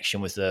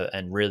connection with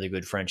and really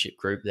good friendship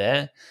group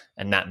there,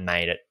 and that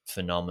made it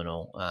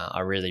phenomenal. I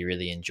really,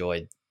 really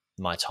enjoyed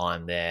my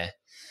time there.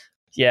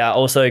 Yeah, I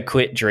also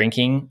quit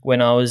drinking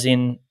when I was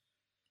in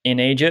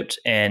Egypt,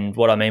 and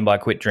what I mean by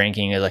quit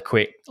drinking is I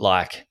quit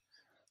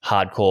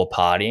hardcore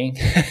partying,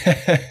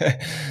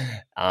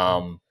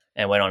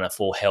 and went on a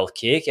full health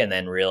kick, and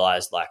then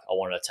realized I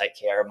wanted to take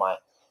care of my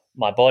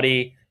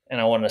body, and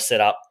I wanted to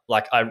set up,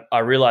 I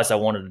realized I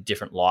wanted a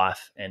different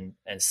life and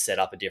set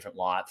up a different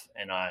life.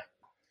 And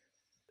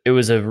it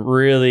was a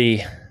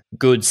really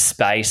good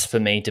space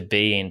for me to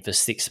be in for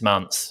 6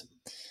 months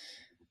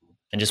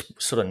and just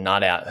sort of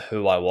nut out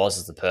who I was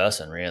as a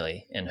person,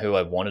 really, and who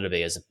I wanted to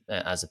be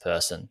as a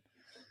person.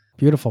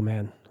 Beautiful,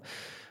 man.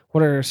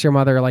 What are some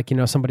other,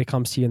 somebody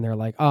comes to you and they're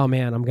like, oh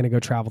man, I'm going to go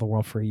travel the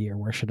world for a year.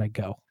 Where should I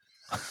go?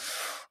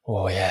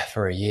 Oh yeah,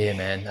 for a year,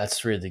 man.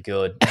 That's really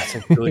good. That's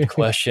a good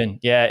question.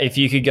 Yeah, if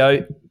you could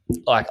go,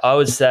 I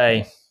would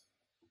say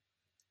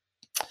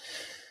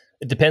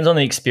it depends on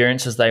the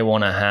experiences they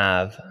want to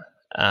have.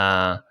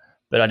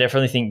 But I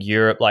definitely think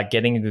Europe,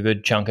 getting a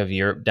good chunk of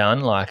Europe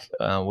done,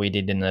 we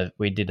did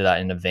that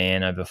in a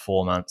van over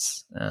 4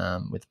 months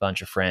with a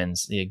bunch of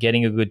friends. Yeah,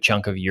 getting a good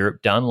chunk of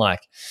Europe done,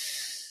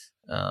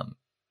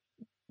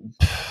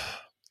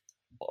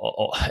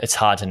 it's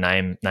hard to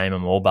name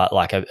them all, but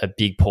a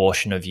big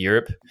portion of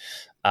Europe.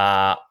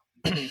 I'd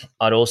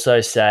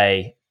also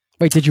say.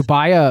 Wait, did you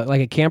buy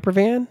a camper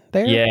van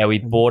there? Yeah, we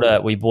bought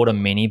a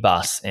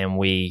minibus, and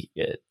we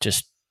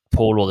just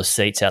pulled all the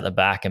seats out the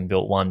back and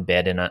built one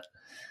bed in it.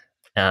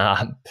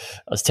 I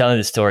was telling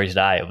the story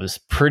today. It was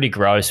pretty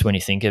gross when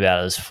you think about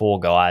it. There's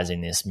 4 guys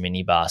in this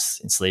minibus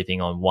and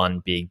sleeping on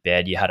one big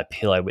bed. You had a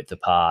pillow width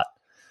apart.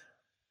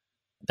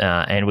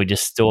 And we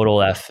just stored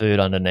all our food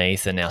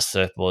underneath and our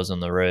surfboards on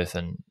the roof,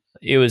 and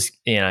it was,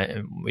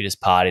 we just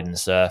partied and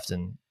surfed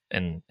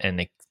and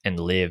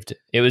lived.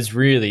 It was a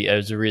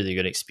really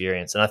good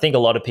experience, and I think a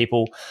lot of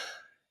people,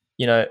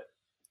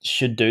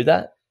 should do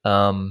that.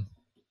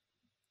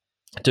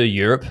 Do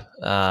Europe.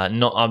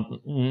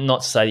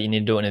 Not to say that you need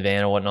to do it in a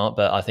van or whatnot,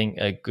 but I think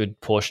a good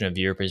portion of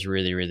Europe is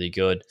really, really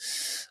good.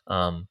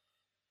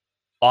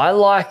 I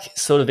like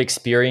sort of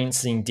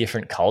experiencing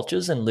different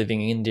cultures and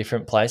living in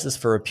different places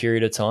for a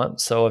period of time.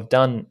 So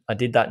I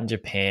did that in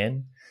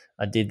Japan.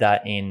 I did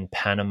that in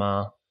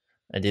Panama.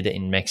 I did it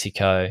in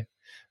Mexico.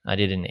 I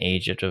did it in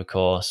Egypt, of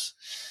course.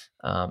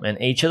 And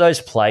each of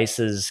those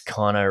places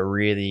kind of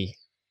really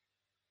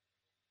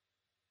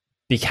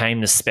became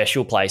the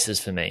special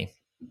places for me.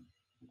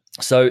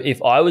 So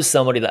if I was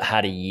somebody that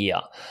had a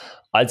year,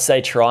 I'd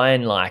say try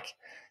and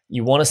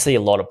you want to see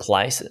a lot of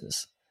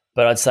places.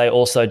 But I'd say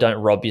also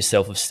don't rob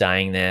yourself of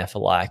staying there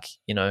for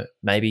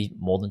maybe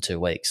more than 2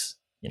 weeks,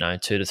 2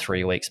 to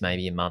 3 weeks,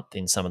 maybe a month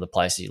in some of the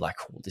places you're like,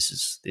 oh, this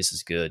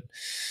is good.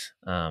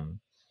 I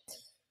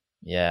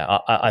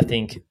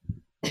think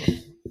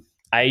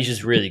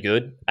Asia's really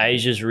good.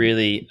 Asia's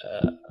really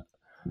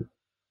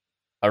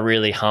a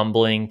really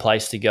humbling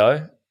place to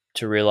go,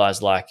 to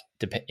realize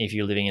if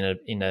you're living in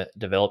a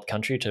developed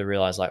country, to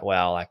realize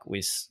wow,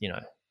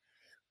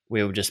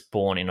 we were just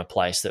born in a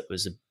place that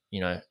was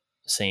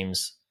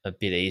seems a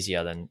bit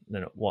easier than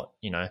what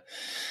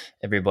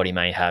everybody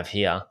may have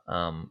here.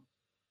 I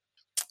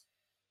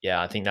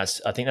think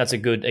that's a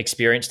good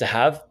experience to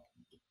have.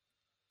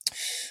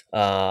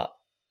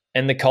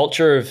 And the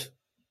culture of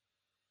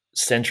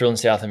Central and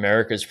South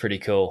America is pretty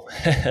cool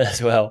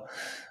as well.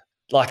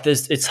 Like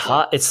it's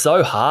hard. It's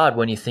so hard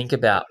when you think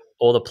about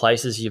all the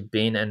places you've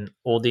been and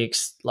all the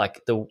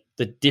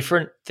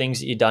different things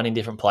that you've done in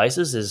different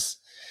places.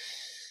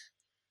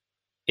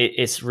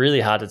 It's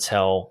really hard to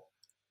tell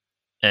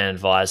and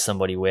advise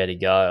somebody where to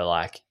go.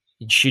 Like,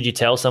 should you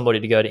tell somebody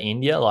to go to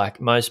India?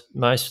 Like most,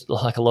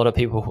 like a lot of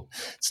people,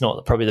 it's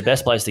not probably the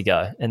best place to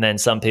go. And then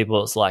some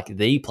people, it's like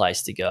the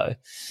place to go.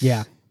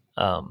 Yeah.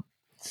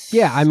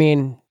 Yeah. I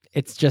mean,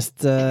 it's just,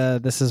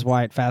 this is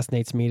why it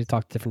fascinates me to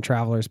talk to different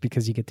travelers,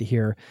 because you get to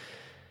hear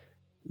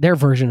their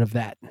version of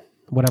that,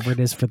 whatever it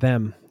is for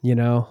them, you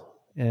know?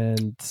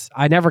 And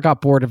I never got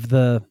bored of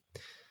the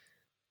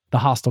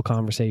hostel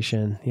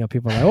conversation. You know,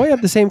 people are like, oh, you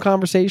have the same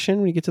conversation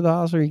when you get to the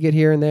hostel, you get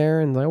here and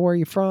there, and like, where are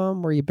you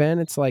from? Where you been?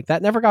 It's like,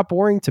 that never got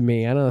boring to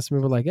me. I don't know. Some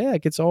people are like, yeah,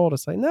 it gets old.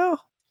 It's like, no,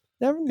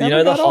 never you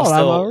know, got the old.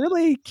 hostel, I'm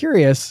really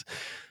curious.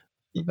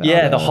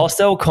 Yeah, the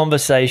hostel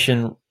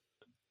conversation,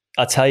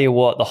 I tell you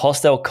what, the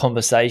hostel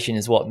conversation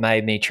is what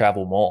made me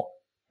travel more.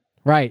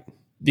 Right.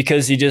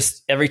 Because you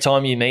just, every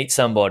time you meet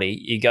somebody,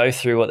 you go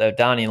through what they've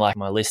done. And you're like,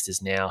 my list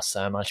is now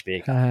so much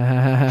bigger.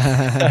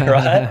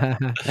 Right?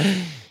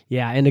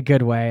 Yeah, in a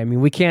good way. I mean,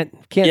 we can't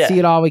see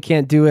it all. We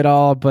can't do it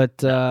all,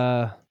 but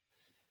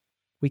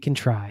we can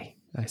try,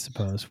 I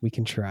suppose. We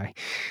can try.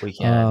 We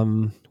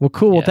can. Well,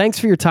 cool. Yeah. Well, thanks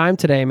for your time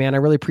today, man. I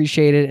really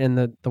appreciate it, and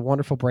the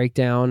wonderful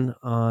breakdown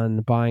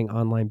on buying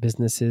online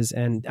businesses.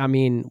 And I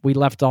mean, we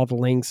left all the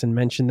links and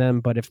mentioned them,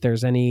 but if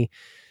there's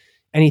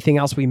anything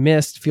else we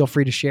missed, feel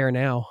free to share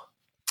now.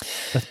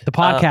 The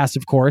podcast,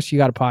 of course. You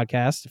got a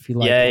podcast if you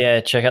like.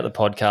 Yeah. Check out the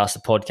podcast. The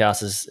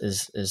podcast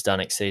is done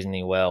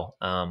exceedingly well.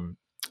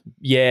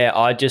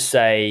 I just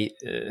say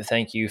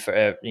thank you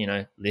for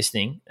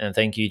listening, and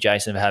thank you,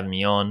 Jason, for having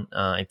me on.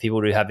 If people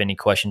do have any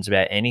questions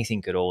about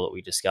anything at all that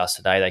we discussed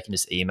today, they can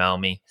just email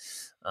me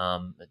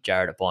at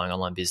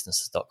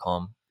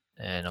jared@buyingonlinebusinesses.com,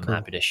 and I'm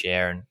happy to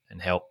share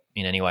and help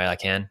in any way I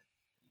can.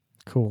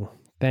 Cool.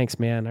 Thanks,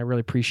 man. I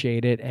really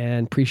appreciate it,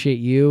 and appreciate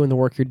you and the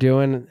work you're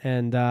doing.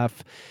 And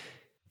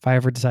if I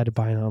ever decide to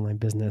buy an online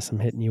business, I'm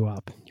hitting you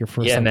up. You're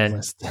first on the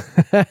list.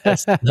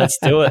 Let's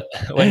do it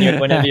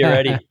whenever you're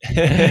ready.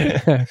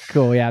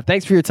 Cool. Yeah.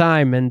 Thanks for your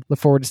time, and look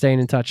forward to staying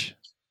in touch.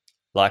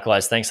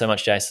 Likewise. Thanks so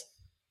much, Jace.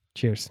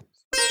 Cheers.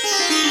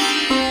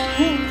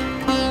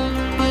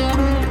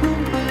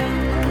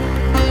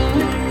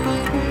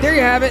 There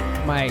you have it.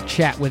 My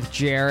chat with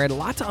Jared. A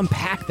lot to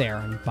unpack there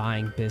on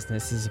buying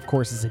businesses. Of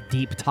course, is a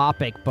deep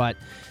topic, but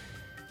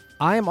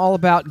I am all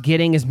about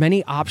getting as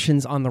many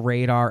options on the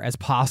radar as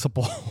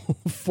possible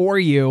for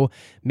you.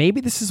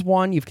 Maybe this is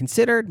one you've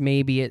considered.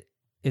 Maybe it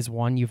is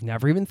one you've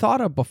never even thought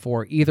of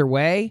before. Either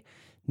way,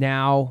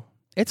 now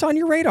it's on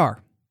your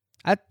radar.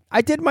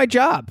 I did my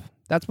job.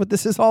 That's what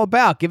this is all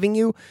about, giving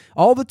you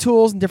all the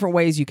tools and different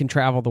ways you can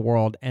travel the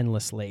world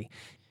endlessly.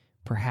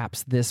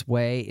 Perhaps this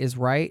way is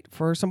right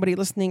for somebody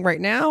listening right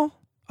now.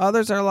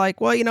 Others are like,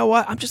 well, you know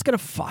what? I'm just going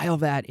to file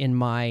that in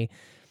my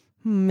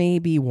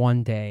maybe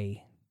one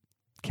day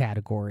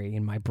category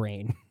in my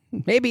brain.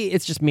 Maybe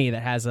it's just me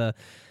that has a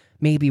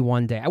maybe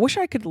one day. I wish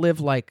I could live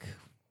like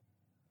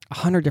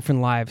 100 different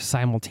lives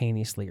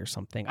simultaneously or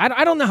something.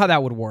 I don't know how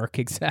that would work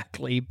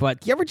exactly,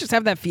 but you ever just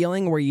have that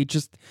feeling where you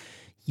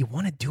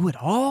want to do it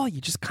all?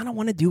 You just kind of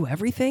want to do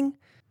everything?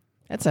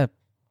 That's a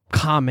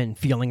common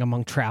feeling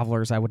among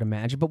travelers, I would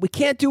imagine, but we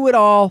can't do it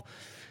all.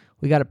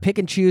 We got to pick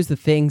and choose the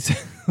things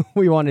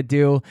we want to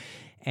do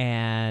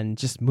and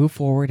just move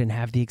forward and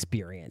have the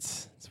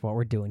experience. That's what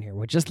we're doing here.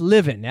 We're just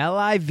living,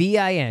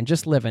 Livin,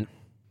 just living.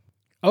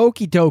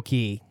 Okie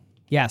dokie.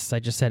 Yes, I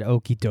just said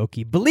okie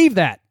dokie. Believe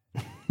that.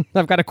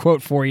 I've got a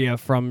quote for you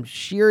from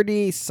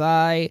Shirdi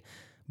Sai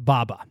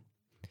Baba,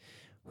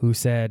 who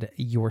said,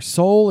 "Your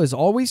soul is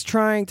always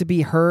trying to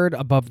be heard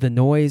above the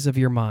noise of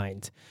your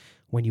mind.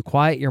 When you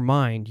quiet your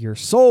mind, your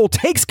soul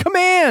takes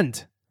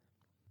command."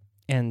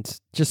 And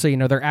just so you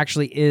know, there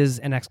actually is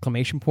an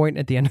exclamation point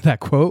at the end of that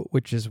quote,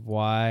 which is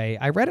why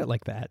I read it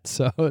like that.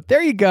 So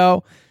there you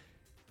go.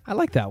 I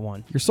like that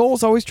one. Your soul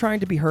is always trying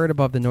to be heard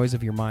above the noise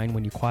of your mind.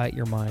 When you quiet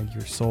your mind,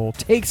 your soul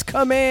takes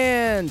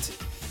command.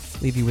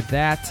 Leave you with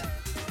that.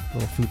 A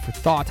little food for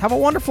thought. Have a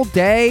wonderful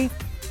day.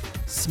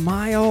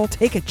 Smile.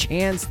 Take a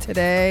chance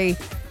today.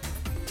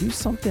 Do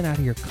something out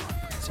of your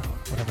comfort zone,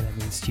 whatever that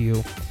means to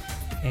you.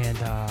 And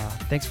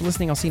thanks for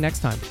listening. I'll see you next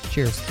time.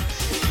 Cheers.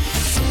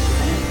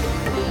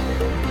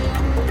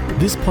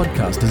 This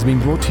podcast has been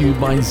brought to you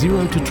by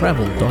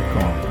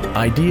ZeroToTravel.com.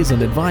 Ideas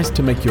and advice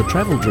to make your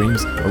travel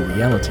dreams a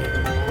reality.